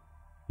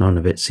 None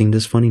of it seemed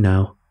as funny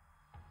now.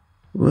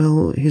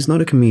 "Well, he's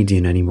not a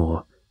comedian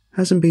anymore.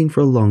 Hasn't been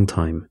for a long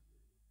time,"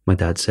 my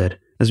dad said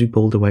as we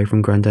pulled away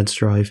from Granddad's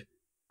drive.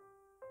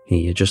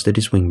 He adjusted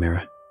his wing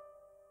mirror.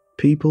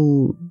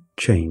 "People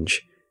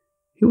change.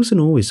 He wasn't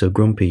always so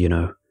grumpy, you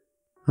know.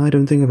 I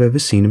don't think I've ever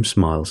seen him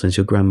smile since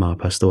your grandma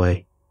passed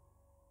away."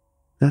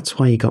 "That's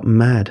why he got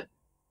mad,"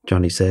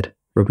 Johnny said,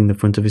 rubbing the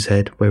front of his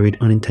head where he'd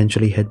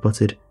unintentionally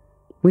headbutted.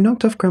 "We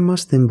knocked off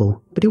Grandma's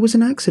thimble, but it was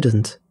an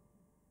accident."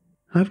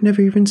 "I've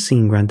never even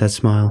seen Granddad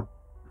smile,"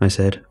 I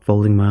said,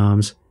 folding my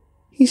arms.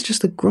 "He's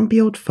just a grumpy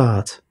old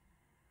fart."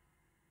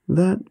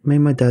 That made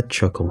my dad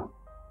chuckle.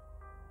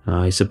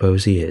 "I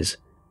suppose he is,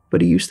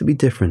 but he used to be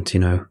different, you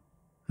know.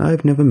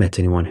 I've never met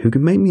anyone who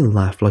could make me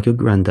laugh like your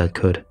granddad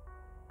could."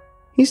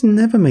 "He's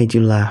never made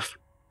you laugh,"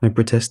 I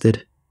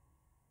protested.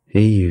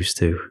 "He used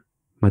to,"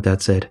 my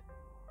dad said.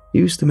 "He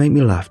used to make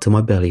me laugh till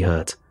my belly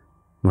hurt.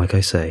 Like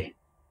I say,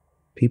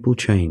 people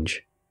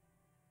change."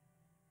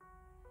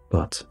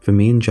 But for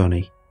me and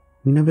Johnny,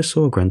 we never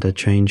saw Granddad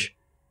change.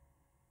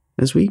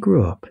 As we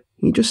grew up,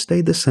 he just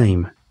stayed the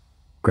same.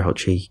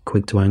 Grouchy,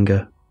 quick to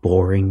anger,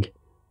 boring.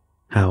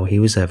 How he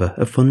was ever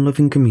a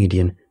fun-loving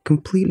comedian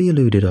completely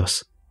eluded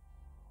us.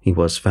 He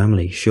was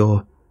family,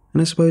 sure,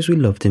 and I suppose we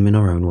loved him in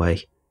our own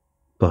way.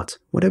 But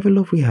whatever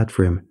love we had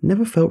for him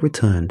never felt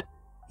returned,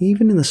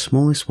 even in the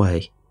smallest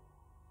way.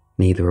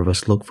 Neither of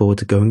us looked forward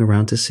to going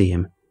around to see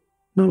him,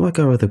 not like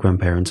our other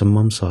grandparents on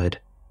Mum's side.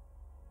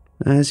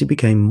 As he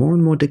became more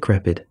and more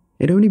decrepit,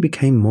 it only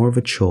became more of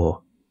a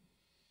chore.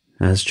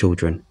 As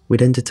children,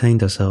 we'd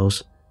entertained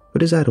ourselves,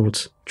 but as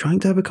adults,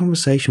 trying to have a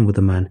conversation with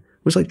the man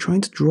was like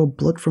trying to draw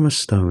blood from a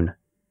stone.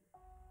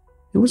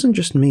 It wasn't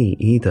just me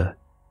either.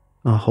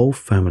 Our whole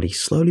family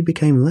slowly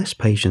became less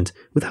patient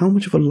with how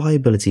much of a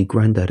liability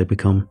Granddad had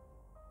become.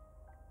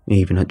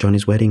 Even at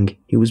Johnny's wedding,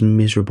 he was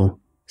miserable,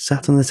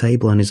 sat on the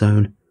table on his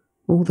own.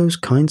 All those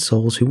kind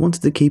souls who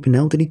wanted to keep an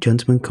elderly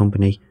gentleman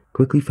company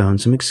quickly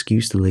found some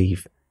excuse to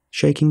leave,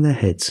 shaking their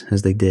heads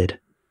as they did.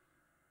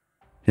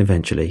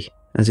 Eventually,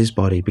 as his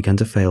body began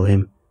to fail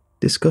him,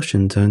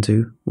 discussion turned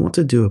to what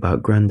to do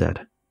about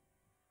Granddad.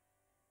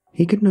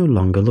 He could no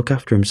longer look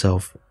after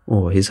himself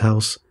or his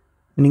house,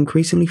 and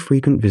increasingly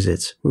frequent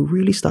visits were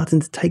really starting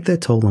to take their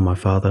toll on my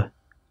father.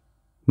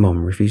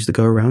 Mum refused to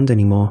go around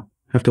anymore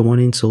after one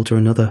insult or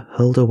another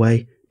hurled her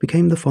way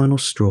became the final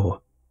straw.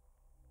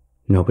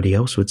 Nobody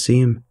else would see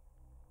him.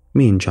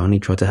 Me and Johnny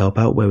tried to help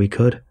out where we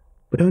could,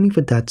 but only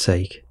for Dad's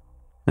sake.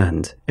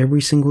 And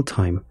every single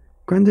time,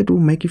 Granddad will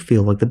make you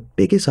feel like the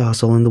biggest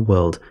arsehole in the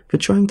world for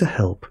trying to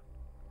help.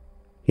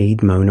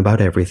 He'd moan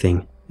about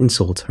everything,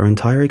 insult our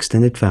entire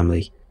extended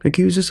family,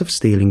 accuse us of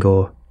stealing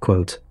or,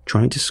 quote,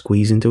 trying to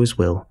squeeze into his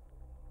will.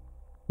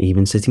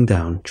 Even sitting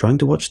down, trying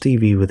to watch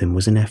TV with him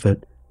was an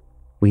effort.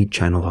 We'd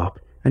channel hop,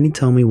 and he'd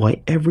tell me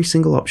why every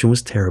single option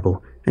was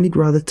terrible and he'd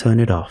rather turn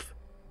it off.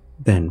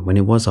 Then, when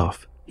it was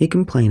off, he'd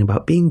complain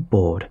about being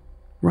bored,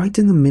 right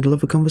in the middle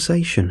of a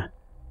conversation.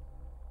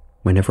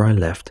 Whenever I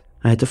left,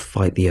 I had to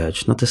fight the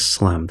urge not to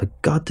slam the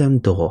goddamn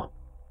door.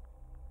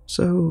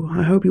 So,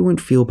 I hope you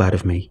won't feel bad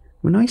of me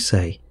when I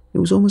say it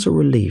was almost a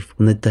relief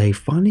when the day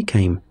finally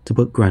came to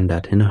put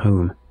Grandad in a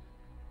home.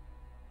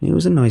 It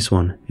was a nice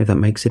one, if that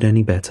makes it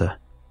any better.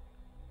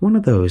 One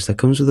of those that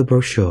comes with a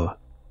brochure.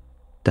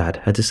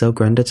 Dad had to sell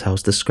Grandad's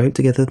house to scrape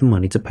together the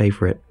money to pay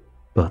for it,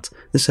 but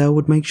the sale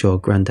would make sure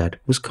Grandad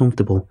was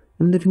comfortable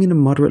and living in a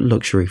moderate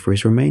luxury for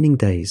his remaining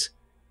days.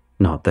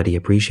 Not that he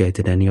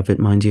appreciated any of it,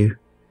 mind you.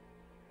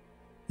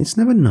 It's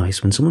never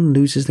nice when someone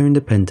loses their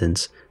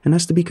independence and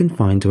has to be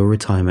confined to a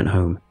retirement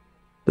home,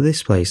 but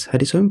this place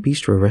had its own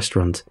bistro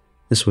restaurant,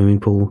 a swimming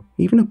pool,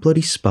 even a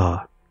bloody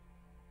spa.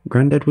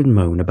 Grandad would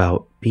moan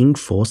about being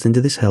forced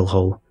into this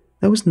hellhole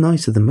that was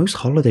nicer than most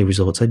holiday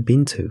resorts I'd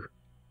been to.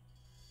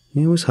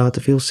 It was hard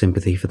to feel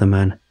sympathy for the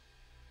man.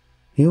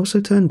 He also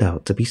turned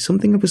out to be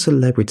something of a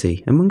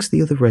celebrity amongst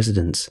the other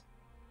residents.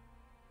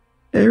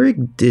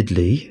 "Eric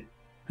Diddley,"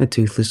 a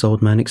toothless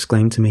old man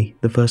exclaimed to me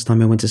the first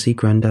time I went to see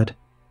Grandad.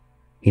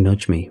 He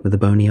nudged me with a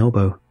bony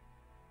elbow.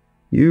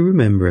 "You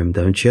remember him,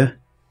 don't you?"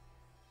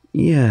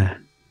 "Yeah,"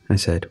 I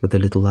said with a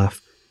little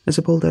laugh as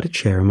I pulled out a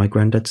chair on my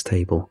Grandad's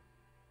table.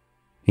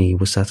 He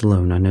was sat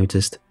alone, I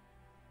noticed.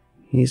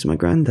 "He's my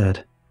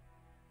Grandad."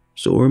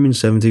 "Saw him in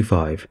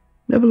 75.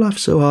 Never laughed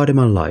so hard in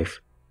my life.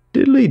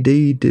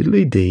 Diddly-dee,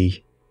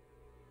 diddly-dee."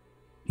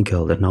 He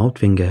curled a gnarled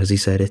finger as he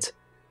said it.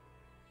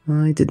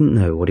 I didn't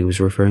know what he was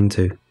referring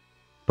to,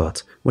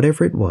 but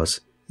whatever it was,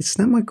 it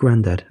snapped my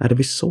Grandad out of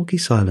his sulky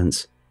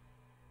silence.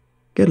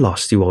 "Get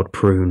lost, you old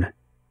prune,"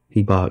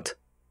 he barked.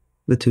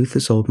 The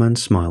toothless old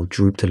man's smile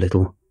drooped a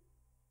little.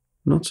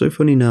 "Not so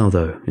funny now,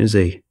 though, is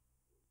he?"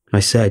 "I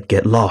said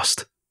get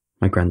lost,"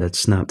 my Grandad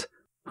snapped,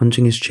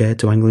 hunching his chair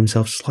to angle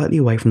himself slightly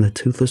away from the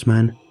toothless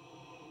man.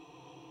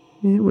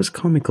 It was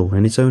comical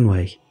in its own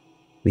way,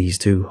 these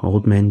two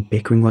old men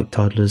bickering like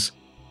toddlers,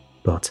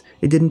 but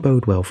it didn't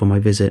bode well for my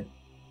visit.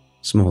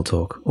 Small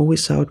talk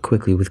always soured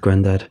quickly with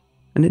Grandad,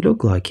 and it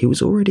looked like he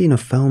was already in a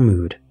foul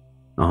mood,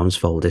 arms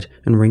folded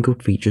and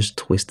wrinkled features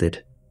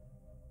twisted.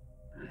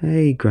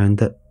 "Hey,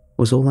 Grandad,"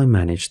 was all I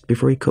managed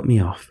before he cut me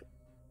off.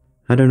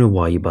 "I don't know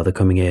why you bother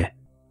coming here.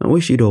 I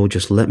wish you'd all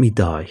just let me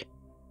die."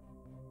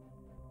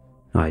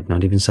 I'd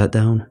not even sat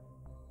down.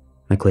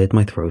 I cleared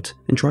my throat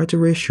and tried to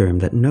reassure him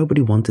that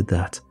nobody wanted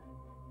that.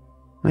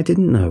 I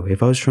didn't know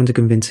if I was trying to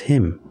convince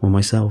him or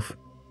myself.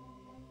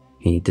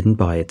 He didn't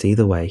buy it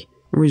either way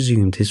and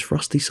resumed his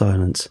frosty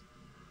silence.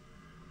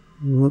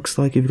 "Looks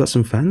like you've got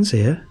some fans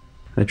here,"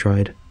 I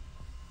tried.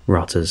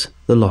 "Rotters,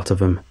 the lot of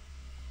them."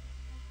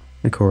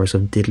 A chorus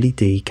of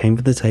diddly-dee came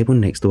from the table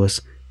next to us,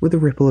 with a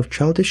ripple of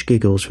childish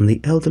giggles from the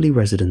elderly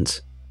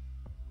residents.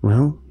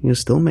 Well, you're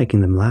still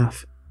making them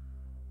laugh.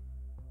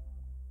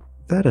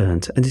 That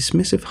earned a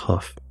dismissive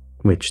huff,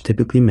 which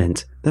typically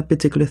meant that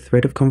particular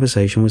thread of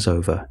conversation was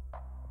over.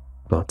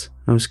 But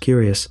I was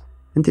curious,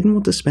 and didn't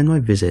want to spend my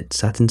visit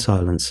sat in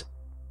silence.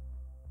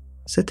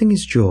 Setting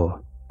his jaw,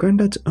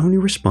 Grandad's only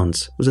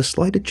response was a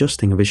slight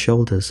adjusting of his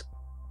shoulders.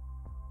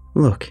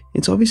 "Look,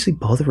 it's obviously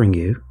bothering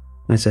you,"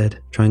 I said,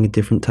 trying a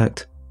different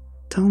tact.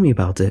 "Tell me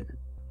about it."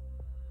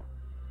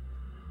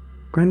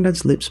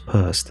 Grandad's lips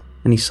pursed,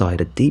 and he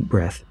sighed a deep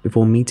breath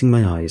before meeting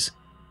my eyes.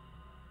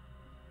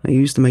 "I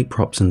used to make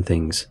props and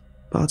things,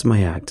 part of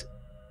my act.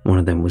 One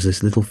of them was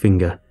this little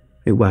finger.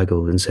 It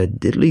waggled and said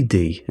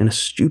diddly-dee in a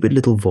stupid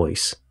little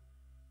voice."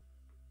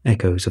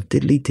 Echoes of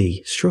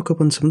diddly-dee struck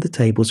up on some of the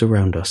tables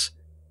around us.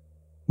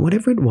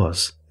 Whatever it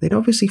was, they'd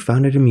obviously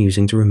found it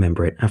amusing to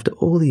remember it after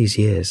all these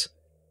years.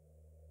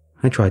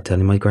 I tried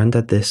telling my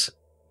Grandad this,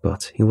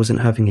 but he wasn't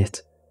having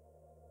it.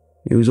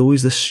 It was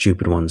always the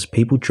stupid ones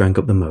people drank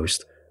up the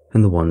most,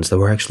 and the ones that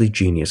were actually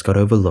genius got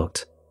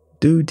overlooked.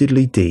 "Do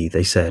diddly-dee,"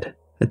 they said.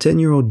 A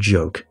 10-year-old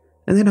joke,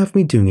 and they'd have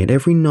me doing it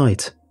every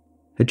night.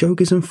 A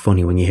joke isn't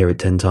funny when you hear it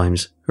 10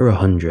 times, or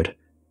 100.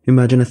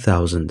 Imagine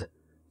 1,000.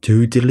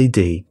 "Do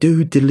diddly-dee,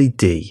 do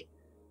diddly-dee,"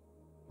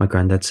 my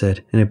Grandad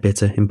said in a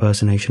bitter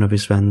impersonation of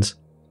his fans.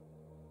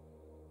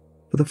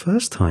 For the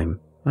first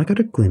time, I got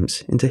a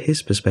glimpse into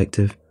his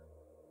perspective.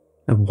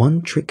 A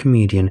one-trick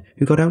comedian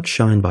who got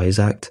outshined by his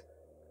act.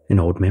 An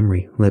old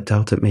memory leapt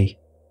out at me.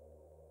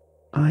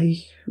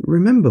 "I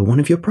remember one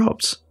of your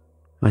props,"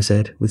 I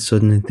said with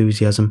sudden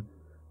enthusiasm.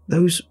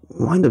 "Those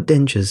wind-up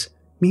dentures.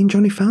 Me and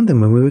Johnny found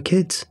them when we were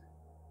kids."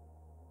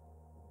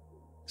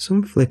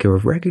 Some flicker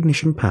of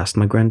recognition passed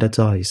my Grandad's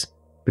eyes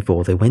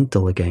before they went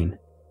dull again.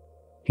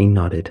 He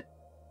nodded.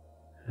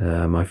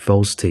 My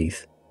false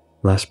teeth.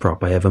 Last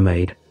prop I ever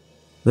made.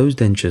 Those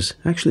dentures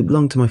actually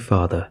belonged to my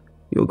father,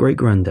 your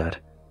great-granddad.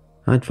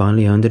 I'd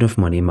finally earned enough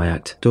money in my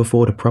act to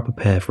afford a proper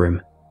pair for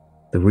him.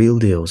 The real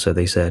deal, so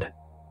they said.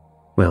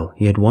 Well,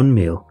 he had one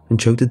meal and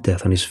choked to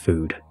death on his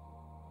food."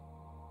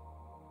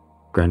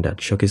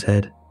 Grandad shook his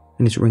head,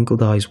 and his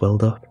wrinkled eyes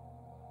welled up.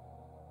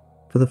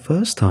 For the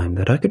first time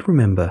that I could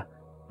remember,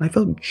 I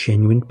felt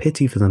genuine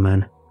pity for the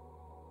man.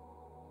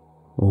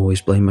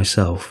 "Always blame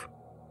myself,"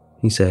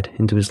 he said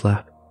into his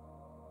lap.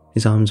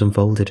 His arms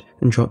unfolded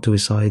and dropped to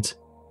his sides.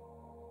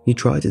 "You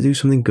try to do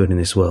something good in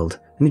this world,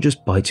 and it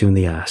just bites you in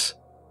the ass."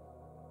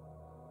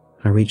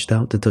 I reached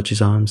out to touch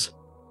his arms.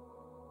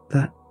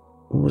 "That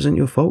wasn't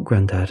your fault,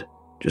 Grandad.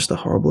 Just a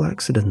horrible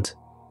accident."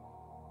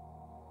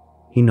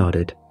 He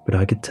nodded, but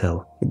I could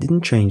tell it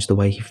didn't change the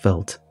way he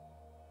felt.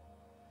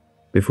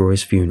 Before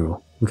his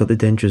funeral, we got the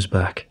dentures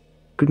back.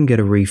 Couldn't get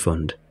a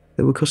refund.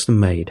 They were custom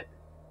made,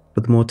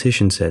 but the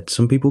mortician said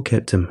some people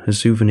kept them as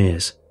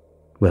souvenirs.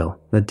 Well,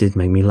 that did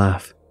make me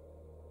laugh.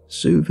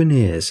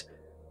 Souvenirs.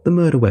 The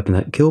murder weapon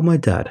that killed my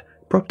dad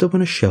propped up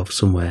on a shelf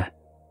somewhere.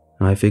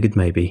 I figured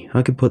maybe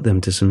I could put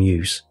them to some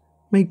use.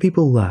 Make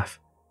people laugh.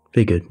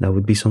 Figured that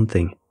would be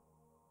something.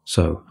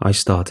 So I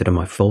started on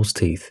my false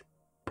teeth.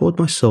 Poured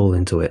my soul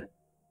into it.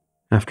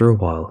 After a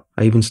while,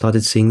 I even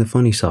started seeing the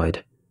funny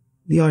side.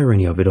 The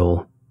irony of it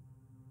all.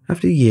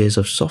 After years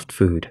of soft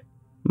food,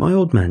 my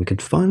old man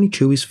could finally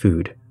chew his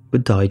food,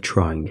 but died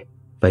trying,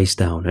 face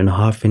down in a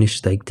half-finished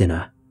steak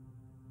dinner.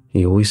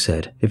 He always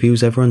said if he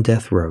was ever on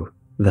death row,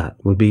 that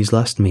would be his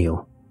last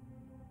meal.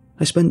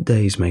 I spent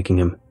days making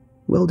him,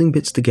 welding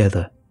bits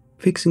together,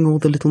 fixing all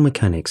the little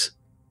mechanics.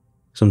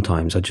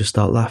 Sometimes I'd just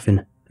start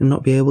laughing and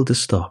not be able to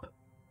stop.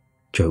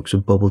 Jokes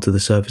would bubble to the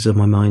surface of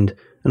my mind,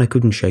 and I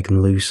couldn't shake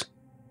them loose.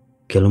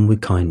 Kill 'em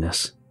with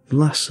kindness, the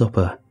Last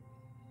Supper.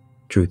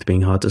 Truth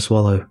being hard to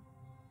swallow.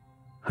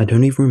 I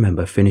don't even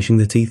remember finishing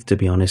the teeth, to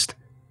be honest.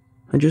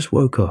 I just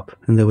woke up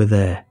and they were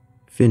there,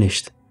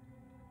 finished.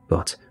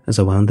 But as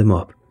I wound them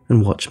up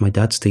and watched my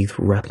dad's teeth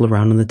rattle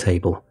around on the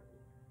table,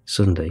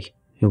 suddenly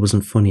it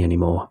wasn't funny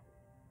anymore.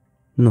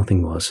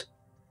 Nothing was.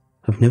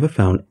 I've never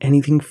found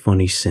anything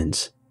funny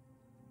since.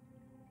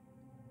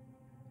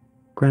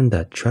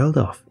 Grandad trailed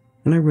off,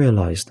 and I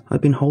realised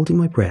I'd been holding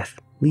my breath,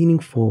 leaning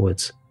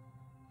forwards.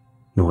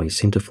 Noise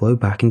seemed to flow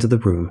back into the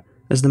room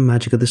as the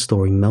magic of the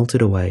story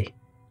melted away.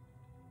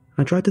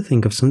 I tried to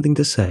think of something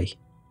to say,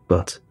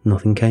 but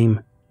nothing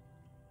came.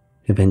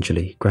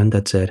 Eventually,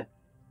 Grandad said,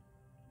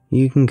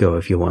 "You can go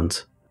if you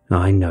want.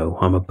 I know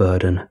I'm a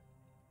burden."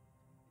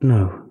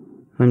 "No,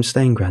 I'm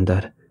staying,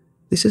 Grandad.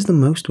 This is the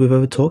most we've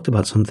ever talked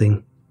about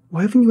something.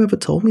 Why haven't you ever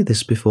told me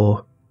this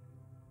before?"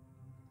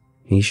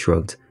 He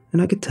shrugged,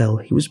 and I could tell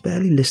he was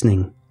barely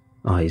listening,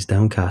 eyes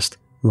downcast,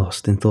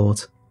 lost in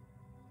thought.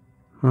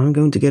 "I'm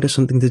going to get us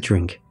something to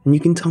drink, and you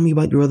can tell me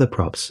about your other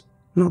props.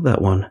 Not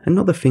that one, and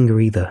not the finger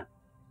either.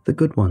 The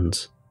good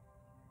ones."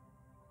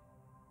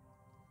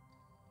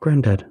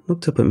 Grandad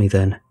looked up at me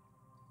then.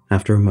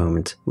 After a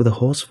moment, with a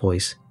hoarse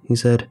voice, he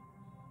said,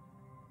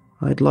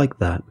 "I'd like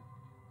that."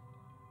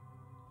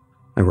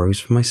 I rose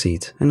from my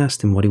seat and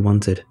asked him what he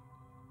wanted.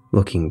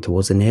 Looking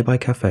towards a nearby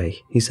cafe,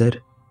 he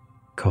said,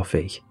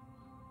 "Coffee,"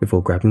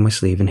 before grabbing my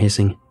sleeve and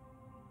hissing,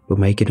 "We'll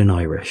make it an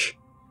Irish."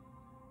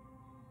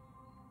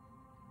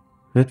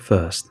 At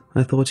first,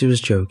 I thought he was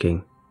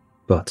joking,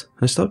 but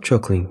I stopped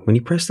chuckling when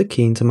he pressed the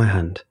key into my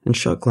hand and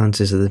shot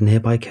glances at the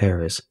nearby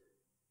carers.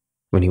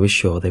 When he was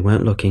sure they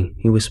weren't looking,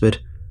 he whispered,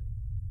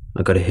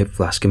 "I got a hip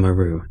flask in my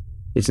room.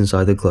 It's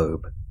inside the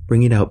globe.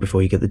 Bring it out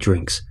before you get the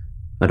drinks.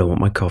 I don't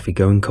want my coffee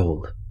going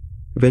cold.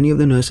 If any of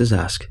the nurses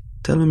ask,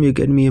 tell them you're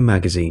getting me a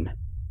magazine."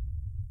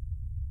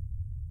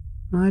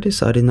 I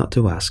decided not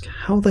to ask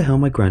how the hell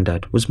my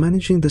Grandad was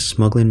managing the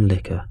smuggling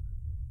liquor.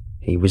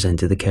 He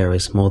resented the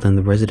carers more than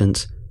the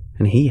residents,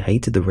 and he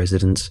hated the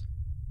residents.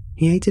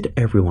 He hated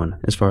everyone,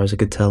 as far as I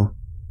could tell.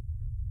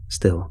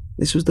 Still,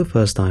 this was the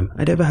first time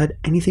I'd ever had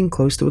anything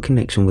close to a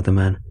connection with the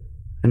man,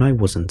 and I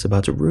wasn't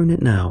about to ruin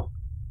it now.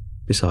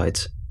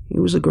 Besides, he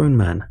was a grown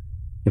man.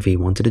 If he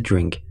wanted a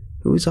drink,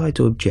 who was I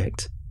to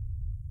object?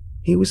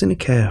 He was in a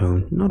care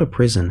home, not a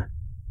prison.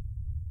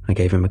 I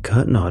gave him a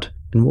curt nod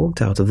and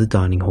walked out of the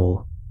dining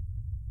hall.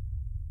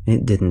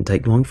 It didn't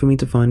take long for me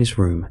to find his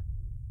room.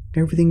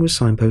 Everything was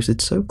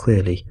signposted so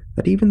clearly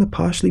that even the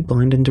partially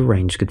blind and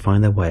deranged could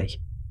find their way.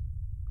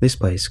 This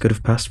place could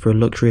have passed for a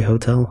luxury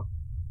hotel.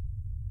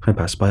 I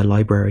passed by a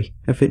library,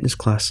 a fitness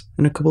class,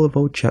 and a couple of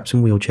old chaps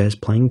in wheelchairs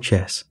playing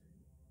chess.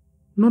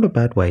 Not a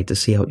bad way to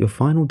see out your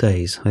final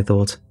days, I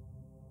thought.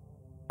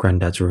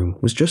 Grandad's room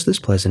was just as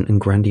pleasant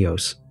and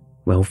grandiose,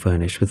 well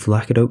furnished with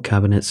lacquered oak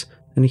cabinets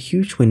and a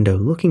huge window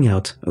looking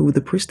out over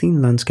the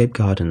pristine landscape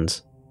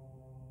gardens.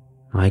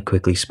 I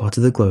quickly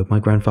spotted the globe my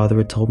grandfather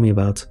had told me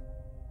about,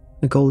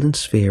 a golden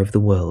sphere of the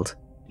world,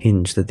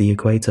 hinged at the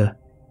equator,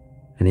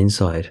 and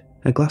inside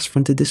a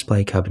glass-fronted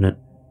display cabinet,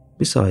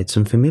 beside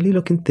some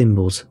familiar-looking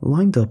thimbles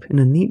lined up in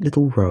a neat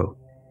little row.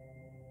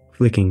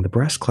 Flicking the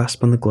brass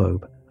clasp on the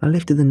globe, I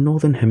lifted the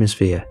northern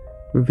hemisphere,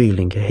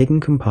 revealing a hidden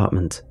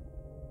compartment.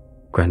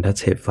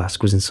 Grandad's hip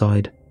flask was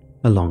inside,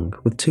 along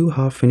with 2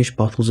 half-finished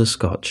bottles of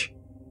scotch.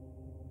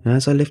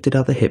 As I lifted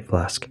out the hip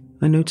flask,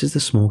 I noticed the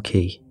small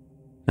key,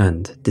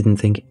 and didn't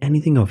think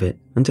anything of it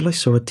until I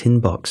saw a tin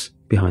box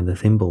behind the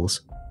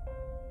thimbles.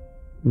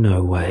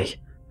 "No way,"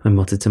 I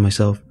muttered to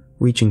myself,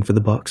 reaching for the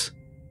box.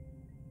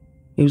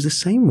 It was the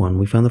same one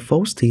we found the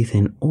false teeth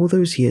in all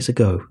those years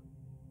ago,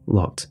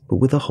 locked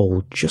but with a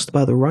hole just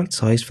about the right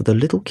size for the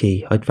little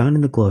key I'd found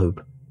in the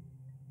globe.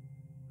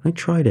 I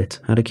tried it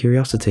out of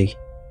curiosity,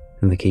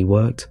 and the key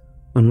worked,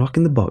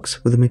 unlocking the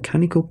box with a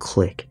mechanical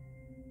click.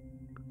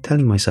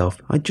 Telling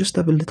myself I'd just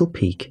have a little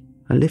peek,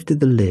 I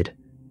lifted the lid,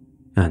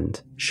 and,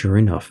 sure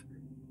enough,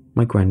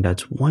 my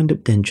granddad's wind-up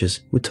dentures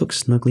were tucked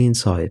snugly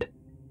inside.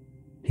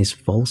 His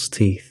false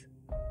teeth.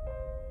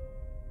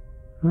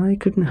 I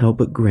couldn't help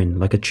but grin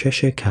like a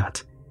Cheshire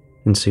cat,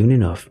 and soon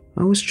enough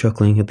I was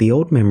chuckling at the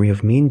old memory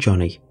of me and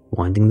Johnny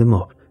winding them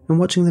up and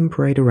watching them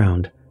parade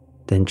around,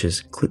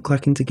 dentures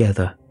click-clacking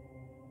together.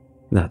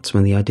 That's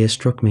when the idea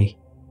struck me.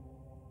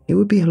 It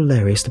would be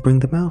hilarious to bring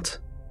them out,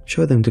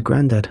 show them to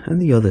Grandad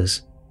and the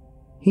others.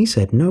 He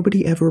said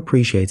nobody ever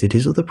appreciated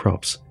his other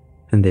props,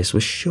 and this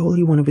was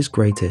surely one of his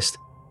greatest.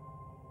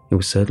 It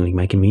was certainly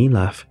making me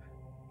laugh,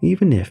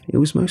 even if it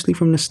was mostly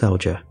from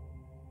nostalgia.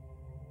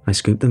 I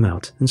scooped them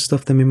out and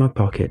stuffed them in my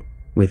pocket,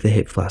 with the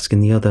hip flask in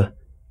the other,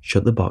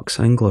 shut the box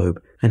and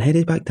globe, and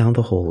headed back down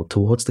the hall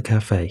towards the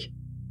cafe.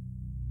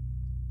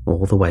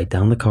 All the way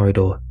down the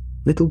corridor,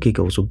 little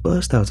giggles would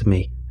burst out of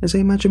me as I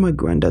imagined my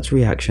granddad's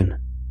reaction.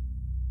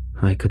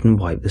 I couldn't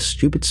wipe the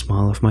stupid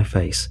smile off my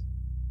face,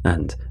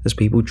 and as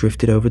people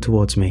drifted over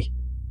towards me,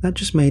 that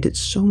just made it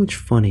so much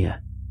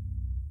funnier.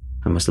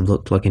 I must have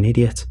looked like an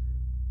idiot,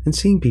 and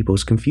seeing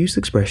people's confused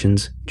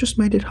expressions just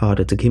made it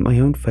harder to keep my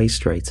own face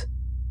straight.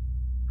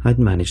 I'd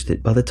managed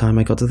it by the time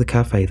I got to the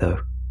cafe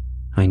though.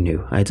 I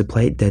knew I had to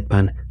play it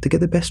deadpan to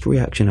get the best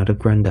reaction out of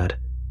Grandad,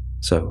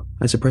 so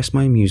I suppressed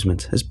my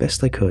amusement as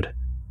best I could.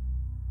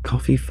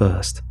 Coffee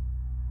first.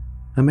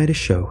 I made a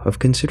show of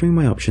considering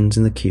my options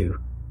in the queue,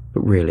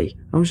 but really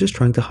I was just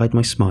trying to hide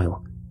my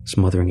smile,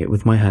 smothering it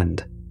with my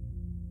hand.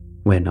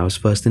 When I was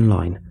first in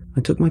line,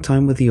 I took my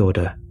time with the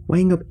order,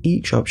 weighing up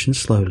each option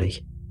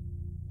slowly.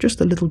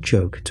 Just a little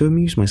joke to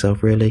amuse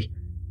myself really,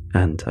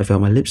 and I felt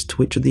my lips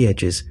twitch at the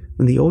edges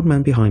when the old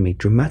man behind me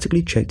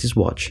dramatically checked his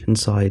watch and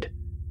sighed.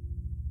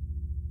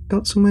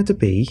 "Got somewhere to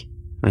be?"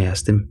 I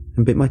asked him,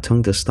 and bit my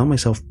tongue to stop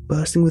myself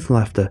bursting with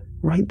laughter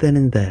right then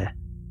and there.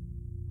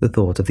 The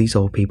thought of these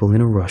old people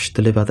in a rush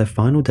to live out their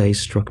final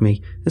days struck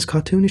me as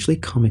cartoonishly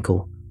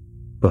comical,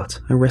 but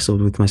I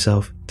wrestled with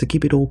myself to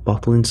keep it all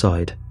bottled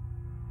inside.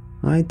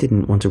 I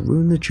didn't want to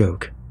ruin the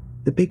joke,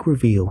 the big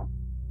reveal.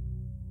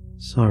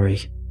 "Sorry,"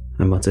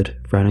 I muttered,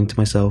 frowning to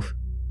myself.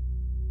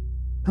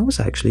 That was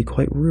actually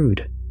quite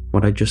rude,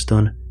 what I'd just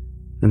done,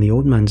 and the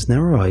old man's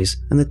narrow eyes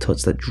and the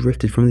tuts that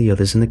drifted from the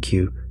others in the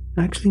queue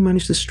actually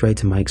managed to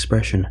straighten my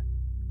expression.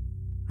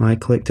 I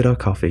collected our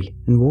coffee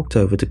and walked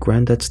over to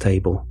Grandad's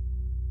table.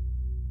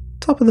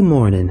 "Top of the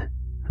morning,"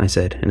 I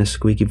said in a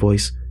squeaky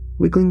voice,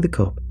 wiggling the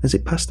cup as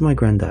it passed to my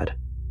Grandad.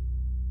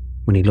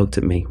 When he looked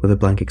at me with a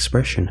blank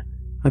expression,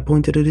 I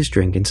pointed at his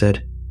drink and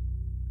said,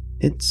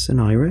 "It's an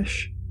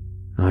Irish?"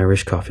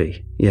 "Irish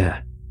coffee,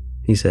 yeah,"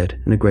 he said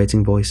in a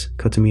grating voice,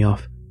 cutting me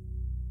off.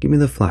 "Give me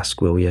the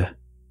flask, will ya?"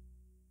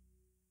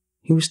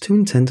 He was too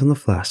intent on the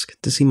flask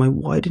to see my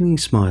widening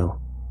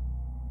smile.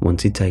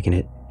 Once he'd taken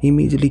it, he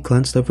immediately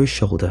glanced over his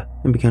shoulder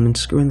and began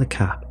unscrewing the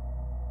cap.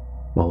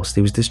 Whilst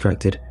he was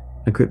distracted,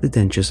 I gripped the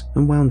dentures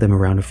and wound them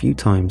around a few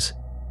times.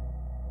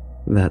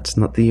 "That's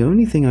not the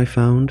only thing I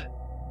found,"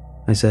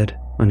 I said,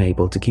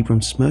 unable to keep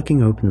from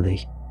smirking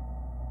openly.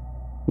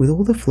 With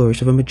all the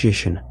flourish of a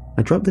magician,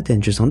 I dropped the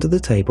dentures onto the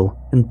table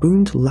and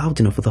boomed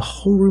loud enough for the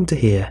whole room to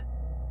hear.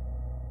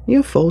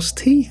 "Your false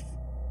teeth!"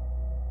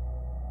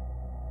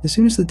 As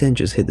soon as the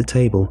dentures hit the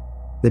table,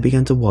 they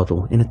began to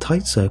waddle in a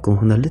tight circle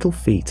on their little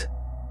feet.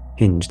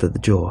 Hinged at the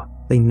jaw,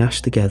 they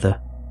gnashed together,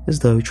 as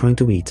though trying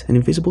to eat an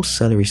invisible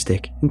celery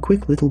stick in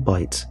quick little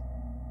bites.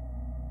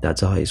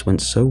 Dad's eyes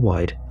went so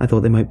wide I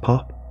thought they might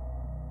pop.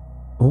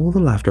 All the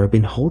laughter I'd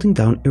been holding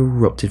down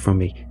erupted from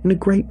me in a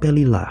great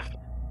belly laugh,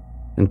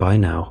 and by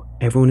now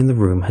everyone in the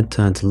room had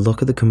turned to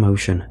look at the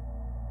commotion.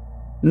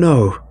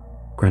 "No!"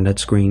 Grandad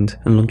screamed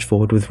and lunged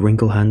forward with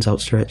wrinkled hands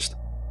outstretched,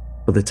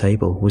 but the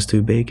table was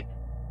too big,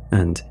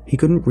 and he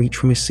couldn't reach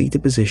from his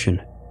seated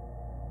position.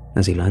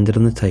 As he landed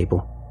on the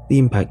table, the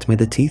impact made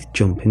the teeth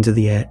jump into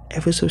the air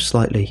ever so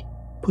slightly,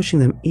 pushing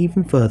them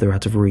even further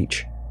out of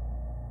reach.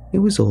 It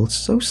was all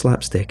so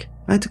slapstick,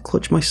 I had to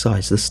clutch my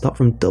sides to stop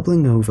from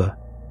doubling over.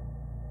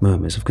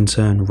 Murmurs of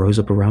concern rose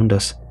up around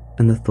us,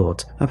 and the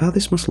thought of how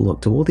this must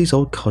look to all these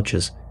old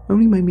codgers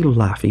only made me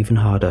laugh even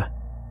harder.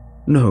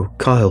 "No,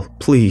 Kyle,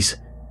 please,"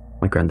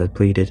 my Grandad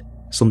pleaded,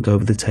 slumped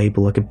over the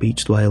table like a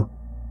beached whale.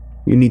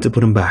 "You need to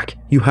put him back.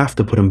 You have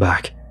to put him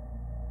back."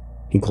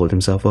 He clawed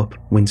himself up,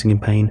 wincing in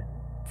pain,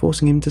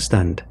 forcing him to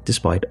stand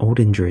despite old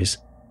injuries.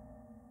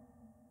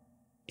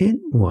 It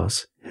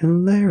was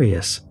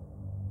hilarious.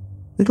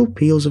 Little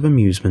peals of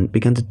amusement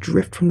began to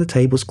drift from the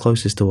tables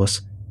closest to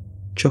us.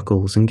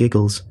 Chuckles and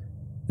giggles.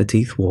 The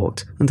teeth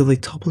walked until they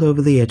toppled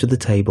over the edge of the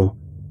table,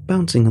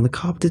 bouncing on the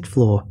carpeted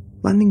floor,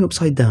 landing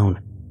upside down,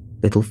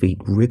 little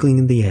feet wriggling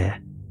in the air.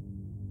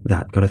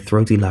 That got a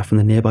throaty laugh from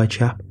the nearby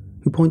chap,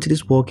 who pointed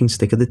his walking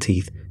stick at the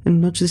teeth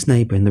and nudged his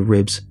neighbour in the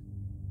ribs.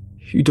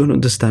 "You don't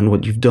understand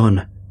what you've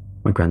done,"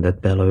 my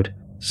Grandad bellowed,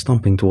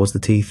 stomping towards the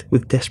teeth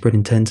with desperate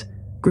intent,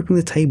 gripping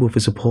the table for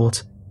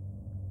support.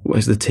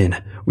 "Where's the tin?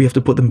 We have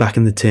to put them back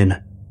in the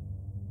tin."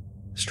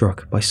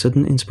 Struck by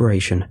sudden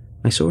inspiration,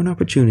 I saw an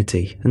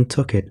opportunity and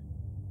took it.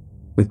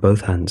 With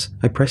both hands,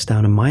 I pressed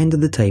down on my end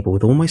of the table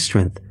with all my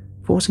strength,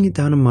 forcing it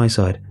down on my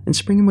side and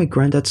springing my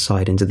granddad's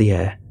side into the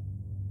air.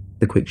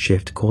 The quick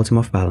shift caught him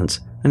off balance,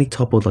 and he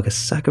toppled like a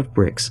sack of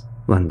bricks,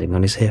 landing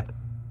on his hip.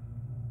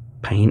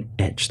 Pain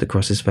etched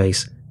across his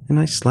face, and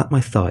I slapped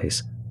my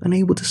thighs,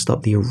 unable to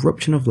stop the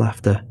eruption of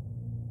laughter.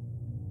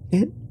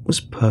 It was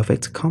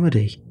perfect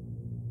comedy.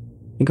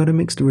 It got a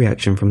mixed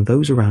reaction from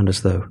those around us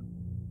though.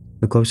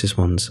 The closest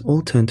ones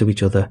all turned to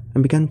each other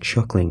and began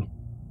chuckling,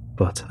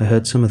 but I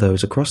heard some of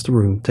those across the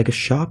room take a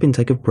sharp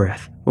intake of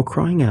breath or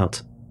crying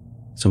out.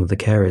 Some of the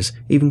carers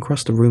even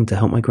crossed the room to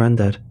help my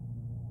granddad.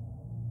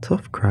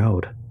 Tough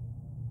crowd.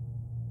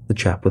 The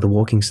chap with the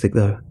walking stick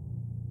though,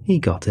 he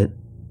got it.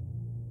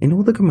 In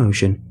all the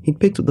commotion, he'd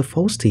picked up the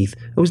false teeth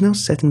and was now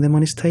setting them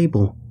on his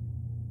table.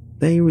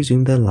 They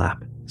resumed their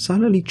lap,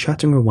 silently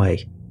chattering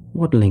away,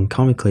 waddling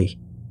comically,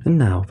 and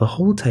now the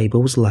whole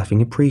table was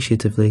laughing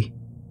appreciatively.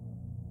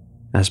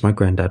 As my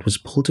granddad was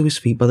pulled to his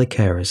feet by the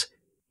carers,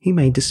 he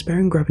made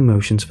despairing grabbing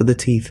motions for the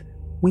teeth,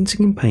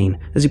 wincing in pain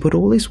as he put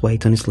all his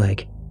weight on his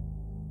leg.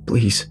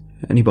 "Please,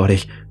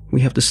 anybody,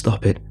 we have to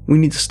stop it. We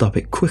need to stop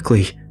it,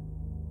 quickly."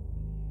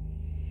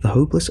 The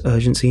hopeless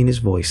urgency in his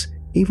voice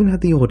even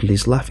had the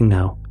orderlies laughing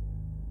now.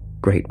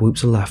 Great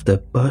whoops of laughter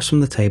burst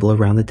from the table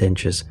around the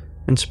dentures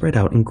and spread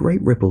out in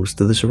great ripples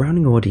to the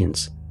surrounding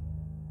audience.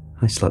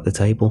 I slapped the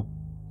table,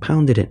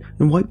 pounded it,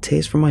 and wiped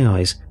tears from my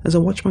eyes as I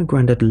watched my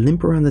granddad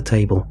limp around the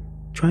table,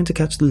 trying to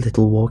catch the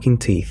little walking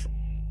teeth.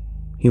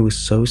 He was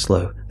so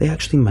slow, they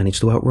actually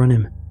managed to outrun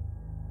him.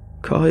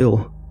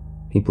 "Kyle,"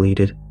 he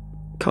pleaded.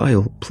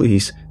 "Kyle,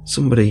 please,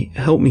 somebody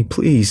help me,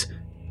 please."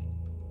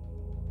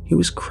 He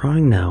was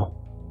crying now,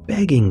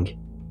 begging.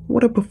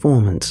 What a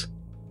performance.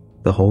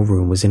 The whole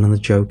room was in on the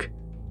joke.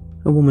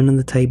 A woman on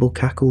the table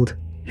cackled,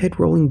 head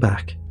rolling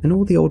back, and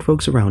all the old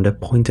folks around her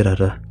pointed at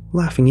her,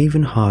 laughing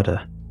even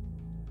harder.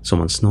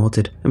 Someone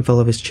snorted and fell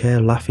off his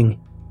chair laughing.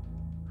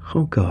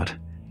 Oh God,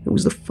 it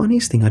was the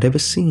funniest thing I'd ever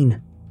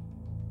seen.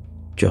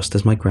 Just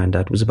as my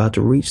granddad was about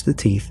to reach the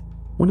teeth,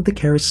 one of the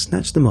carers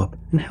snatched them up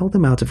and held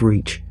them out of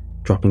reach,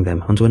 dropping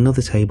them onto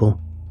another table.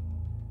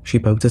 She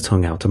poked her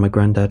tongue out at my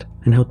granddad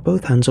and held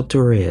both hands up to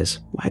her ears,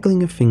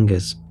 waggling her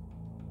fingers.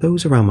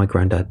 Those around my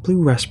granddad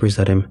blew raspberries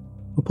at him,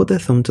 or put their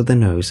thumb to their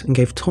nose and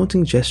gave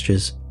taunting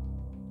gestures.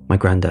 My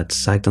granddad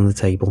sagged on the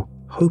table,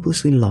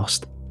 hopelessly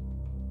lost,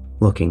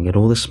 looking at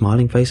all the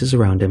smiling faces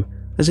around him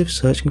as if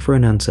searching for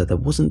an answer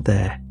that wasn't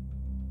there.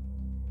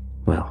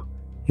 Well,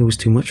 it was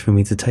too much for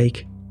me to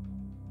take.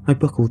 I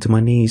buckled to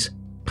my knees,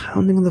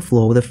 pounding on the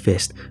floor with a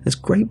fist as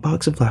great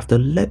barks of laughter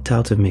leapt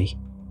out of me.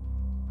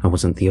 I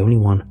wasn't the only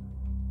one.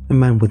 A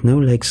man with no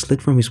legs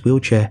slid from his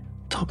wheelchair,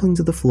 toppling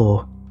to the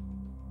floor.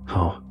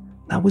 Oh,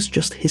 that was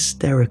just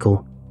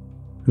hysterical.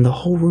 And the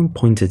whole room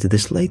pointed to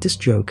this latest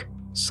joke,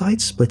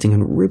 sides splitting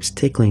and ribs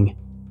tickling.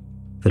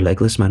 The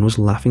legless man was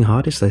laughing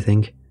hardest, I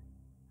think.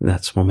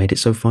 That's what made it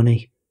so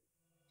funny.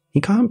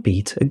 You can't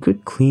beat a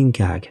good clean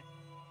gag.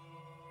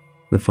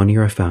 The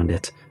funnier I found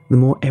it, the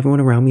more everyone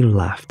around me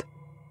laughed.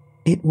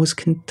 It was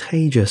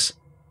contagious.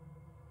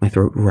 My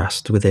throat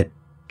rasped with it,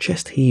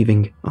 chest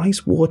heaving,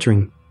 eyes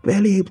watering,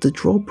 barely able to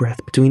draw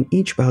breath between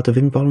each bout of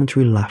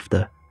involuntary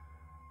laughter.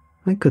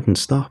 I couldn't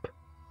stop.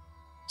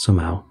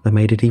 Somehow, that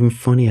made it even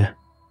funnier.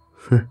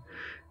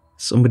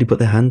 Somebody put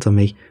their hand on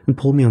me and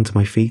pulled me onto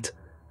my feet.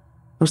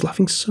 I was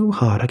laughing so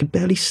hard I could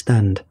barely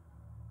stand.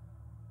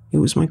 It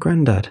was my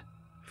granddad,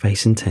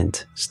 face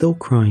intent, still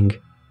crying.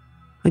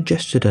 I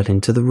gestured at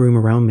him to the room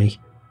around me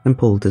and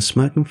pulled a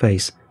smirking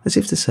face as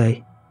if to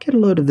say, "Get a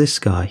load of this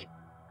guy."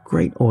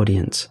 Great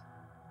audience.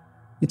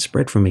 It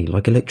spread from me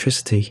like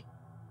electricity.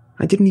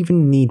 I didn't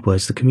even need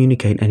words to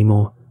communicate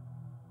anymore.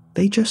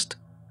 They just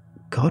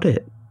got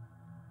it.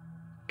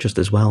 Just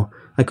as well,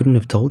 I couldn't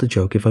have told a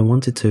joke if I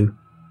wanted to.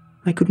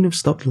 I couldn't have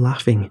stopped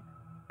laughing,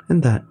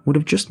 and that would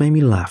have just made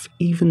me laugh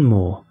even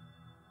more.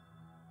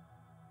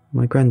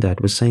 My granddad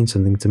was saying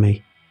something to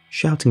me,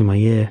 shouting in my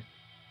ear,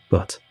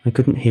 but I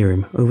couldn't hear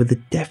him over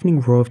the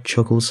deafening roar of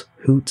chuckles,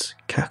 hoots,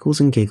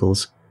 cackles and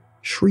giggles,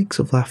 shrieks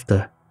of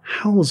laughter,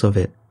 howls of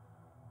it,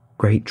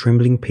 great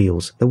trembling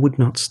peals that would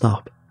not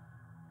stop.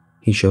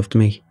 He shoved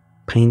me,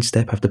 pain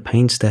step after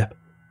pain step,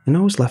 and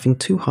I was laughing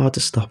too hard to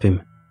stop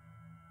him.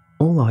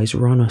 All eyes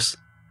were on us,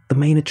 the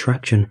main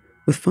attraction,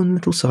 with fun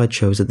little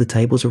sideshows at the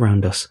tables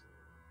around us.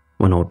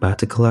 One old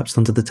bat had collapsed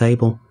onto the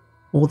table,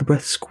 all the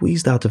breath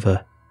squeezed out of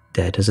her,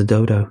 dead as a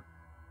dodo.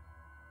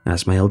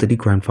 As my elderly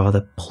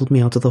grandfather pulled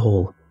me out of the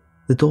hall,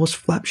 the doors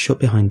flapped shut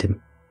behind him,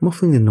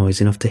 muffling the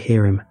noise enough to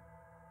hear him.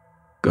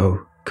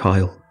 "Go,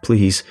 Kyle,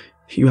 please,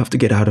 you have to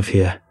get out of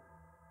here."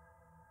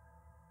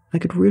 I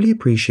could really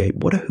appreciate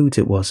what a hoot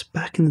it was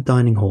back in the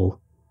dining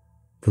hall.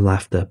 The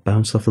laughter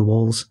bounced off the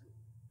walls,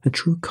 a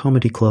true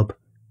comedy club.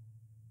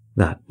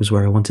 That was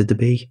where I wanted to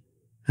be,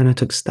 and I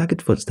took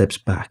staggered footsteps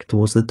back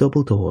towards the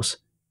double doors.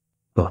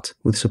 But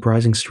with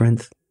surprising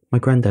strength, my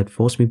granddad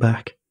forced me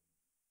back.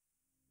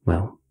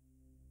 Well,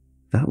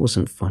 that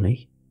wasn't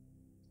funny.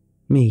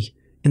 Me,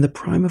 in the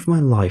prime of my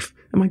life,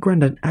 and my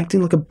granddad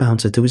acting like a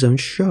bouncer to his own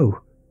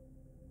show.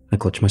 I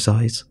clutched my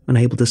sides,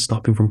 unable to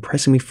stop him from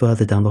pressing me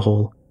further down the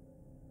hall.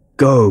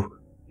 "Go!"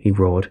 he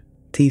roared,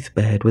 teeth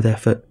bared with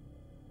effort.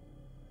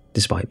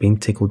 Despite being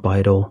tickled by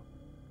it all,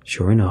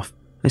 sure enough,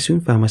 I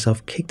soon found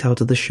myself kicked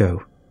out of the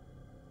show.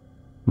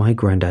 My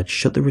granddad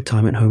shut the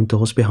retirement home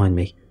doors behind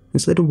me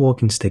and slid a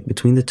walking stick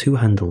between the two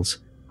handles,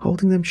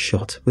 holding them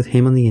shut with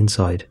him on the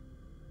inside.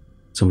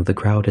 Some of the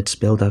crowd had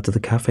spilled out of the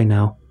cafe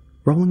now,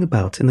 rolling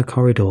about in the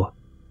corridor,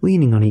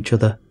 leaning on each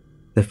other,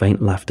 their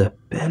faint laughter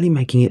barely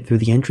making it through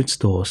the entrance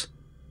doors.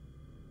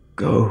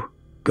 Go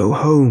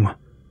home."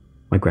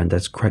 My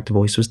granddad's cracked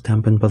voice was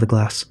dampened by the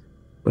glass,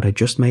 but I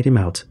just made him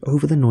out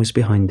over the noise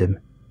behind him.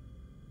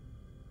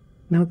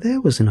 Now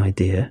there was an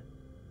idea.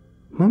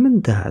 Mum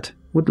and Dad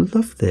would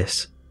love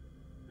this.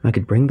 I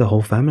could bring the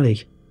whole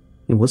family.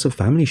 It was a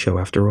family show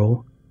after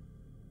all.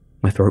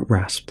 My throat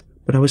rasped,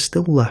 but I was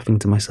still laughing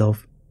to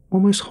myself,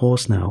 almost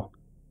hoarse now.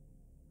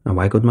 I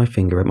waggled my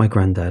finger at my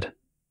granddad.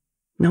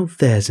 "Now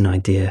there's an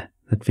idea,"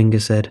 that finger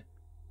said.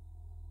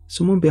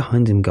 Someone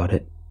behind him got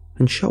it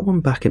and shot one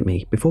back at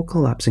me before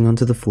collapsing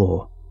onto the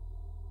floor.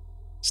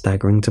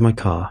 Staggering to my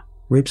car,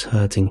 ribs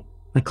hurting,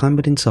 I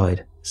clambered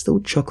inside,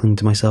 still chuckling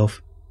to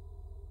myself.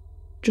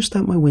 Just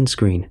out my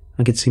windscreen,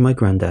 I could see my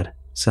granddad,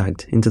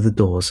 sagged into the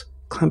doors,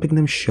 clamping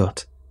them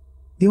shut.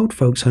 The old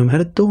folks' home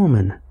had a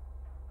doorman.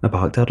 I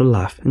barked out a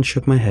laugh and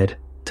shook my head,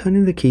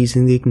 turning the keys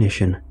in the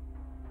ignition.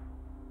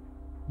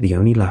 The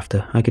only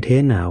laughter I could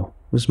hear now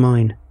was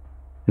mine,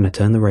 and I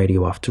turned the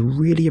radio off to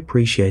really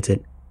appreciate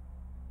it.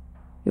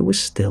 It was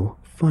still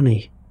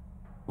funny,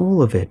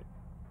 all of it,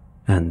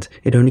 and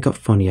it only got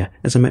funnier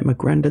as I met my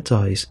granddad's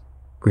eyes,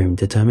 grim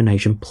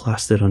determination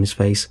plastered on his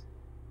face.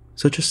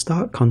 Such a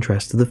stark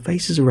contrast to the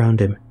faces around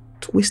him,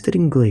 twisted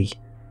in glee,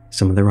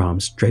 some of their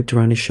arms draped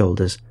around his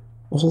shoulders,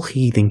 all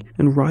heaving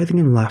and writhing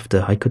in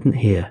laughter I couldn't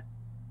hear.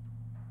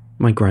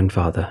 My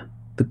grandfather,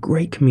 the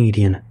great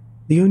comedian,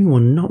 the only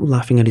one not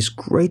laughing at his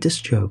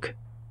greatest joke.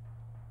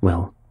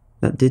 Well,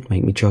 that did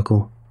make me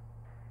chuckle.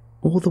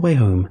 All the way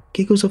home,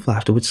 giggles of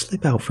laughter would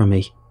slip out from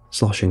me,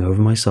 sloshing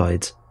over my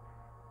sides.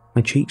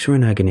 My cheeks were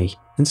in agony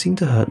and seemed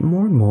to hurt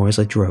more and more as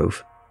I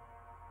drove.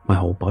 My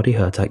whole body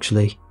hurt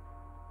actually.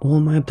 All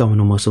my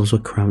abdominal muscles were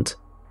cramped,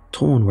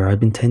 torn where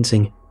I'd been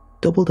tensing,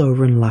 doubled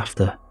over in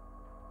laughter.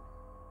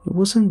 It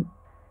wasn't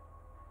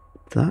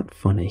that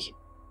funny,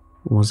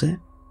 was it?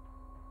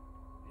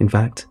 In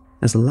fact,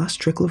 as the last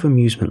trickle of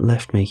amusement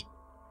left me,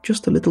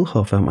 just a little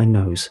huff out my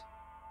nose.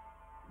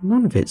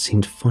 None of it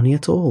seemed funny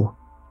at all.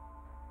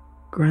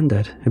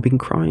 Grandad had been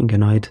crying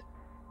and I'd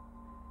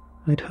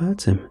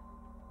hurt him.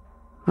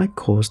 I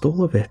caused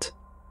all of it.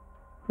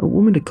 A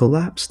woman had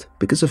collapsed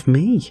because of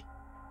me.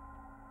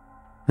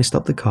 I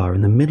stopped the car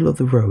in the middle of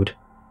the road.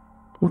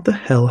 What the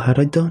hell had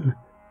I done?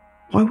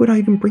 Why would I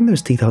even bring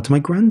those teeth out to my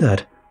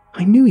granddad?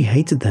 I knew he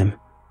hated them.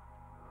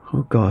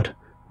 Oh God,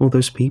 all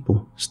those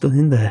people still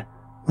in there,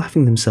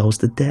 laughing themselves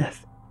to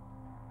death.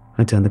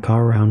 I turned the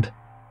car around.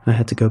 I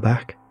had to go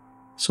back.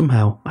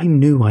 Somehow, I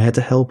knew I had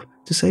to help,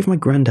 to save my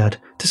granddad,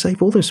 to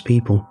save all those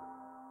people.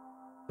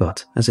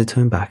 But as I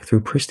turned back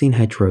through pristine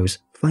hedgerows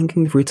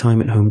flanking the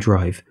retirement home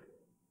drive,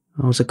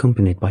 I was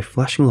accompanied by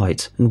flashing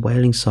lights and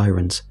wailing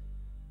sirens.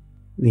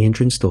 The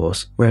entrance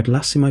doors, where I'd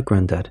last seen my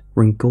granddad,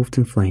 were engulfed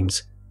in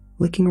flames,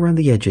 licking around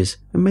the edges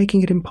and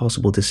making it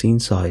impossible to see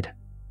inside.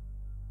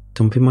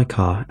 Dumping my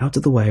car out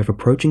of the way of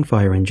approaching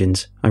fire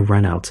engines, I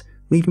ran out,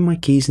 leaving my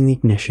keys in the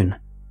ignition.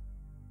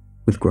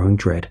 With growing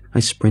dread, I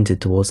sprinted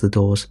towards the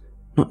doors,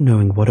 not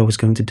knowing what I was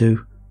going to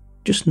do,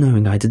 just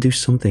knowing I had to do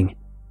something.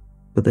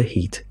 But the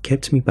heat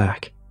kept me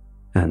back,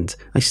 and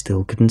I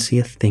still couldn't see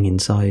a thing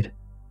inside.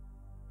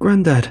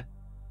 "Grandad!"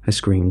 I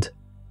screamed.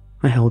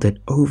 I held it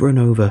over and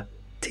over,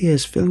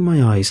 tears filling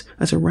my eyes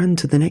as I ran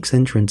to the next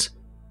entrance.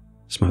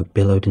 Smoke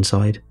billowed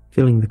inside,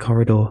 filling the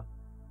corridor.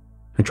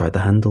 I tried the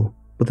handle,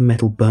 but the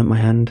metal burnt my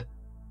hand.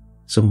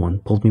 Someone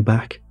pulled me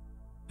back.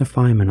 A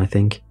fireman, I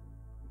think.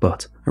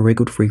 But I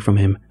wriggled free from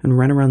him and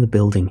ran around the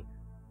building.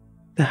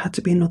 There had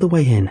to be another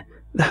way in.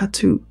 There had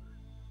to...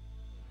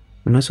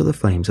 When I saw the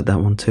flames at that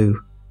one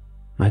too,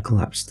 I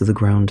collapsed to the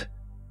ground,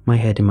 my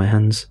head in my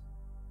hands.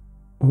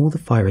 All the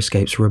fire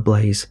escapes were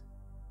ablaze.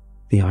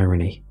 The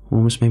irony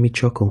almost made me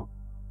chuckle,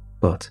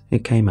 but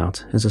it came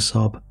out as a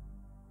sob.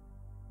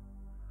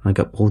 I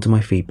got pulled to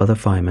my feet by the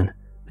firemen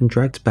and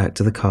dragged back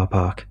to the car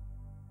park.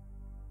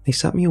 They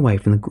sat me away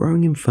from the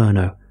growing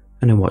inferno,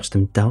 and I watched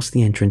them douse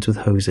the entrance with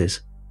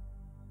hoses.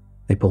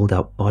 They pulled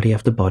out body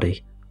after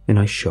body, and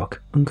I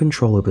shook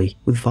uncontrollably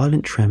with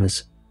violent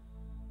tremors.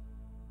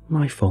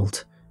 My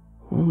fault.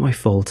 All my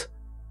fault.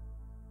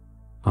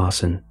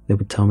 Arson, they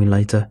would tell me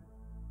later.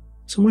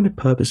 Someone had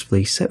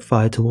purposefully set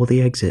fire to all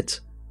the exits.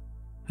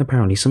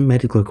 Apparently some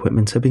medical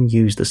equipment had been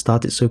used to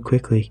start it so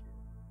quickly,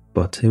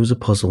 but it was a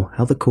puzzle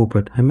how the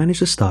culprit had managed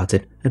to start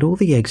it at all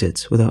the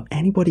exits without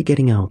anybody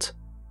getting out.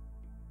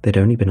 They'd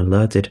only been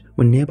alerted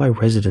when nearby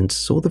residents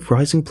saw the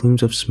rising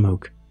plumes of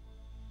smoke.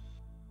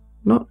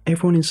 Not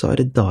everyone inside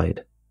had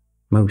died.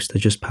 Most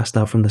had just passed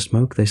out from the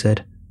smoke, they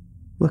said.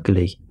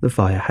 Luckily, the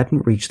fire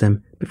hadn't reached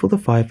them before the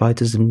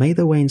firefighters had made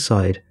their way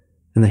inside,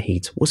 and the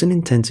heat wasn't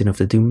intense enough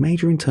to do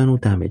major internal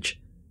damage,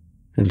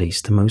 at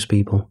least to most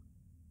people.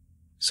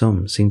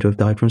 Some seemed to have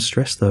died from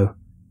stress, though.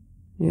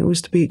 It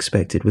was to be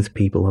expected with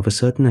people of a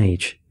certain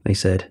age, they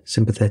said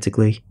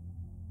sympathetically.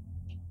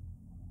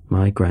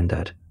 My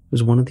granddad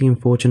was one of the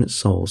unfortunate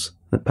souls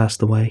that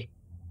passed away,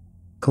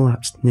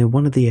 collapsed near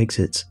one of the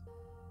exits.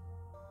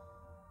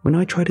 When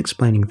I tried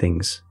explaining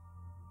things,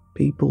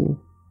 people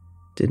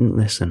didn't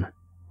listen.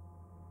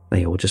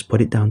 They all just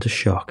put it down to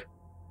shock,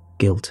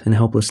 guilt and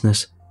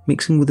helplessness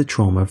mixing with the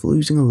trauma of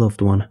losing a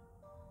loved one.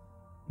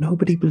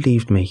 Nobody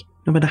believed me,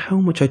 no matter how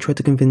much I tried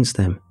to convince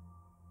them.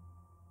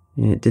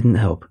 It didn't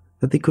help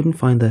that they couldn't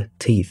find the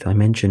teeth I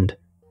mentioned,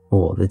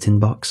 or the tin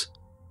box.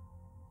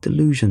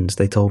 Delusions,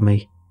 they told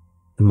me.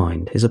 The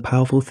mind is a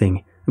powerful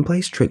thing and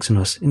plays tricks on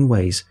us in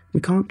ways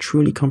we can't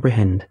truly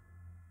comprehend.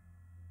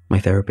 My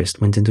therapist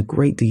went into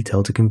great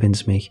detail to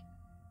convince me.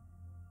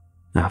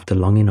 After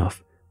long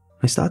enough,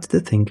 I started to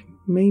think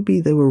maybe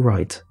they were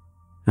right.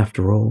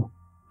 After all,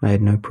 I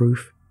had no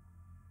proof.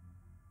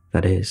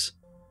 That is,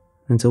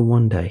 until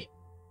one day,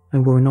 I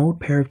wore an old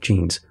pair of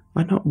jeans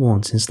I'd not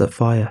worn since that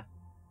fire.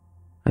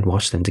 I'd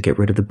washed them to get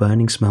rid of the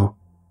burning smell,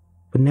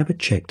 but never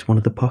checked one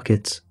of the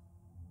pockets.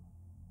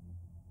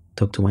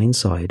 Tucked away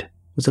inside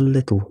was a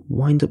little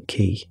wind-up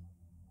key.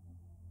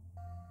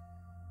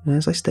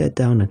 As I stared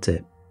down at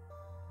it,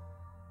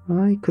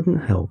 I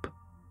couldn't help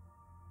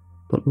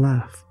but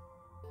laugh.